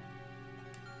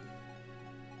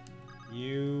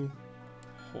 You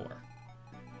whore.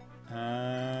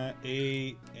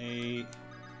 8.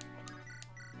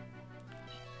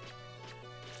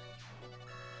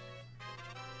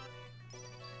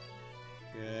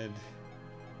 Good.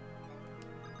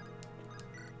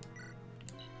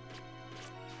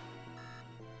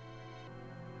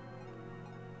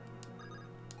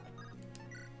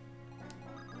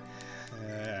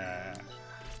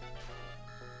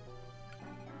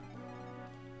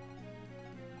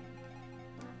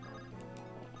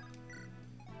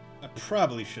 I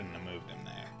probably shouldn't have moved him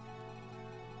there.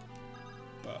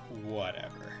 But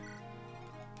whatever.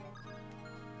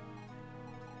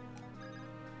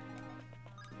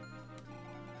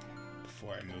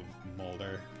 Before I move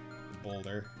Boulder,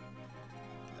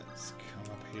 let's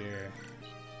come up here.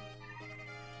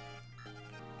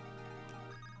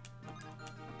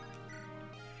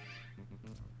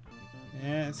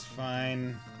 Yeah, it's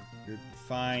fine. You're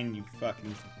fine, you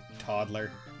fucking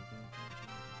toddler.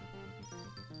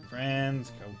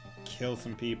 Friends, go kill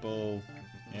some people.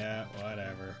 Yeah,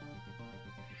 whatever.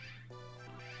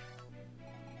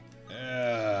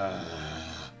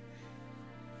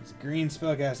 He's a green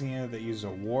spellcasting unit that uses a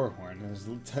war horn. His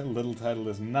little title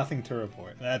is nothing to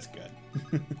report. That's good.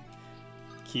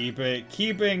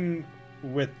 Keeping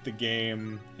with the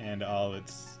game and all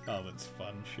its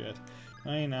fun shit.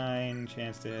 29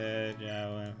 chance to hit.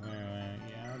 Yeah,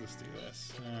 I'll just do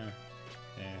this. Yeah,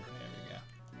 there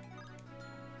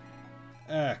we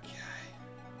go. Okay.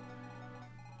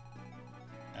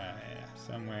 Yeah,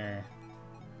 somewhere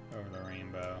over the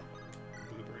rainbow.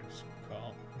 Bluebird's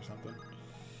call or something.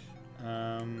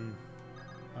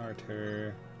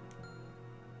 Arthur.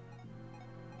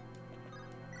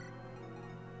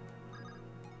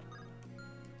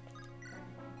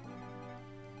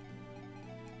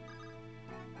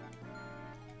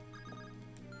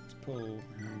 Let's pull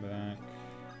him back.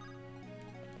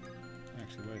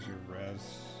 Actually, where's your res?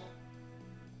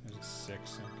 There's a 6,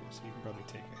 okay, so you can probably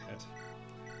take a hit.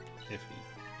 If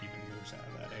he even moves out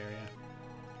of that area.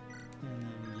 And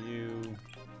then you...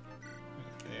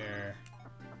 right there.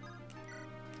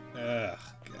 Ugh,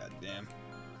 goddamn.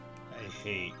 I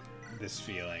hate this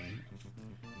feeling.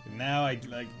 Now I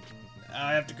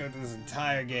have to go through this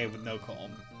entire game with no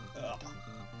calm. Ugh.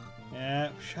 Yeah,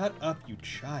 shut up, you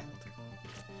child.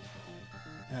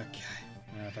 Okay.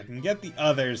 Now, if I can get the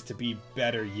others to be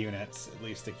better units, at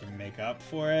least I can make up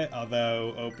for it.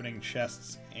 Although opening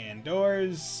chests and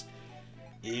doors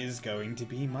is going to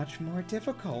be much more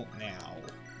difficult now.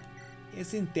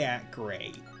 Isn't that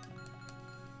great?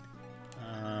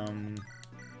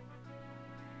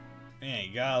 Man,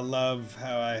 you gotta love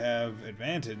how I have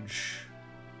advantage.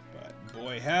 But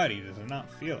boy howdy, does it not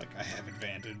feel like I have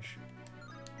advantage.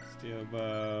 Steel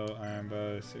bow, iron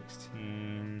bow,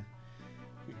 16.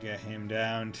 Could get him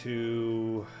down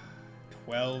to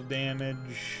 12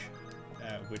 damage,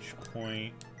 at which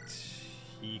point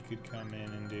he could come in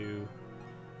and do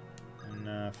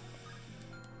enough.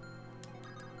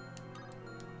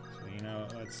 So you know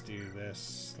what, let's do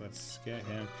this. Let's get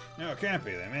him. No, it can't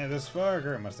be. They made it this far.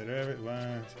 Girl, must have done it.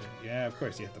 1, 2. Yeah, of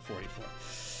course you hit the 44.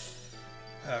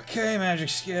 Okay, magic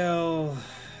skill.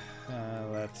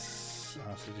 Let's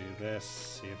also do this.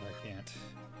 See if I can't get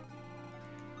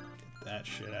that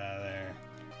shit out of there.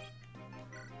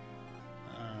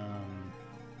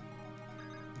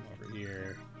 Over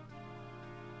here.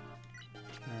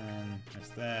 That's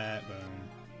that. Boom.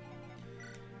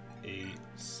 8,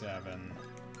 7.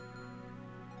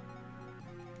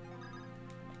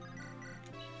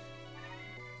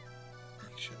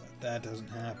 Make sure that doesn't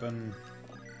happen.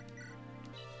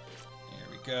 There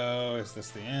we go. Is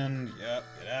this the end? Yep.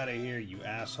 Get out of here, you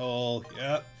asshole.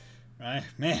 Yep. Right.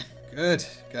 Man, good.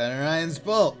 Got Orion's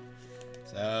bolt.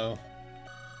 So,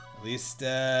 at least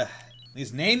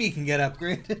Namie can get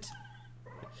upgraded.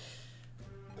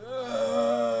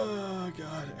 Oh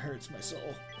god, it hurts my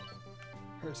soul.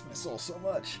 Hurts my soul so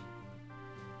much.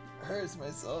 Hurts my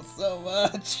soul so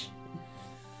much.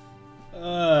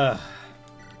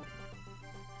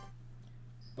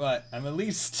 But I'm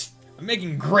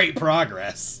making great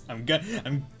progress. I'm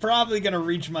probably gonna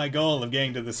reach my goal of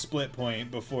getting to the split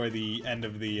point before the end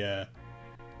of the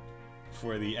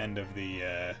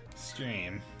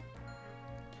stream.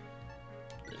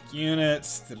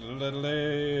 Units.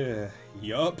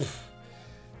 Yup.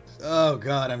 Oh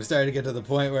god, I'm starting to get to the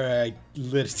point where I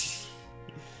literally...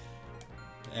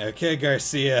 Okay,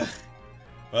 Garcia.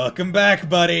 Welcome back,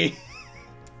 buddy.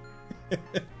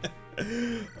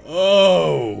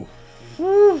 Oh.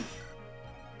 Whew.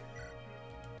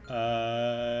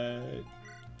 Oh,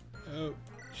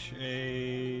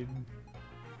 shade.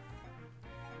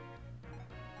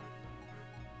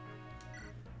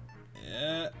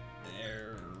 Yeah,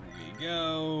 there we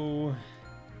go.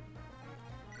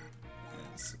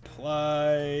 And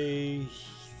supply.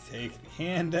 Take the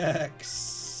hand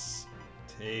axe.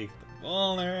 Take the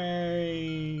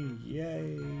vulnerary.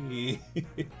 Yay.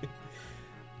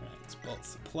 It's bolt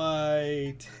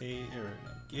supply.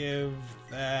 Give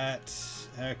that.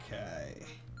 Okay.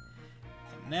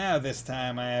 And now this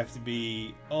time I have to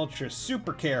be ultra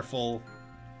super careful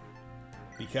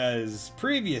because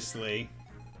previously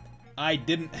I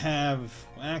didn't have.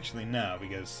 Well, actually, no,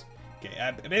 because okay,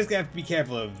 I basically have to be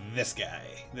careful of this guy,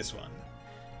 this one,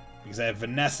 because I have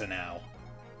Vanessa now,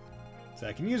 so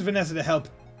I can use Vanessa to help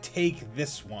take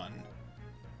this one,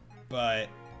 but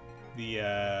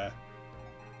I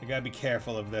gotta be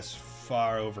careful of this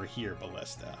far over here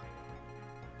ballista.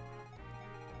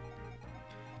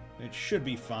 It should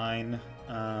be fine.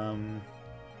 Yeah,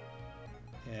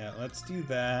 let's do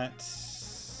that.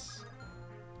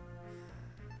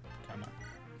 Come on.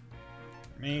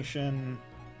 Formation.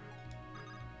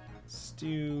 Let's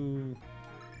do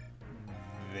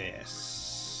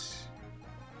this.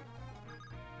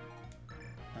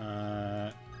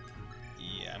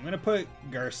 gonna put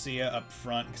Garcia up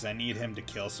front because I need him to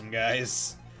kill some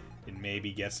guys and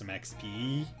maybe get some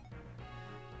XP.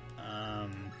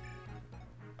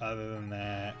 Other than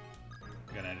that,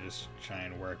 I'm gonna just try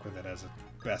and work with it as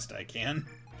best I can.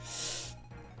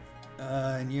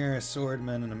 And you're a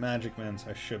swordman and a magic man,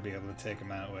 so I should be able to take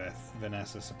him out with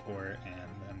Vanessa support and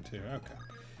them too. Okay.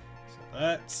 So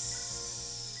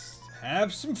let's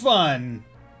have some fun.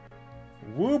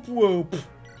 Whoop whoop.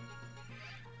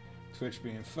 Twitch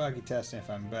being foggy, testing if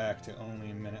I'm back to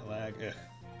only a minute lag. Ugh.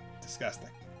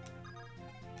 Disgusting.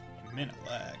 A minute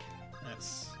lag.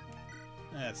 That's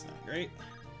not great.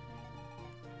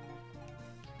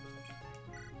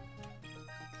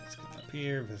 Let's come up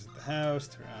here, visit the house,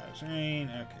 Tara's Rain.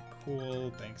 Okay, cool.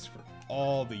 Thanks for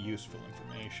all the useful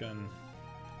information.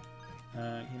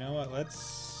 You know what?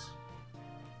 Let's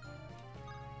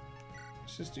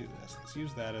just do this. Let's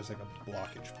use that as like a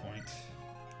blockage point.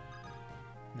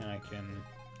 Now I can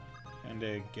kind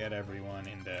of get everyone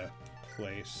into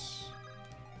place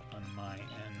on my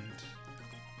end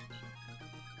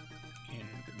in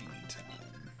the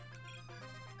meantime.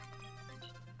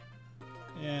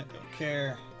 Yeah, don't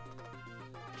care.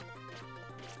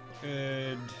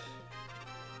 Good.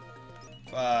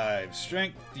 5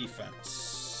 strength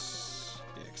defense.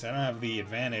 Yeah, because I don't have the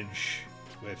advantage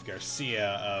with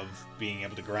Garcia of being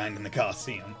able to grind in the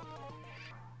Coliseum.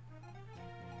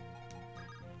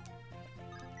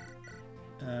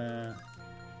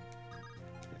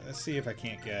 Let's see if I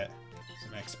can't get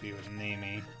some XP with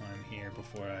Nami when I'm here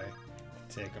before I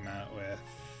take him out with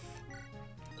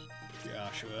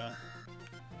Joshua.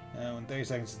 When 30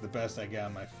 seconds is the best I got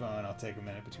on my phone, I'll take a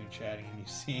minute between chatting and you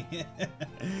seeing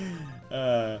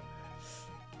it.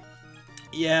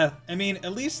 Yeah, I mean,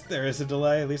 at least there is a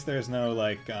delay. At least there's no,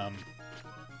 like,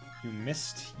 you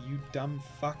missed, you dumb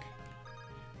fuck.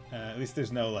 At least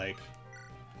there's no, like,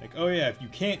 oh yeah, if you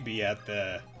can't be at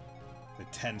the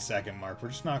 10-second mark, we're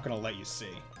just not going to let you see.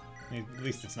 I mean, at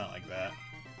least it's not like that.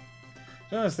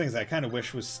 It's one of those things I kind of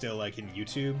wish was still, like, in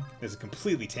YouTube. This is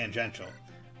completely tangential.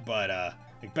 But,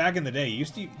 like, back in the day, you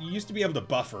used to be able to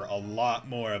buffer a lot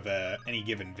more of any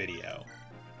given video.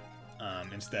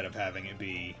 Instead of having it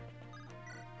be...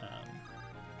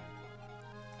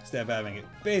 instead of having it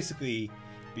basically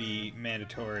be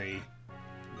mandatory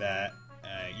that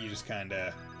you just kind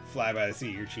of fly by the seat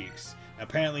of your cheeks. Now,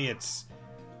 apparently it's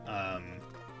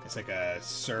like a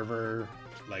server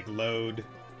like load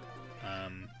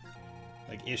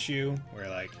like issue where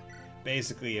like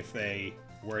basically if they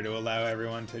were to allow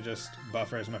everyone to just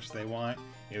buffer as much as they want,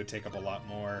 it would take up a lot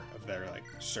more of their like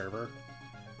server.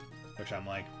 Which I'm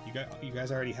like, you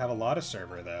guys already have a lot of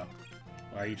server though.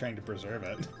 Why are you trying to preserve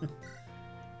it?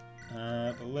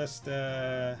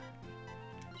 Ballista.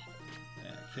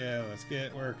 Okay, let's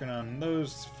get working on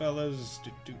those fellas.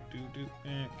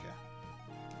 Okay.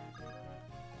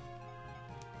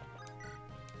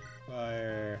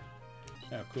 Fire.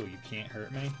 Oh, cool, you can't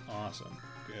hurt me? Awesome.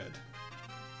 Good.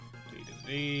 D to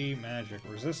V, magic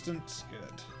resistance.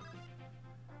 Good.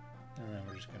 And then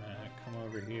we're just gonna come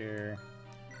over here.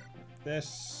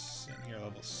 This, and you're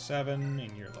level 7,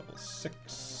 and you're level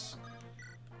 6.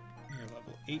 You're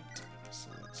level 8, so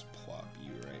let's plop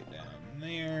you right down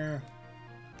there.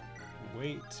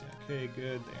 Wait, okay,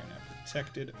 good. They are now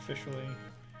protected officially.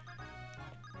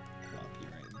 Plop you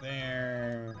right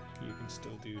there. You can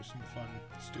still do some fun,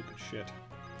 stupid shit. So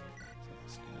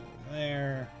let's go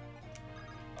there.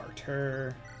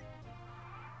 Arter.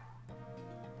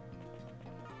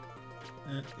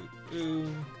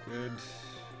 Good.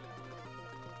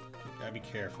 Gotta be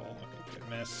careful. Okay, good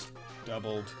miss.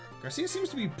 Doubled. Garcia seems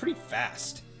to be pretty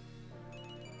fast.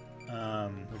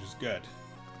 Which is good.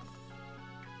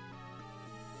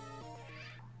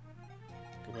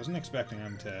 I wasn't expecting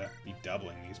him to be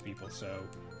doubling these people so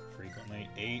frequently.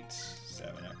 8,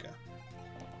 7, okay.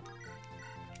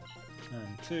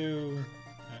 And 2.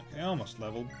 Okay, almost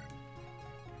leveled.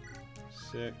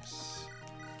 6.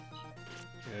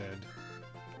 Good.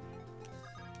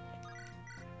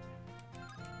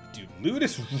 Dude, Lute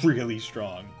is really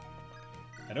strong.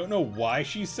 I don't know why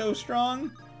she's so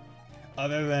strong,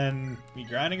 other than me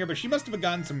grinding her, but she must have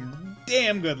gotten some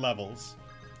damn good levels.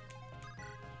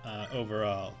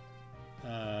 Overall.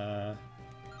 Gonna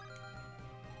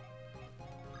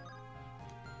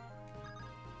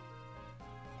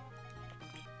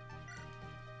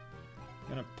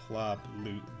plop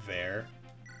Lute there.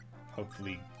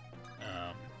 Hopefully,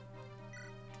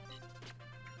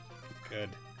 good.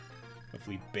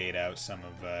 Hopefully bait out some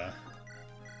of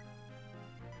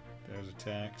those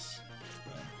attacks.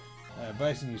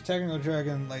 Bison used Technical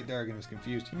Dragon, Light Dragon is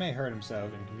confused. He may hurt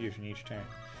himself in confusion each turn.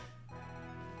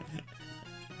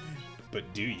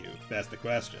 but do you? That's the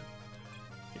question.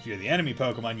 If you're the enemy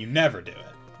Pokemon, you never do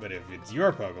it. But if it's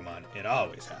your Pokemon, it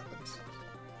always happens.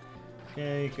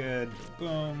 Okay, good.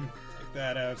 Boom. Take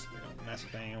that out so we don't mess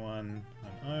with anyone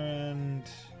on our end.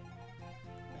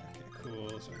 Okay,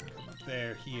 cool. So we can come up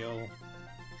there, heal.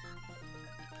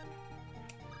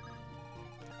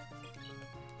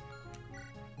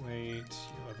 Wait,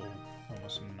 you're level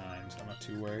almost 9, so I'm not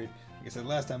too worried. Like I said,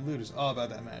 last time loot is all about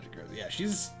that magic growth. Yeah, she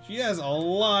has a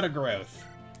lot of growth.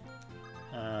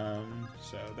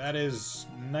 So that is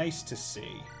nice to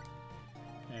see.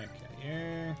 Okay,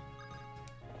 here.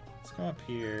 Let's go up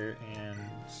here and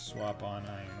swap on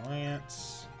Iron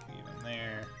Lance. Leave him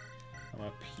there. Come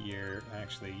up here.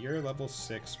 Actually, you're level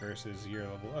 6 versus your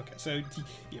level... Okay, so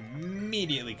he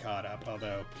immediately caught up,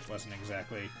 although it wasn't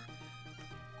exactly...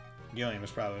 Gillian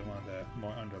was probably one of the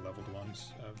more under-leveled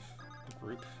ones of the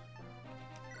group.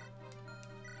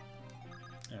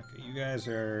 Okay, you guys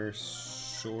are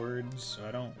swords, so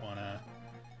I don't wanna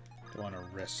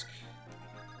risk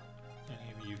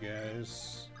any of you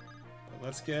guys. But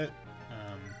let's get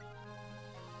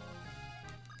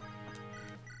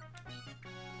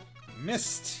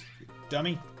missed, you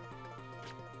dummy.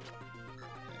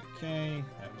 Okay,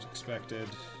 that was expected.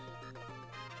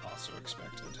 Also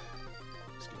expected.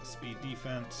 Let's get a speed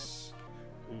defense.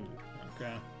 Ooh,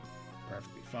 okay.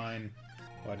 Perfectly fine.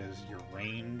 What is your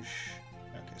range?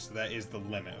 Okay, so that is the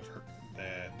limit of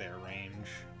their range.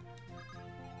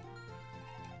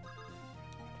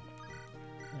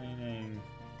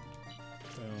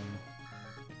 Boom.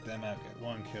 Get them out, get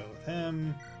one kill with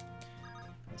him.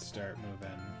 Let's start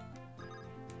moving.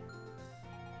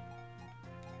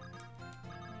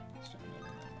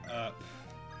 Them up.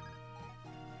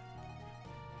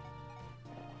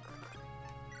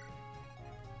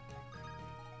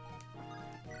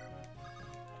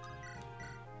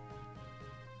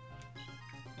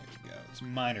 It's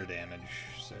minor damage,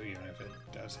 so even if it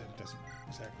does hit, it doesn't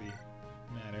exactly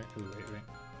matter. Ooh, wait.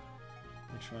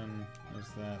 Which one was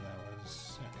that? That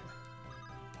was... okay.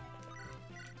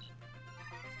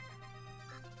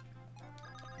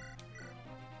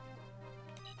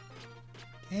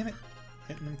 Damn it!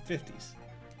 Hitting them 50s.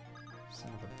 Son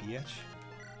of a bitch.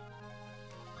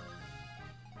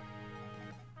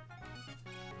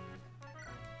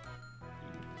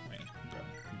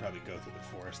 Probably go through the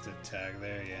forest to tag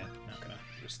there, yeah. Not gonna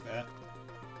risk that.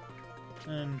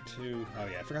 And two... oh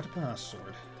yeah, I forgot to put on a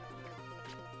sword.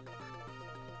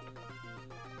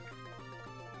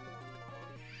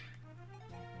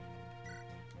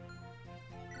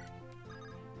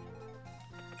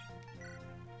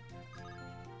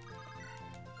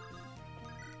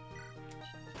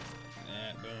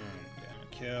 Boom. Got a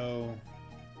kill.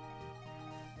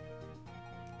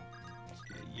 Let's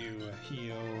get you a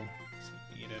heal.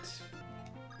 Eat it.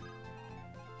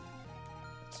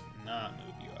 Let's not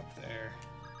move you up there.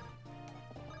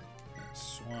 Let's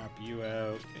swap you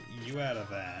out. Get you out of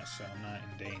that, so I'm not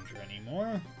in danger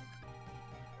anymore.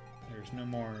 There's no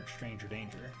more stranger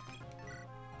danger.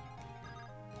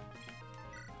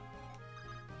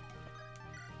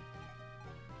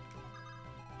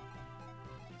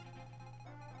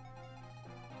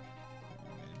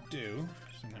 What I'm gonna do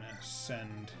is I'm gonna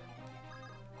send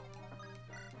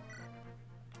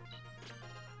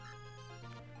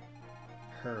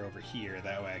her over here,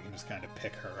 that way I can just kind of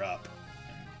pick her up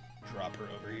and drop her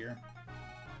over here.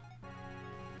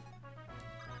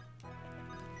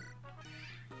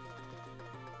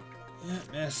 Yeah,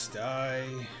 miss, die.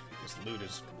 This loot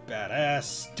is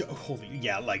badass. Holy,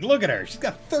 yeah, like, look at her. She's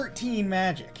got 13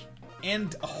 magic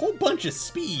and a whole bunch of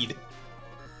speed.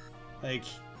 Like,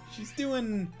 she's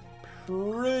doing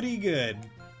pretty good.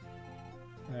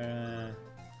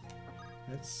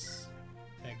 Let's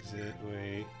exit,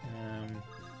 wait.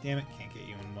 Damn it, can't get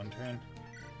you in one turn.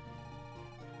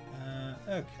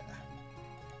 Okay.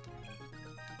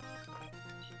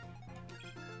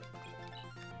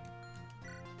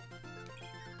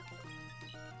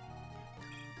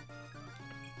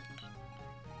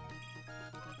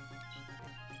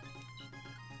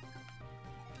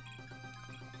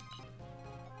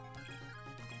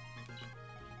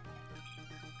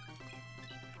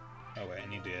 Oh wait, I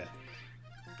need to...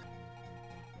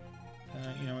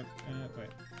 you know what? Wait.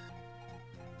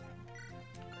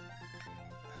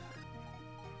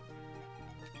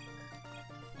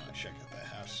 I'll check out that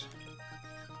house.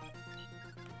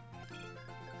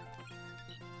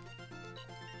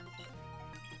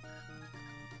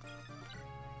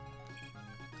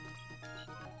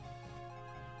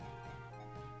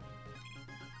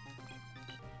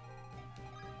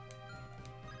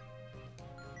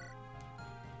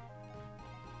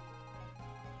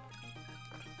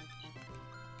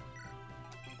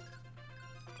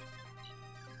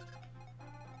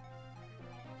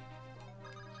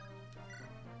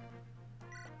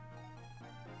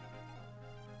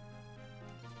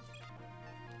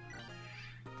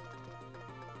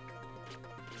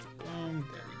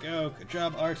 go. Good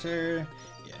job, Arthur.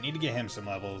 Yeah, I need to get him some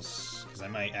levels, because I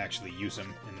might actually use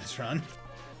him in this run.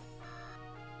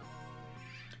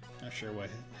 Not sure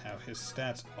how his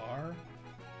stats are.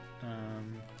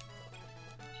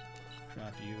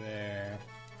 Drop you there.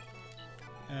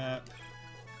 Up.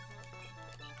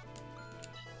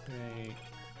 Great.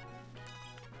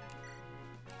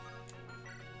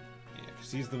 Yeah,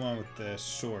 because he's the one with the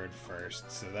sword first,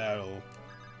 so that'll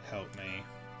help me.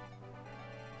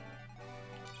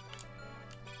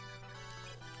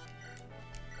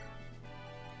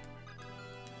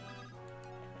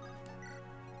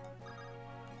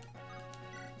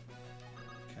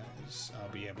 Because I'll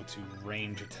be able to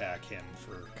range attack him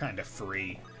for kind of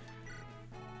free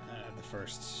the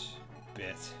first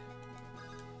bit.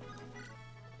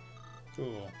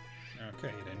 Cool.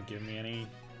 Okay, he didn't give me anything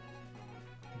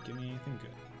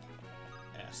good.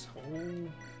 Asshole.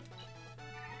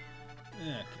 Okay,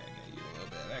 I got you a little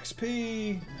bit of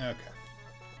XP. Okay.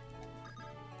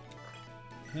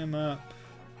 Him up.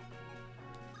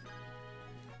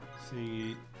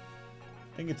 See,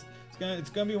 I think it's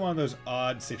gonna be one of those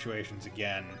odd situations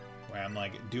again where I'm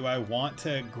like, do I want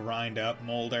to grind up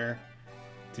Molder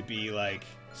to be like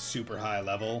super high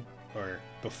level, or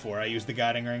before I use the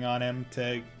guiding ring on him,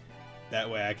 to that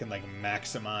way I can like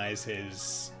maximize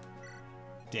his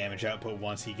damage output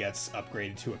once he gets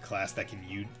upgraded to a class that can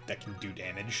do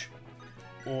damage?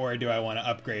 Or do I want to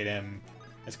upgrade him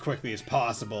as quickly as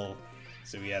possible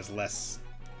so he has less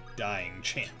dying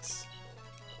chance?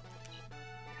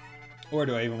 Or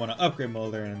do I even want to upgrade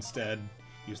Molder and instead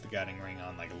use the guiding ring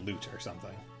on like a loot or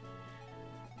something?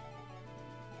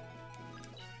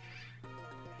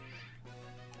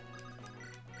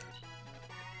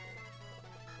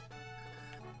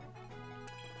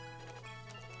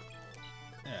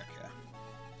 Okay.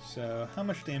 So, how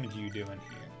much damage are you doing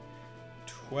here?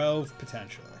 12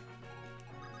 potentially.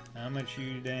 How much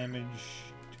you damage?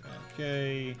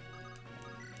 Okay.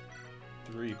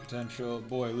 3 potential.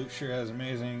 Boy, Luke sure has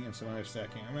amazing and some other stuff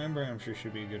I can't remember. I'm sure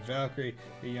she'll be a good Valkyrie.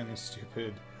 The young and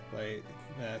stupid, like,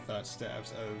 that thought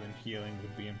stabs other than healing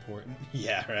would be important.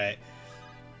 Yeah, right.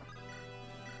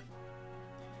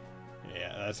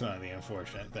 Yeah, that's one of the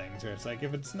unfortunate things where it's like,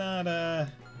 if it's not, if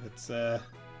it's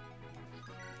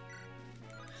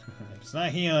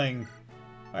not healing,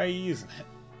 why are you using it?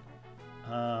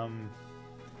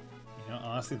 You know,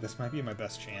 honestly, this might be my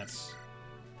best chance.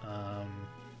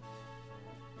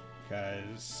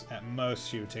 Because at most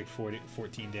she would take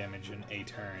 14 damage in a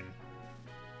turn,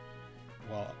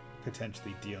 while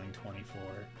potentially dealing 24.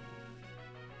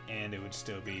 And it would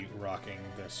still be rocking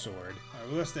the sword. Our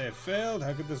ballista have failed?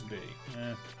 How could this be?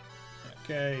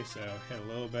 Okay, so hit a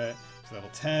little bit. It's level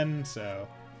 10, so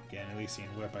again, Elysian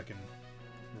Whip, I can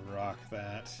rock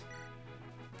that.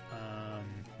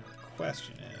 The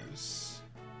question is,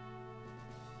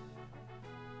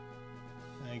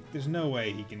 like, there's no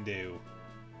way he can do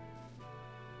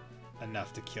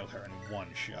enough to kill her in one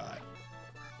shot.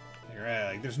 Like,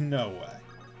 right, like, there's no way.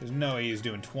 There's no way he's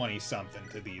doing 20-something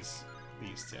to these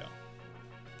two.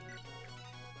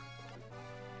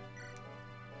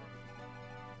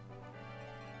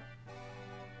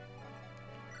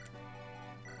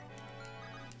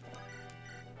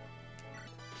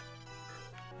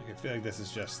 I feel like this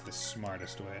is just the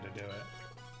smartest way to do it.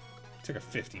 I took a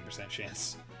 15%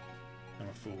 chance. I'm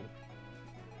a fool.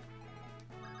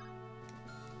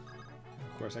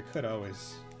 Of course, I could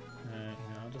always... you know,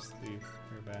 I'll just leave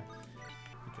her back.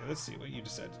 Okay, let's see what you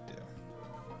decide to do.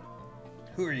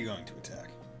 Who are you going to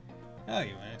attack? Oh,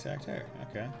 you went and attacked her.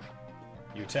 Okay.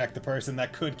 You attacked the person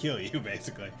that could kill you,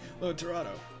 basically. Hello,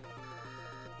 Toronto.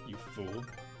 You fool.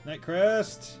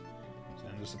 Nightcrest!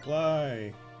 Send a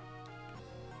supply.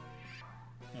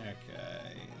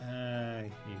 Okay.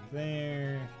 You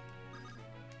there.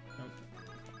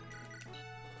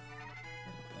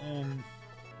 Oh.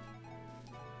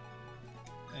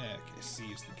 Okay,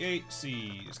 seize the gate.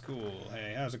 Seize. Cool.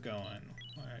 Hey, how's it going?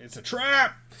 Alright, it's a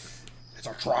trap! It's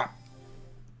a trap!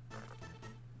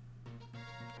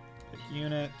 Pick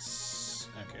units.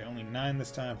 Okay, only 9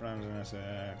 this time, but I'm gonna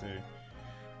say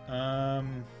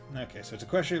okay, so it's a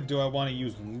question of, do I want to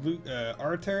use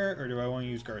Arthur, or do I want to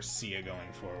use Garcia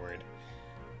going forward?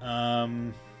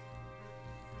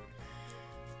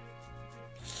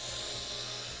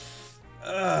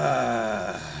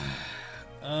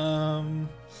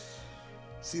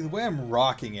 See, the way I'm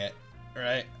rocking it,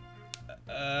 right?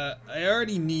 I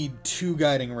already need 2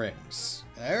 guiding rings.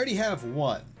 I already have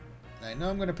 1. I know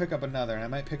I'm going to pick up another, and I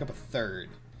might pick up a 3rd.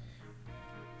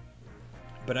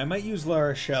 But I might use La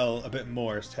Rochelle a bit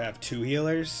more to have 2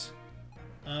 healers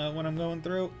when I'm going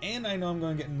through. And I know I'm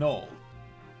going to get Null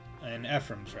in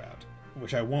Ephraim's route.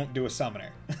 which I won't do a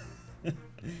summoner.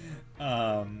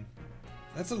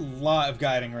 That's a lot of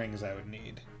guiding rings I would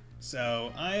need.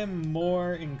 So I am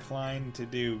more inclined to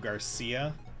do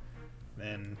Garcia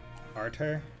than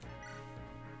Arthur.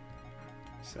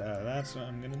 So that's what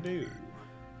I'm gonna do.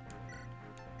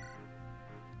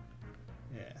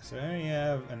 Yeah, so there you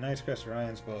have a Knight's Crest,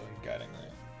 Orion's Bolt, and guiding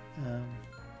ring.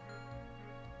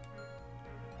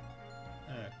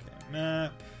 Okay,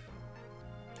 map.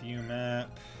 View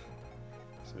map.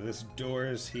 So this door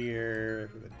is here.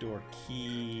 The door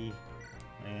key.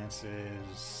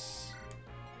 Lances.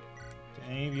 Do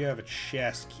any of you have a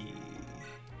chest key?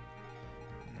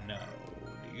 No.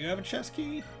 Do you have a chest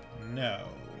key? No.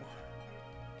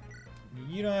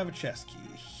 You don't have a chest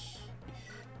key.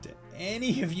 Do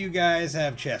any of you guys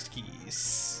have chest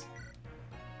keys?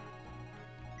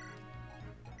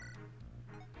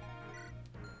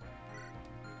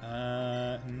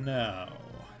 No.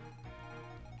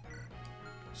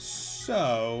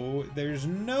 So, there's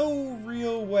no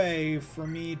real way for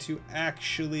me to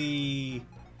actually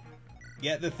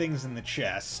get the things in the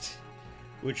chest,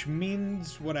 which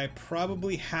means what I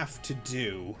probably have to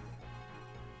do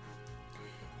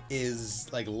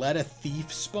is, like, let a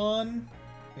thief spawn.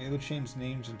 Able to change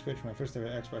names in Twitch. My first ever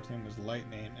Xbox name was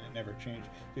Lightning, and it never changed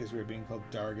because we were being called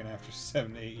Dargan after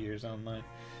 7 to 8 years online.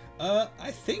 I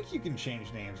think you can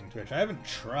change names in Twitch. I haven't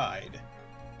tried.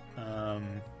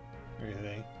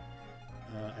 Really.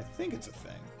 I think it's a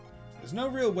thing. There's no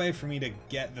real way for me to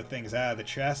get the things out of the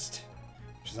chest,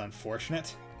 which is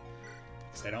unfortunate,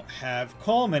 because I don't have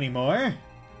Calm anymore.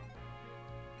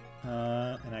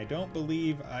 And I don't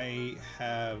believe I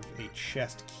have a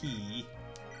chest key.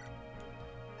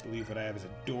 I believe what I have is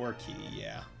a door key,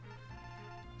 yeah.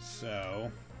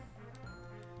 So,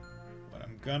 what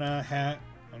I'm gonna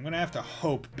have to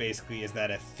hope, basically, is that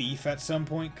a thief at some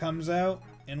point comes out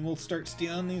and will start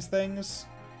stealing these things.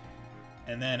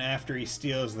 And then after he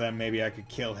steals them, maybe I could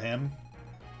kill him.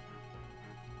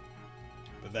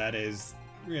 But that is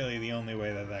really the only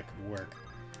way that that could work.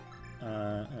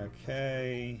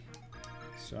 Okay.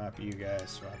 Swap you guys,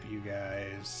 swap you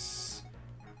guys.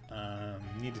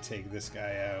 Need to take this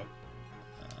guy out.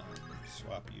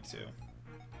 Swap you two.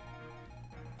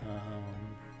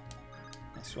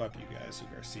 I'll swap you guys so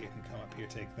Garcia can come up here,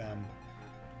 take them.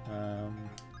 Yeah,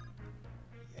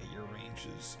 your range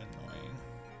is annoying.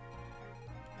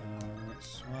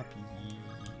 Swap ye.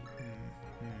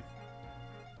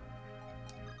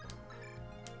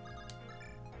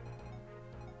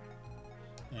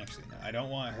 Actually, no, I don't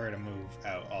want her to move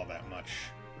out all that much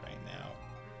right now,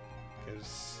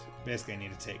 because basically I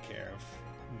need to take care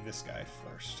of this guy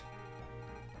first.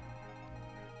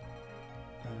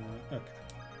 Okay.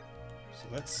 So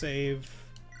let's save.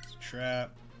 It's a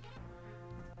trap.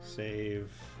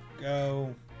 Save.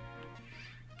 Go.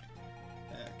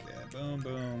 Okay. Boom,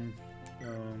 boom,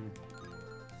 boom.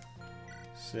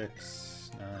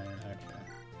 6, 9. Okay.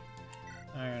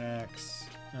 Iron Axe.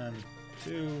 1,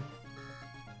 2.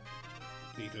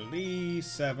 Legally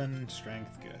 7.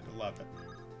 Strength. Good. Love it.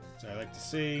 So I like to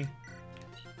see.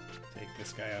 Take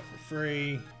this guy out for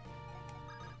free.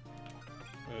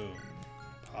 Boom.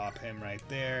 Pop him right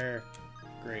there.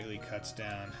 Greatly cuts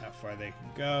down how far they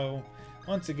can go.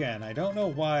 Once again, I don't know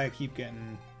why I keep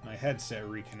getting my headset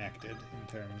reconnected in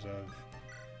terms of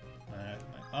my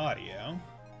audio.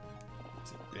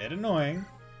 It's a bit annoying.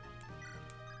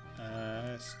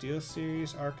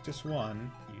 SteelSeries Arctis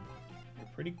 1. You're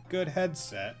a pretty good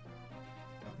headset.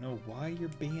 Don't know why you're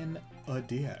being a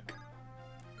dick.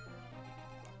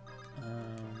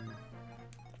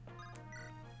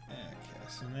 Okay,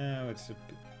 so now it's a...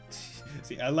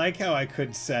 See, I like how I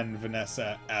could send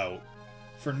Vanessa out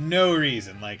for no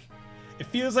reason. Like, it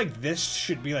feels like this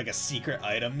should be like a secret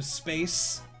items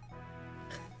space.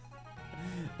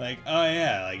 Like, oh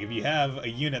yeah, like if you have a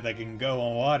unit that can go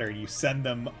on water, you send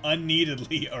them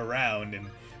unneededly around and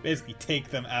basically take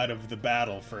them out of the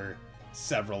battle for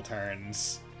several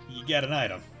turns. You get an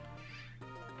item.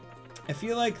 I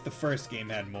feel like the first game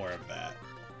had more of that.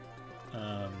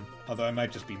 Although I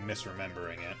might just be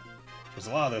misremembering it. Because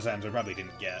a lot of those items I probably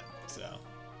didn't get, so...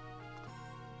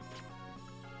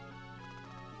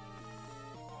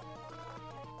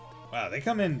 Wow, they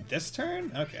come in this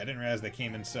turn? Okay, I didn't realize they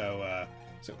came in so,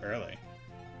 so early.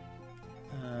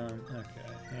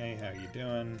 Okay. Hey, how you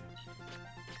doing?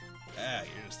 Ah,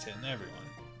 you're just hitting everyone.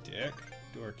 Dick.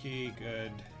 Door key,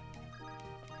 good.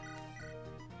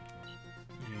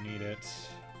 You need it.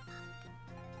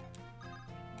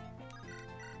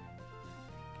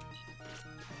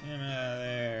 Him out of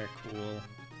there. Cool.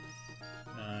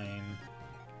 9,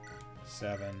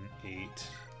 7, 8,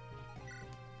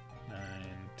 9,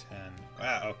 10.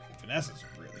 Wow, okay. Vanessa's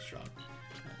really strong.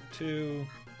 2.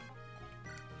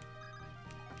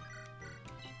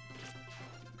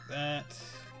 That.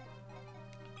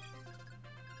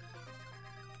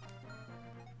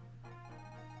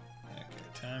 Okay,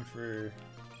 time for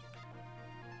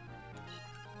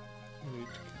loot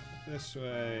to come this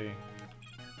way.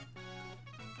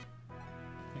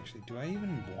 Actually, do I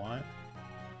even want?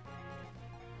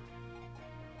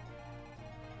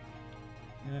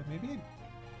 Maybe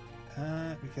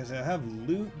because I have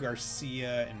Luke,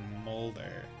 Garcia, and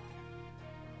Mulder.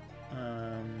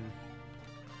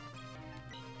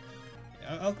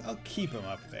 I'll keep him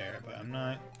up there, but I'm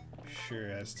not sure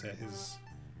as to his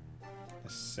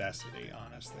necessity,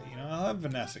 honestly. You know, I'll have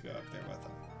Vanessa go up there with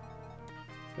him,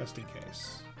 just in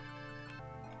case.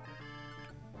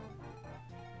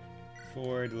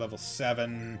 4 to level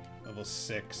 7, level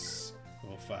 6,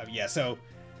 level 5. Yeah, so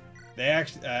they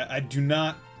actually, I do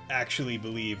not actually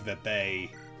believe that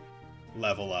they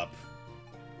level up.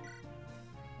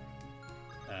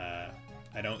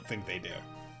 I don't think they do.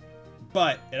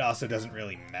 But it also doesn't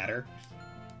really matter,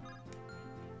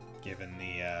 given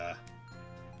the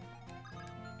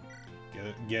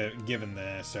given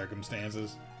the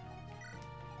circumstances.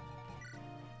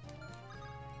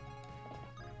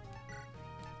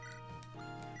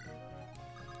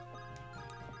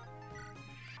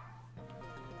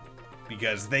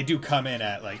 Because they do come in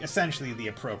at, like, essentially the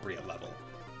appropriate level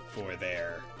for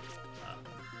their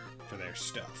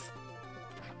stuff.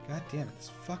 God damn it, this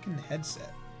fucking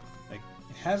headset. Like,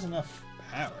 it has enough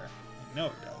power. I know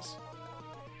it does.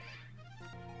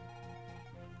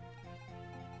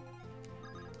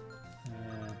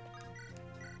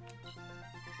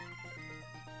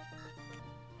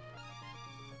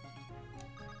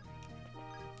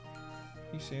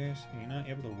 Are you serious? Are you not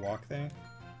able to walk there?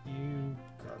 You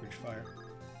garbage fire.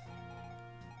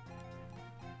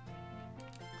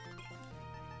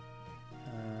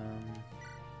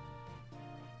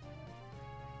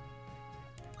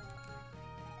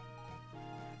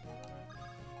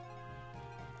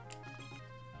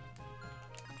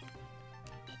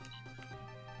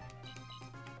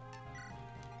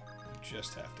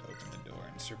 Just have to open the door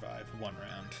and survive one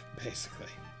round,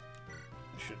 basically.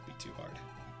 It shouldn't be too hard.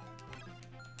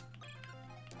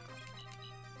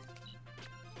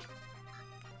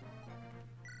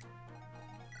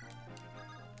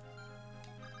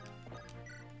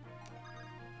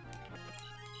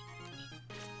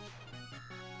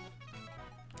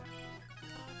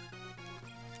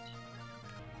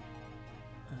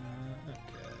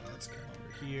 Okay, let's come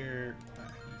over here.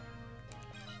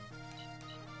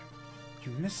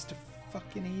 You missed a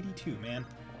fucking 82, man.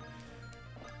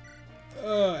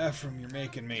 Oh, Ephraim, you're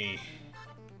making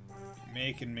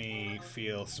me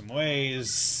feel some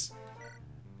ways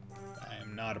I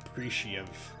am not appreciative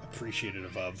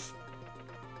of.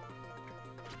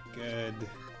 Good.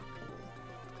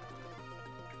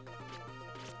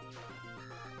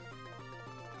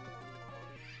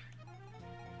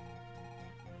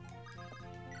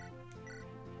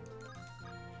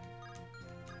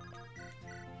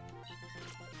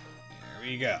 There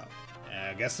we go.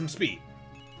 Get some speed.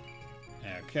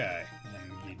 Okay,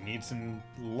 and you need some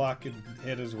luck and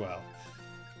hit as well.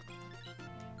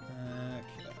 Okay.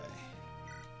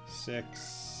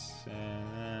 6, okay,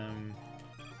 7.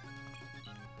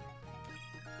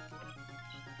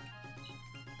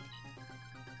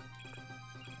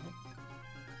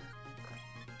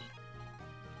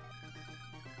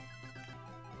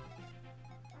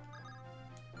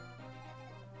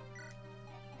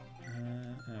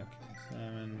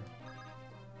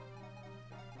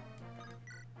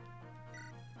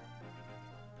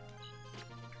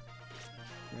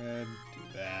 Good, do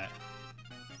that.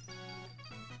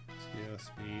 Skill,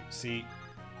 speed. See,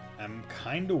 I'm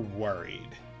kind of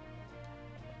worried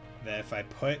that if I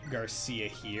put Garcia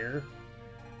here,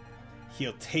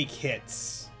 he'll take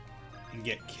hits and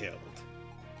get killed.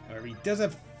 However, he does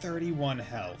have 31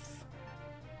 health.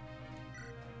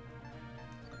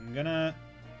 I'm gonna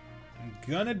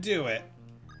do it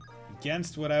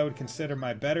against what I would consider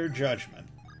my better judgment.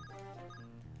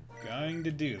 Going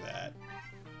to do that.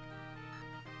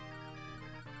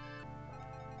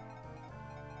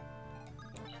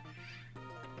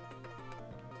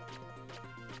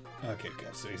 Okay,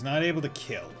 good. So he's not able to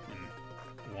kill in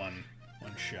one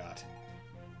shot,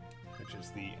 which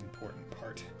is the important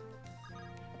part.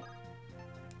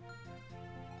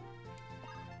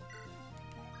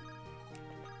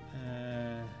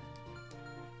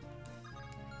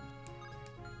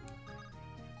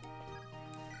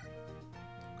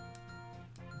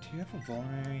 Do you have a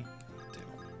vulnerary? I do.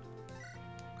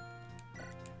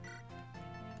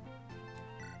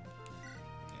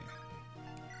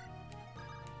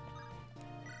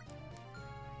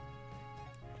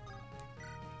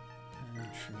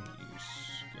 shouldn't use.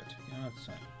 Good. You know, it's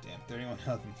fine. Damn, 31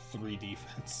 health and 3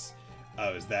 defense.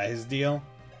 Oh, is that his deal?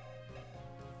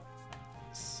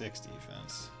 6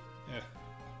 defense. Ugh.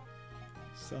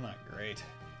 Still not great.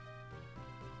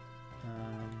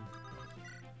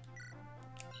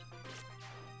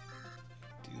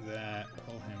 Do that.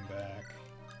 Pull him back.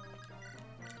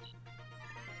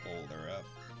 Boulder up.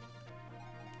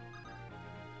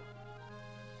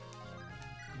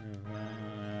 Move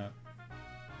that up.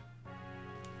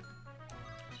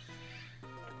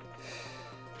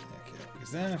 Okay,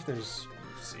 because then if there's...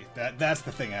 See, that's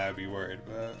the thing I would be worried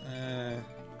about.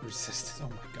 Resistance. Oh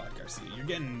my god, Garcia. You're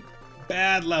getting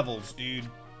bad levels, dude.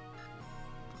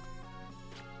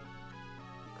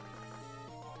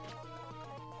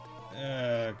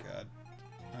 Oh god.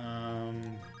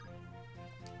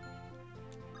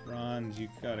 Bronze, you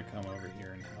gotta come over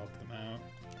here and help them out.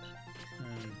 1,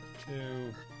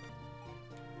 2.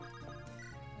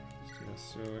 Steel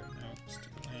sword. Nope.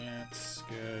 Steel lance.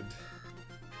 Good.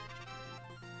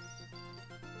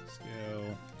 Skill.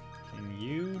 Can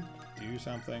you do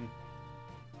something?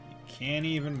 You can't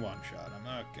even one-shot him.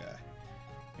 Okay.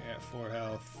 You got 4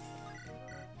 health.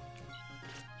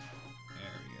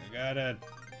 There we go. Gotta...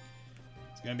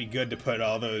 It's gonna be good to put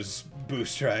all those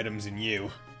booster items in you.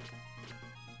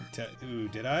 Ooh,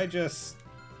 did I just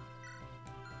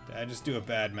do a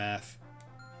bad math?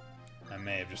 I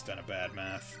may have just done a bad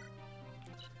math.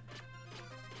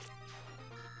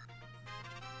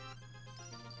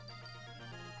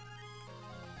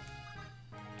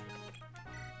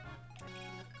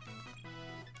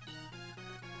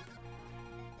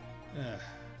 Oh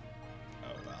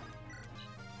well.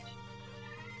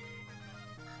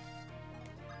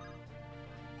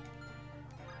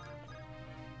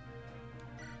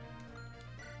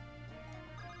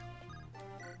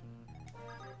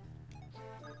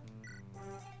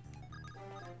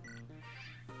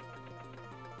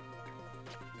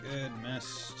 Good,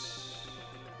 missed.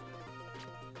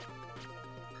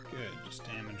 Good, just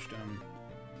damaged him.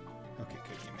 Okay,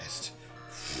 good, you missed.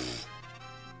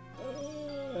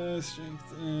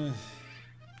 Strength.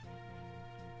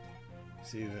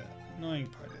 See, the annoying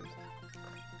part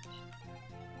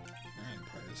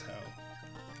is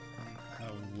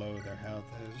how low their health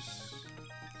is.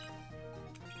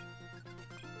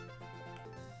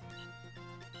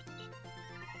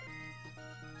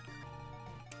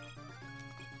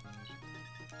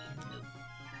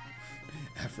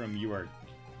 Ephraim, you are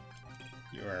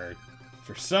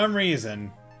for some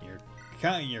reason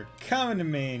you're coming to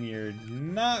me and you're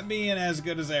not being as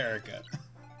good as Erica,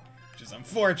 which is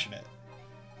unfortunate.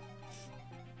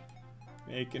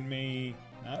 Making me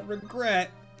not regret,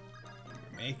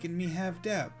 you're making me have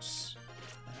doubts.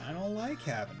 And I don't like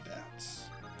having doubts.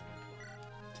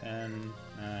 10,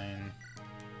 9.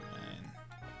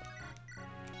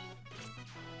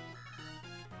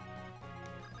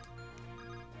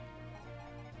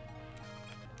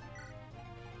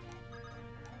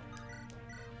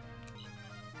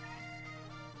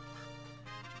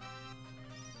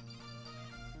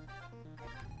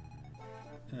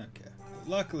 Okay.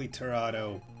 Luckily,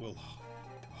 Torado will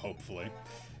hopefully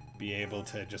be able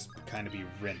to just kind of be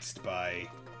rinsed by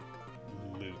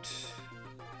loot.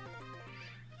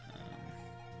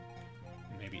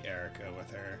 Maybe Erica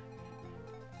with her.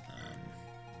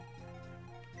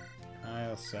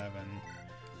 Aisle 7.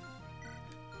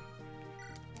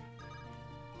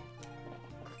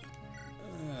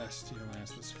 Steel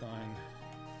Lance, that's fine.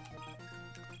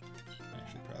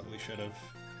 Actually, probably should have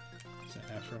sent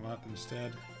Ephraim up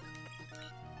instead.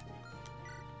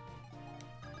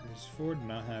 Does Ford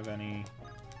not have any...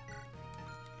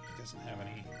 He doesn't have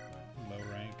any low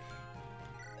rank.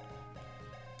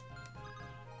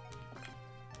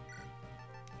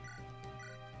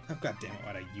 Oh, god damn it,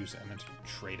 why'd I use it? I meant to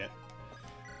trade it.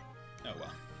 Oh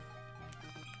well.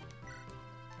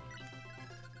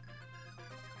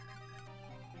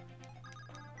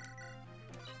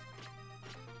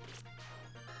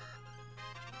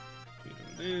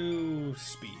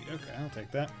 Speed. Okay, I'll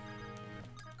take that.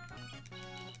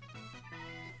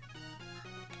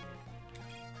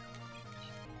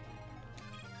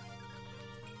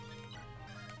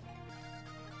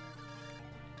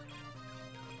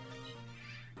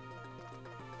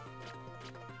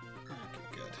 Okay,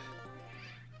 good.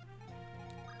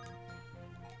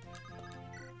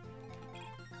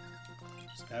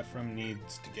 So Ephraim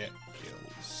needs to get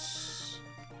kills.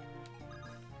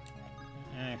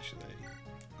 Actually,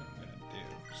 what I'm gonna do,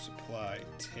 supply,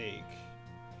 take.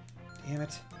 Damn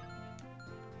it.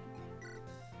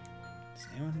 Is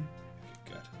anyone?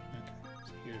 Okay, good. Okay,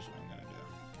 so here's what I'm gonna do.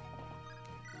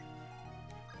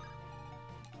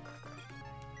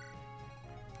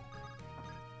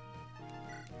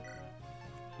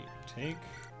 Take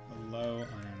a low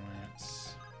Iron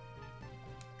Lance.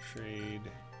 Trade.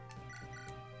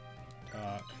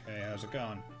 Talk. Hey, how's it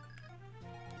going?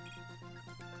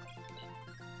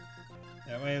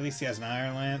 That way at least he has an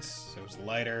Iron Lance, so it's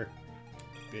lighter,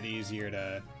 a bit easier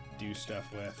to do stuff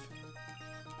with.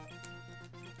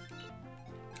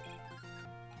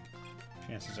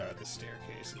 Chances are the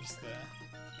staircase is the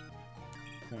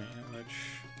point at which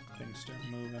things start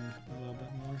moving a little bit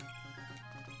more.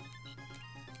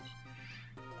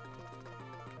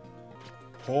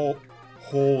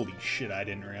 Holy shit, I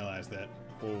didn't realize that.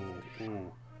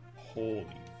 Holy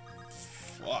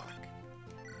fuck.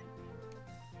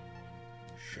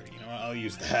 Sure, you know what? I'll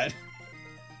use that.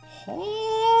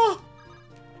 Oh,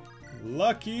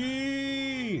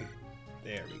 lucky!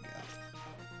 There we go.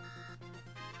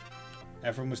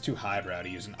 Ephraim was too highbrow to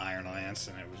use an Iron Lance,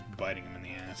 and it was biting him in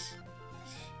the ass.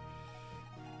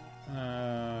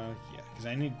 Yeah, because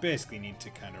I basically need to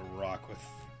kind of rock with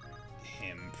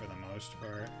him for the most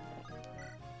part.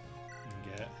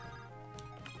 And get.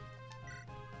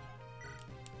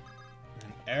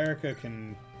 And Erica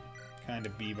can kind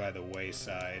of be by the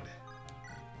wayside.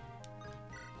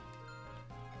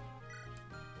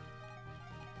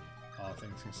 All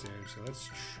things considered. So let's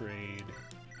trade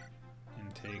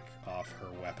and take off her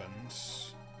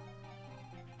weapons.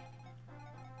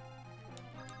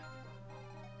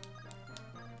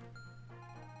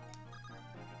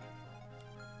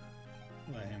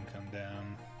 Let him come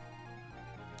down.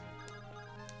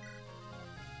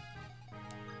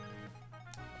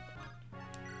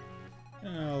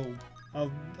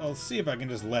 I'll see if I can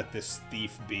just let this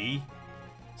thief be.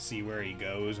 See where he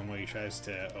goes and what he tries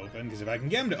to open. Because if I can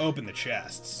get him to open the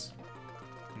chests,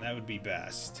 then that would be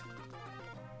best.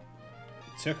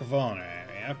 He took a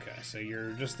vulnerary. Okay, so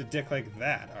you're just a dick like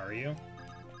that, are you?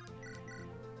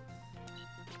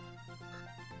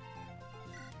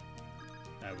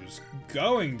 I was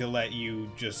going to let you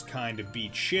just kind of be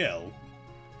chill,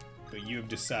 but you have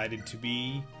decided to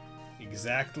be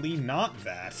exactly not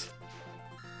that.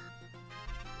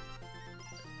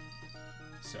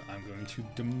 So I'm going to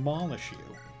demolish you.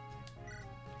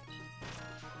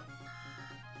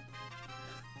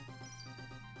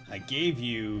 I gave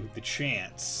you the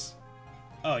chance.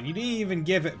 Oh, and you didn't even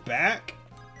give it back?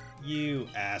 You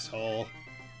asshole.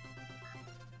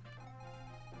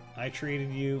 I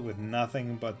treated you with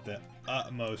nothing but the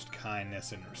utmost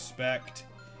kindness and respect,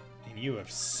 and you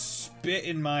have spit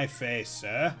in my face,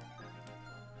 sir.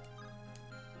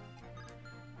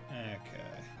 Okay.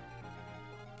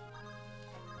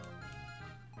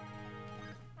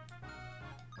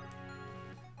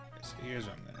 So here's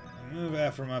what I'm gonna move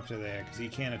Ephraim up to there, because he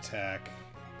can't attack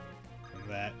from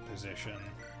that position.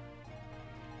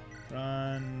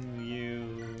 Run,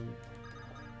 you...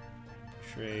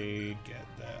 Trade, get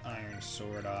the iron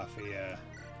sword off of you.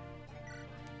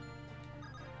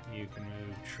 You can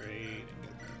move, trade, and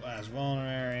get the last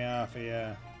vulnerary off of you.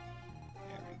 There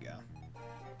we go.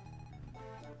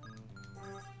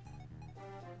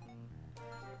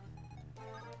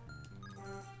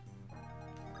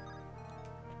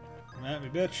 Come at me,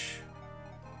 bitch.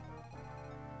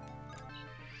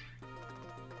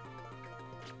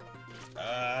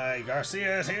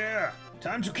 Garcia's here!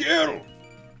 Time to kill!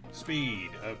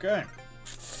 Speed, okay.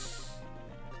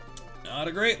 Not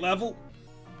a great level,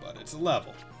 but it's a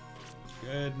level.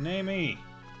 Good namey.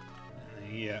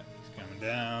 Yeah, he's coming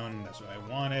down. That's what I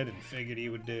wanted and figured he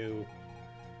would do.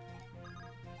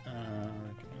 I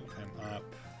can move him up.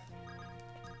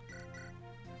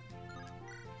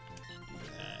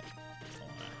 Do that.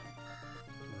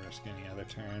 Don't wanna risk any other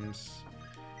turns.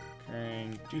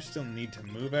 Occurring. Do still need to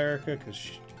move Erica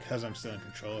because I'm still in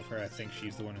control of her. I think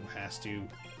she's the one who has to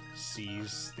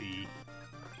seize the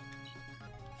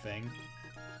thing.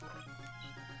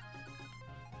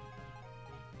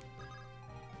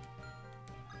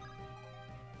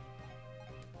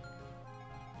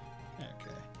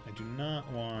 Okay, I do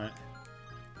not want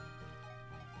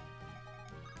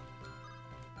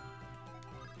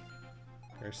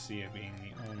Garcia being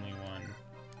the only one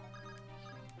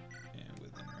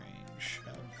within range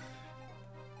of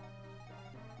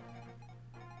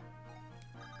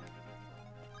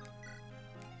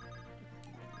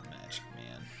Magic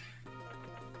Man.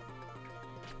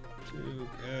 Too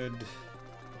good.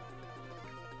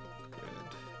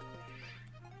 Good.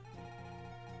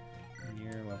 And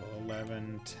you're level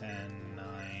 11, 10,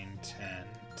 9, 10,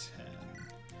 10.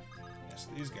 Yes,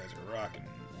 these guys are rocking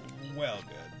well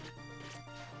good.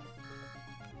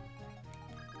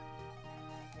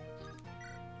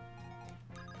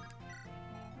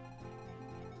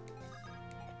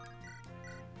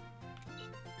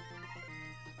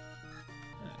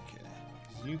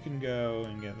 you can go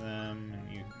and get them,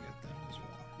 and you can get them as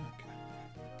well. Okay.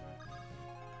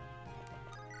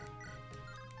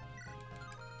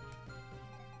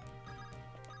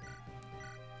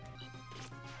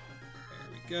 There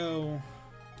we go.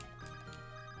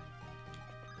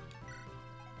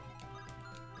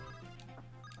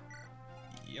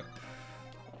 Yep.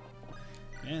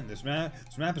 Man, this map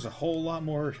is a whole lot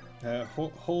more,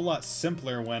 whole lot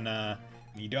simpler when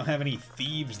you don't have any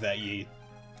thieves that you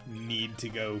need to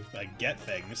go like get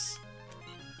things.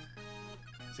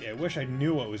 See, I wish I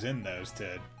knew what was in those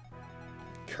to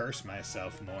curse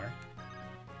myself more.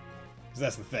 Cause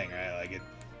that's the thing, right? Like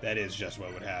that is just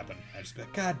what would happen. I just be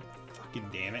like, God fucking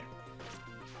damn it!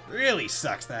 Really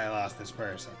sucks that I lost this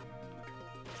person.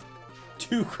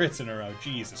 2 crits in a row.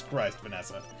 Jesus Christ,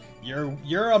 Vanessa.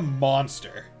 You're a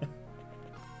monster.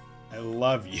 I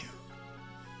love you.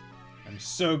 I'm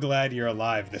so glad you're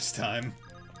alive this time.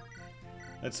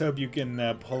 Let's hope you can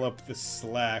pull up the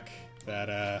slack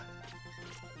that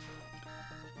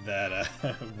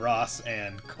Ross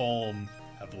and Colm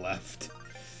have left.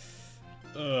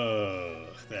 Ugh,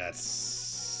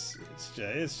 it's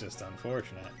just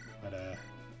unfortunate, but it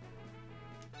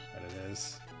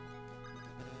is.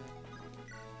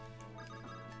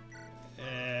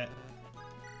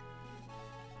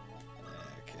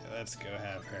 Okay, let's go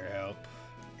have her help.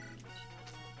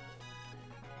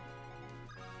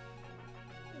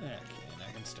 Okay, and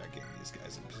I can start getting these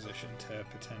guys in position to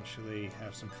potentially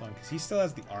have some fun, because he still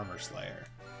has the Armor Slayer.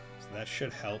 So that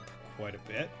should help quite a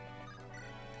bit.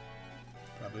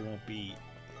 Probably won't be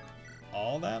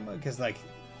all that much, because, like,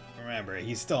 remember,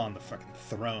 he's still on the fucking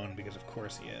throne, because of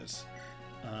course he is.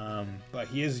 But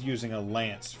he is using a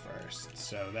lance first,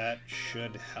 so that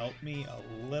should help me a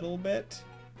little bit.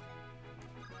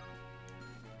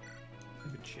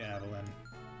 Maybe a javelin.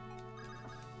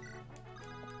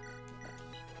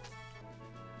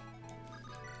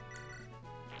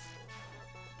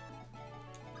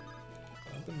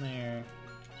 Open there.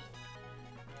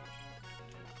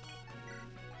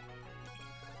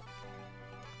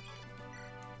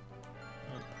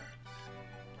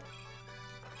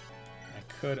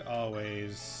 Could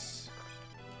always...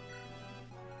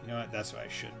 You know what? That's what I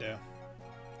should do.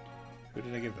 Who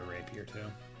did I give the rapier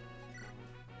to?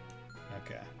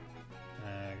 Okay.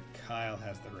 Kyle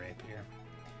has the rapier.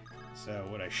 So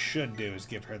what I should do is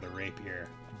give her the rapier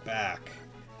back,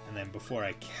 and then before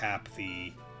I cap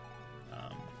the...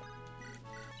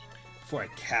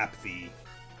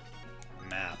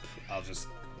 map, I'll just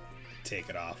take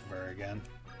it off of her again.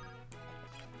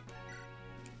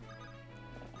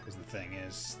 Because the thing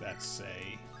is, it's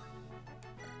a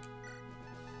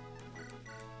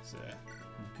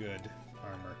good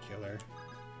armor killer.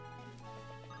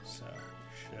 So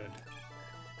should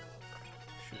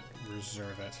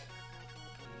reserve it.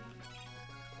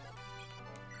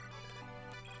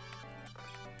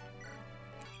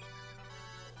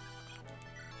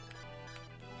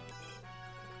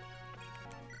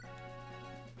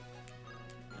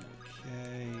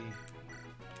 Okay.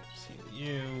 Seal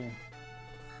you.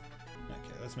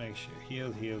 Okay, let's make sure.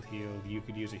 Healed, healed, healed. You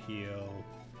could use a heal.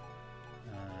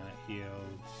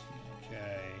 Healed.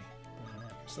 Okay.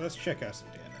 So let's check out some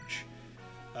damage.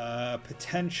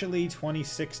 Potentially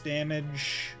 26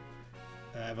 damage.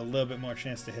 I have a little bit more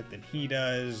chance to hit than he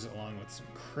does, along with some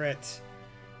crit.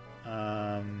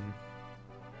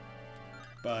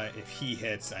 But if he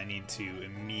hits, I need to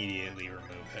immediately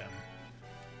remove him.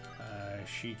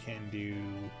 She can do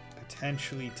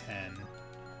potentially 10.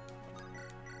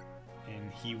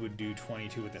 And he would do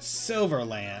 22 with a silver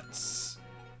lance.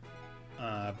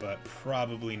 But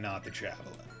probably not the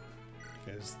javelin.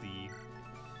 Because the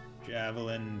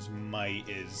javelin's might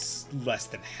is less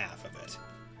than half of it.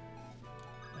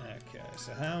 Okay,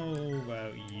 so how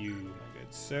about you, my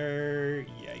good sir?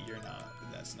 Yeah, you're not.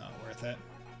 That's not worth it.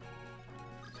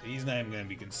 So he's not even going to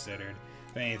be considered.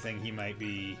 If anything, he might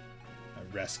be a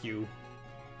rescue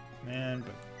man,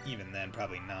 but even then,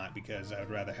 probably not, because I would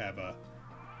rather have a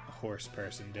horse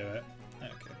person do it.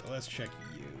 Okay, but let's check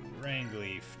you.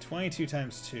 Rangleaf, 22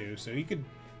 times 2, so he could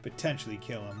potentially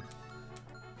kill him.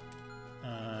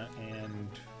 And,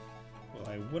 well,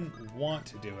 I wouldn't want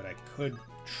to do it. I could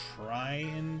try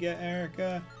and get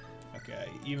Erica. Okay,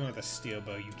 even with a steel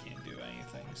bow, you can't do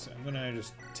anything. So I'm gonna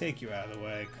just take you out of the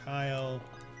way. Kyle,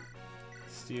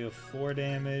 steal 4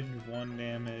 damage, 1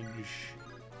 damage.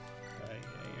 Yeah,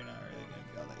 you're not really gonna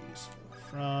be all that useful.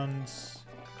 Franz.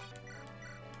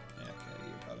 Okay,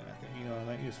 you're probably not gonna be all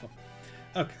that useful.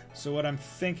 Okay, so what I'm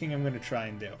thinking I'm gonna try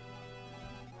and do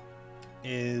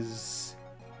is...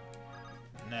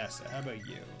 Nessa, how about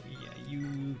you? Yeah,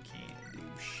 you can't do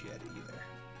shit either.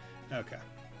 Okay.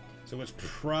 So what's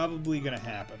probably going to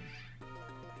happen?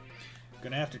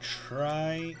 Gonna have to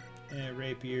try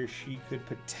Rapier. She could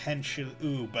potentially...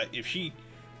 Ooh, but if she...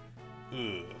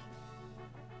 Ooh.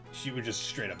 She would just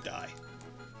straight up die.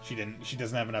 She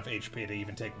doesn't have enough HP to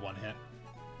even take one hit.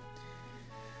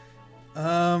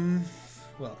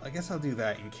 Well, I guess I'll do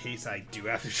that in case I do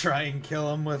have to try and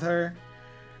kill him with her.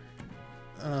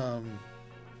 That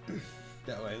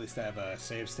way at least I have a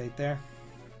save state there.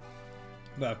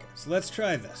 But okay, so let's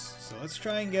try this. So let's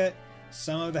try and get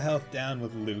some of the health down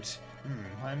with loot.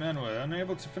 My men were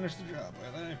unable to finish the job,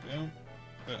 were they? Boom.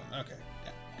 Boom. Okay.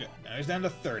 Yeah, good. Now he's down to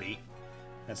 30.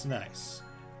 That's nice.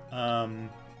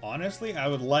 Honestly, I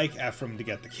would like Ephraim to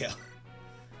get the kill.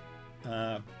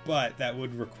 But that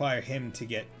would require him to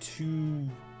get 2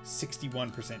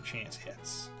 61% chance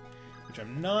hits, which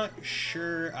I'm not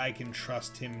sure I can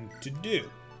trust him to do.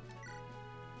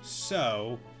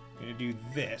 So, I'm going to do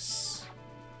this.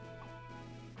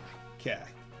 Okay.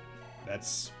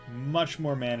 That's much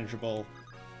more manageable.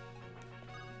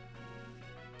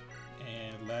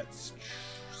 And let's...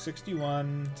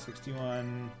 61,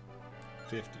 51,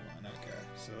 51. Okay,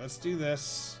 so let's do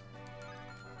this.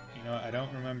 You know, I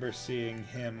don't remember seeing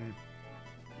him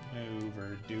move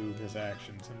or do his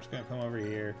actions. I'm just going to come over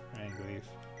here and leave.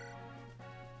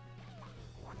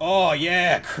 Oh,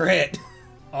 yeah! Crit!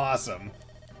 Awesome.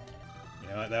 You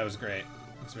know what? That was great.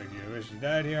 Expect you to wish you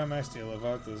died here on my steel of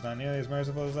oak that was not nearly as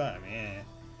merciful as I am. Yeah.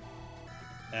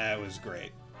 That was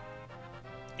great.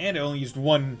 And it only used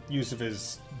one use of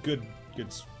his good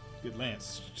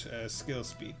lance skill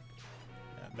speed.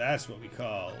 That's what we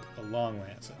call a long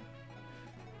lance.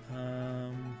 So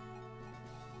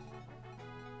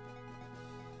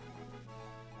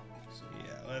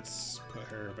yeah, let's put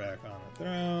her back on the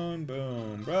throne.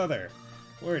 Boom, brother.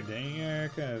 We're dating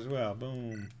Erica as well.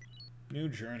 Boom. New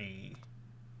journey.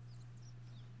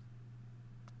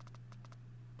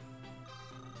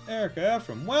 Erica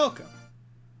Ephraim, welcome!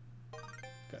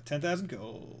 Got 10,000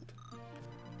 gold.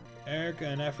 Erica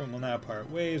and Ephraim will now part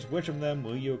ways. Which of them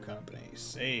will you accompany?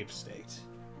 Save state.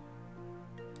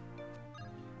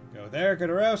 Go with Erica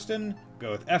to Rouston.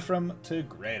 Go with Ephraim to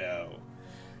Grado.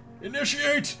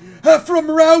 Initiate Ephraim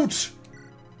route!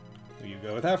 Will you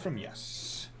go with Ephraim?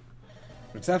 Yes.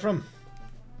 Prince Ephraim.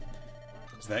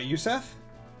 Is that you, Seth?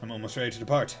 I'm almost ready to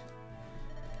depart.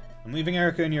 I'm leaving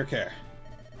Erica in your care.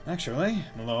 Actually,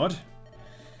 my lord,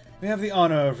 we have the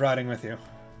honor of riding with you.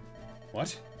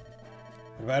 What?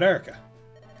 What about Erica?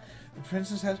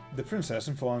 The princess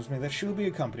informs me that she will be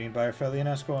accompanied by a Freilian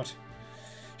escort.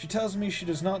 She tells me she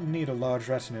does not need a large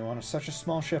retinue on such a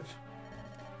small ship.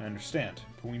 I understand,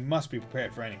 but we must be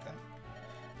prepared for anything.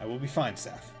 I will be fine,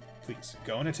 Seth. Please,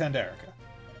 go and attend Erica.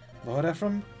 Lord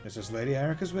Ephraim, this is Lady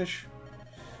Erica's wish.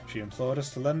 She implored us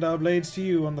to lend our blades to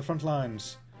you on the front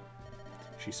lines.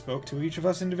 She spoke to each of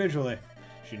us individually.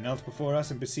 She knelt before us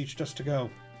and beseeched us to go.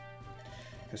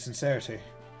 Her sincerity,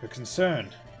 her concern,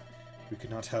 we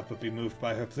could not help but be moved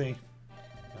by her plea.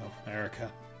 Oh,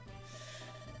 Erica.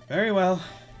 Very well,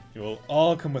 you will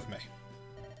all come with me.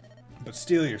 But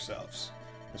steel yourselves.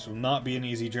 This will not be an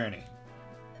easy journey.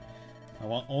 I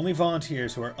want only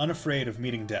volunteers who are unafraid of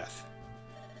meeting death.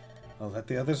 I'll let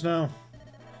the others know.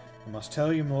 I must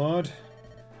tell you, my lord,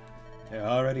 they are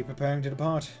already preparing to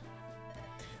depart.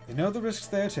 They know the risks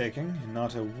they are taking, and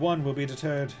not a one will be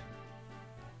deterred.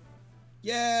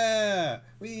 Yeah!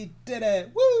 We did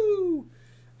it! Woo!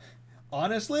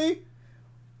 Honestly,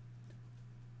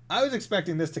 I was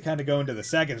expecting this to kind of go into the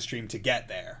second stream to get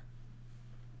there.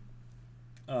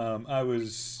 I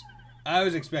was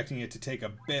expecting it to take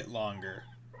a bit longer,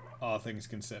 all things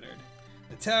considered.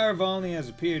 The Tower of Volney has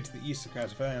appeared to the east across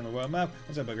the valley on the world map,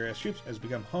 and some Bulgaria's troops has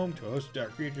become home to a host of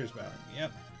dark creatures battling.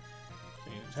 Yep.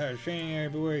 Tower training area,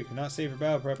 beware you cannot save your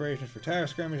battle preparations for tower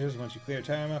skirmishes. Once you clear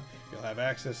tower map, you'll have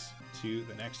access to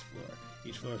the next floor.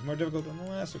 Each floor is more difficult than the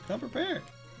last, so come prepared.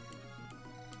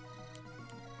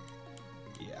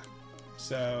 Yeah.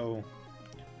 So,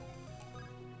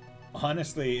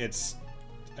 honestly, it's...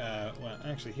 well,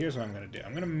 actually, here's what I'm going to do.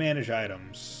 I'm going to manage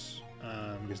items,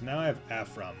 because now I have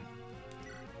Ephraim.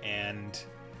 And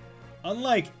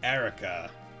unlike Erica...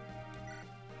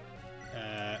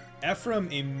 Ephraim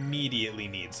immediately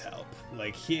needs help.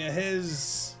 Like, he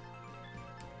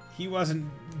wasn't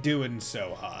doing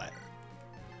so hot.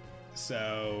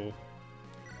 So,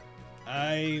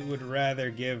 I would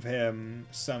rather give him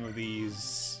some of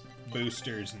these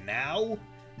boosters now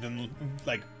than,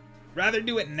 like, rather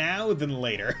do it now than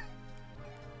later.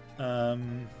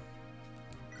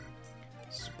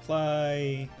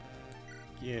 Supply,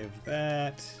 give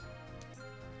that.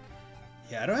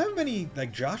 Yeah, I don't have many,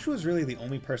 like, Joshua's really the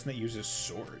only person that uses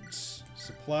swords.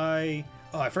 Supply,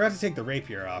 Oh, I forgot to take the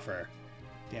rapier off her.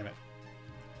 Damn it.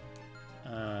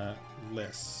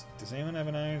 List. Does anyone have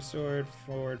an iron sword?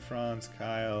 Forward, Franz,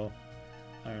 Kyle,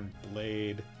 iron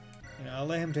blade. You know, I'll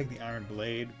let him take the iron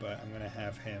blade, but I'm gonna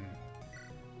have him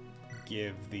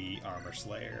give the armor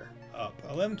slayer up.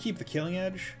 I'll let him keep the killing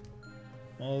edge.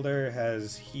 Mulder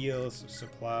has heals,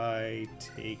 supply,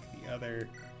 take the other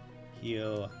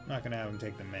heal. I'm not gonna have him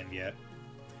take the mend yet.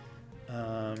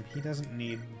 He doesn't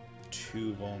need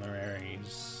 2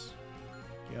 vulneraries.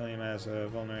 Gilliam has a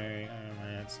vulnerary, Iron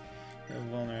Lance, a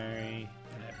vulnerary,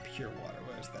 and a pure water.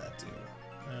 What does that do?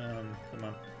 Come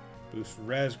on. Boost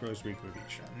res, grows weak with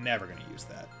each shot. Never gonna use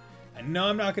that. I know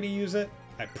I'm not gonna use it.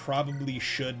 I probably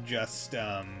should just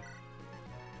sell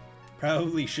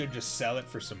it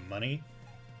for some money,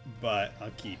 but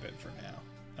I'll keep it for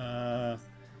now.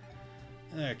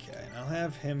 Okay, I'll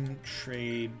have him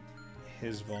trade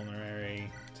his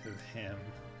vulnerary to him.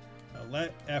 I'll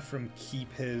let Ephraim keep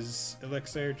his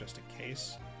elixir just in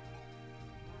case.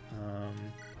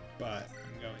 But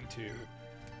I'm going to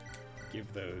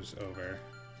give those over.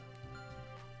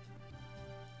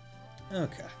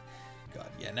 Okay. God,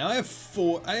 yeah. Now I have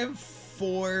four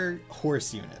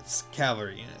horse units,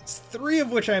 cavalry units, 3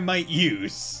 of which I might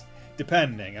use,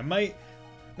 depending.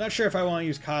 Not sure if I want to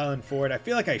use Kyle and Ford. I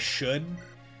feel like I should,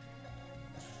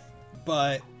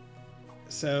 but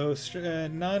so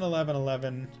 9, 11,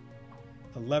 11,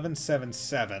 11, 7,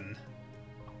 7,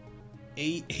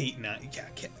 8, 8, 9. Yeah.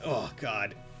 Oh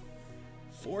God.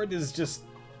 Ford is just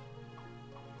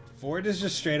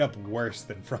straight up worse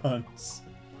than Franz.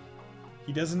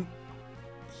 He doesn't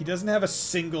have a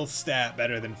single stat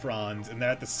better than Franz, and they're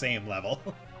at the same level.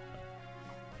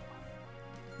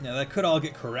 Now, that could all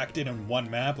get corrected in one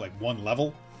map, like one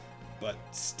level, but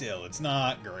still, it's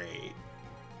not great.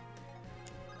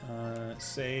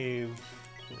 Save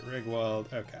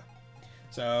Rigwald. Okay.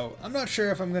 So, I'm not sure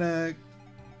if I'm gonna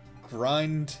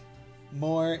grind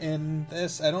more in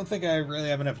this. I don't think I really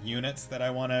have enough units that I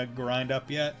want to grind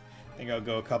up yet. I think I'll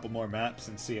go a couple more maps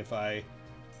and see if I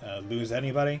lose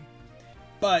anybody.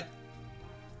 But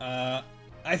I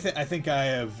think I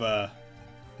have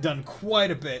done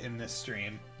quite a bit in this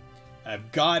stream. I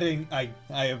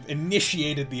have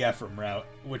initiated the Ephraim route,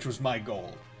 which was my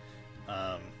goal.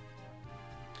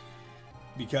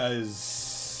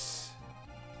 Because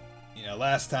you know,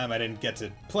 last time I didn't get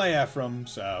to play Ephraim,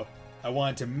 so I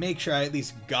wanted to make sure I at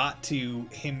least got to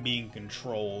him being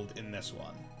controlled in this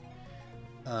one.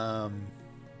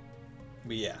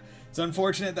 But yeah, it's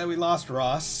unfortunate that we lost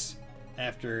Ross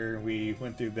after we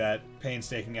went through that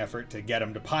painstaking effort to get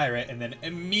him to pirate, and then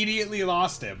immediately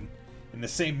lost him in the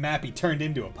same map he turned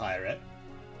into a pirate.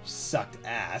 Sucked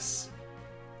ass.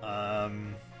 Now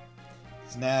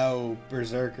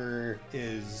Berserker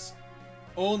is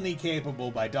only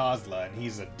capable by Dazla, and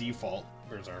he's a default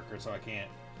Berserker, so I can't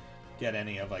get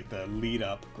any of like the lead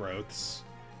up growths.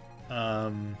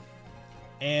 And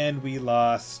we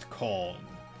lost Colm,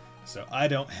 so I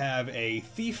don't have a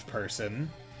thief person,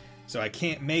 so I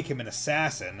can't make him an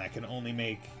assassin. I can only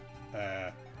make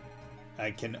get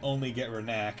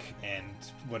Renak and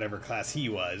whatever class he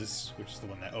was, which is the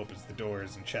one that opens the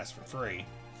doors and chests for free,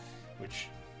 which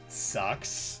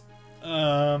sucks.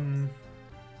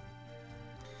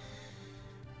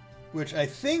 Which I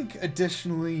think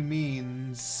additionally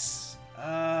means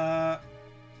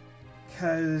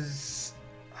because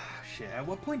shit, at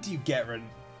what point do you get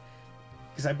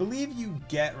because I believe you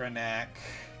get Renak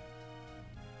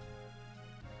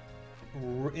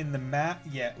in the map.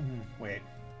 Yeah, wait.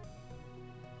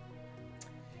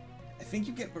 I think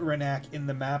you get Renak in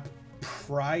the map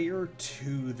prior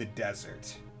to the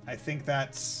desert. I think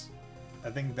that's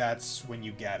when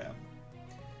you get him.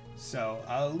 So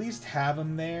I'll at least have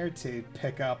him there to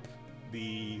pick up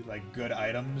the like good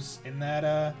items in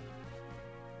that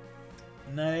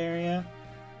area,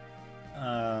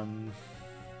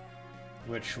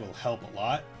 which will help a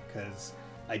lot because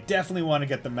I definitely want to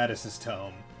get the Metis'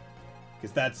 Tome,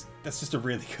 because that's just a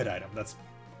really good item. That's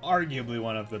arguably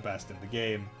one of the best in the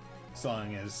game, as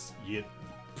long as you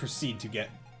proceed to get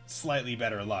slightly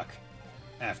better luck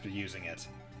after using it.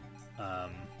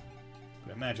 But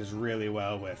it matches really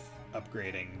well with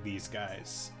upgrading these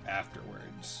guys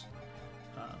afterwards.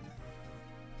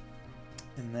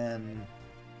 And then,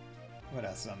 what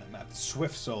else is on that map?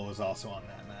 Swift Soul is also on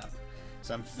that map.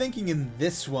 So I'm thinking in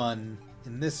this one,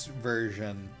 in this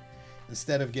version,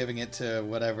 instead of giving it to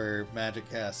whatever magic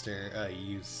caster I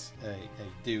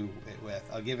do it with,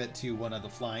 I'll give it to one of the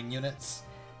flying units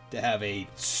to have a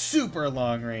super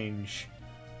long range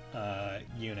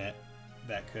unit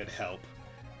that could help.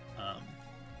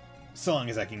 So long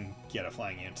as I can get a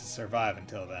flying unit to survive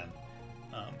until then.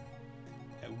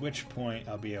 At which point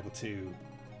I'll be able to,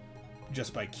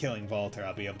 just by killing Volter,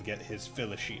 I'll be able to get his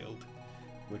Phila Shield,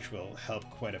 which will help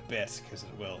quite a bit because it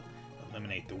will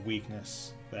eliminate the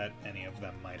weakness that any of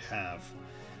them might have.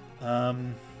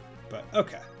 But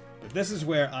okay. But this is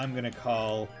where I'm going to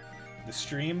call the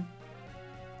stream.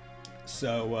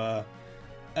 So,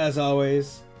 as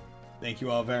always, thank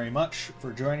you all very much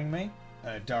for joining me.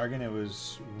 Dargan, it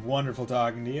was wonderful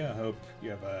talking to you. I hope you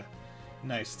have a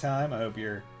nice time. I hope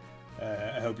your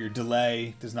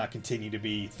delay does not continue to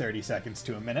be 30 seconds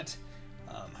to a minute.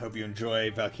 Hope you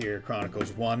enjoy Valkyria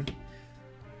Chronicles 1.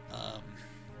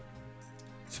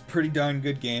 It's a pretty darn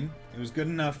good game. It was good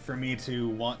enough for me to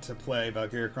want to play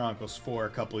Valkyria Chronicles 4 a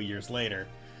couple of years later,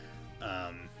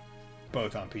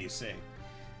 both on PC.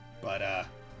 But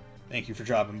thank you for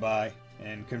dropping by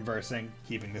and conversing,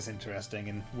 keeping this interesting,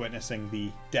 and witnessing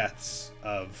the deaths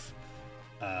of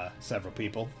several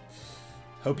people.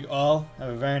 Hope you all have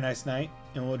a very nice night,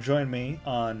 and will join me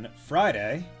on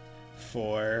Friday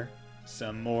for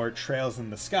some more Trails in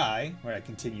the Sky, where I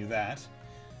continue that.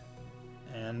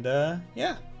 And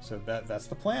yeah, so that's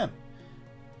the plan.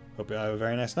 Hope you all have a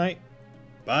very nice night.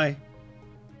 Bye.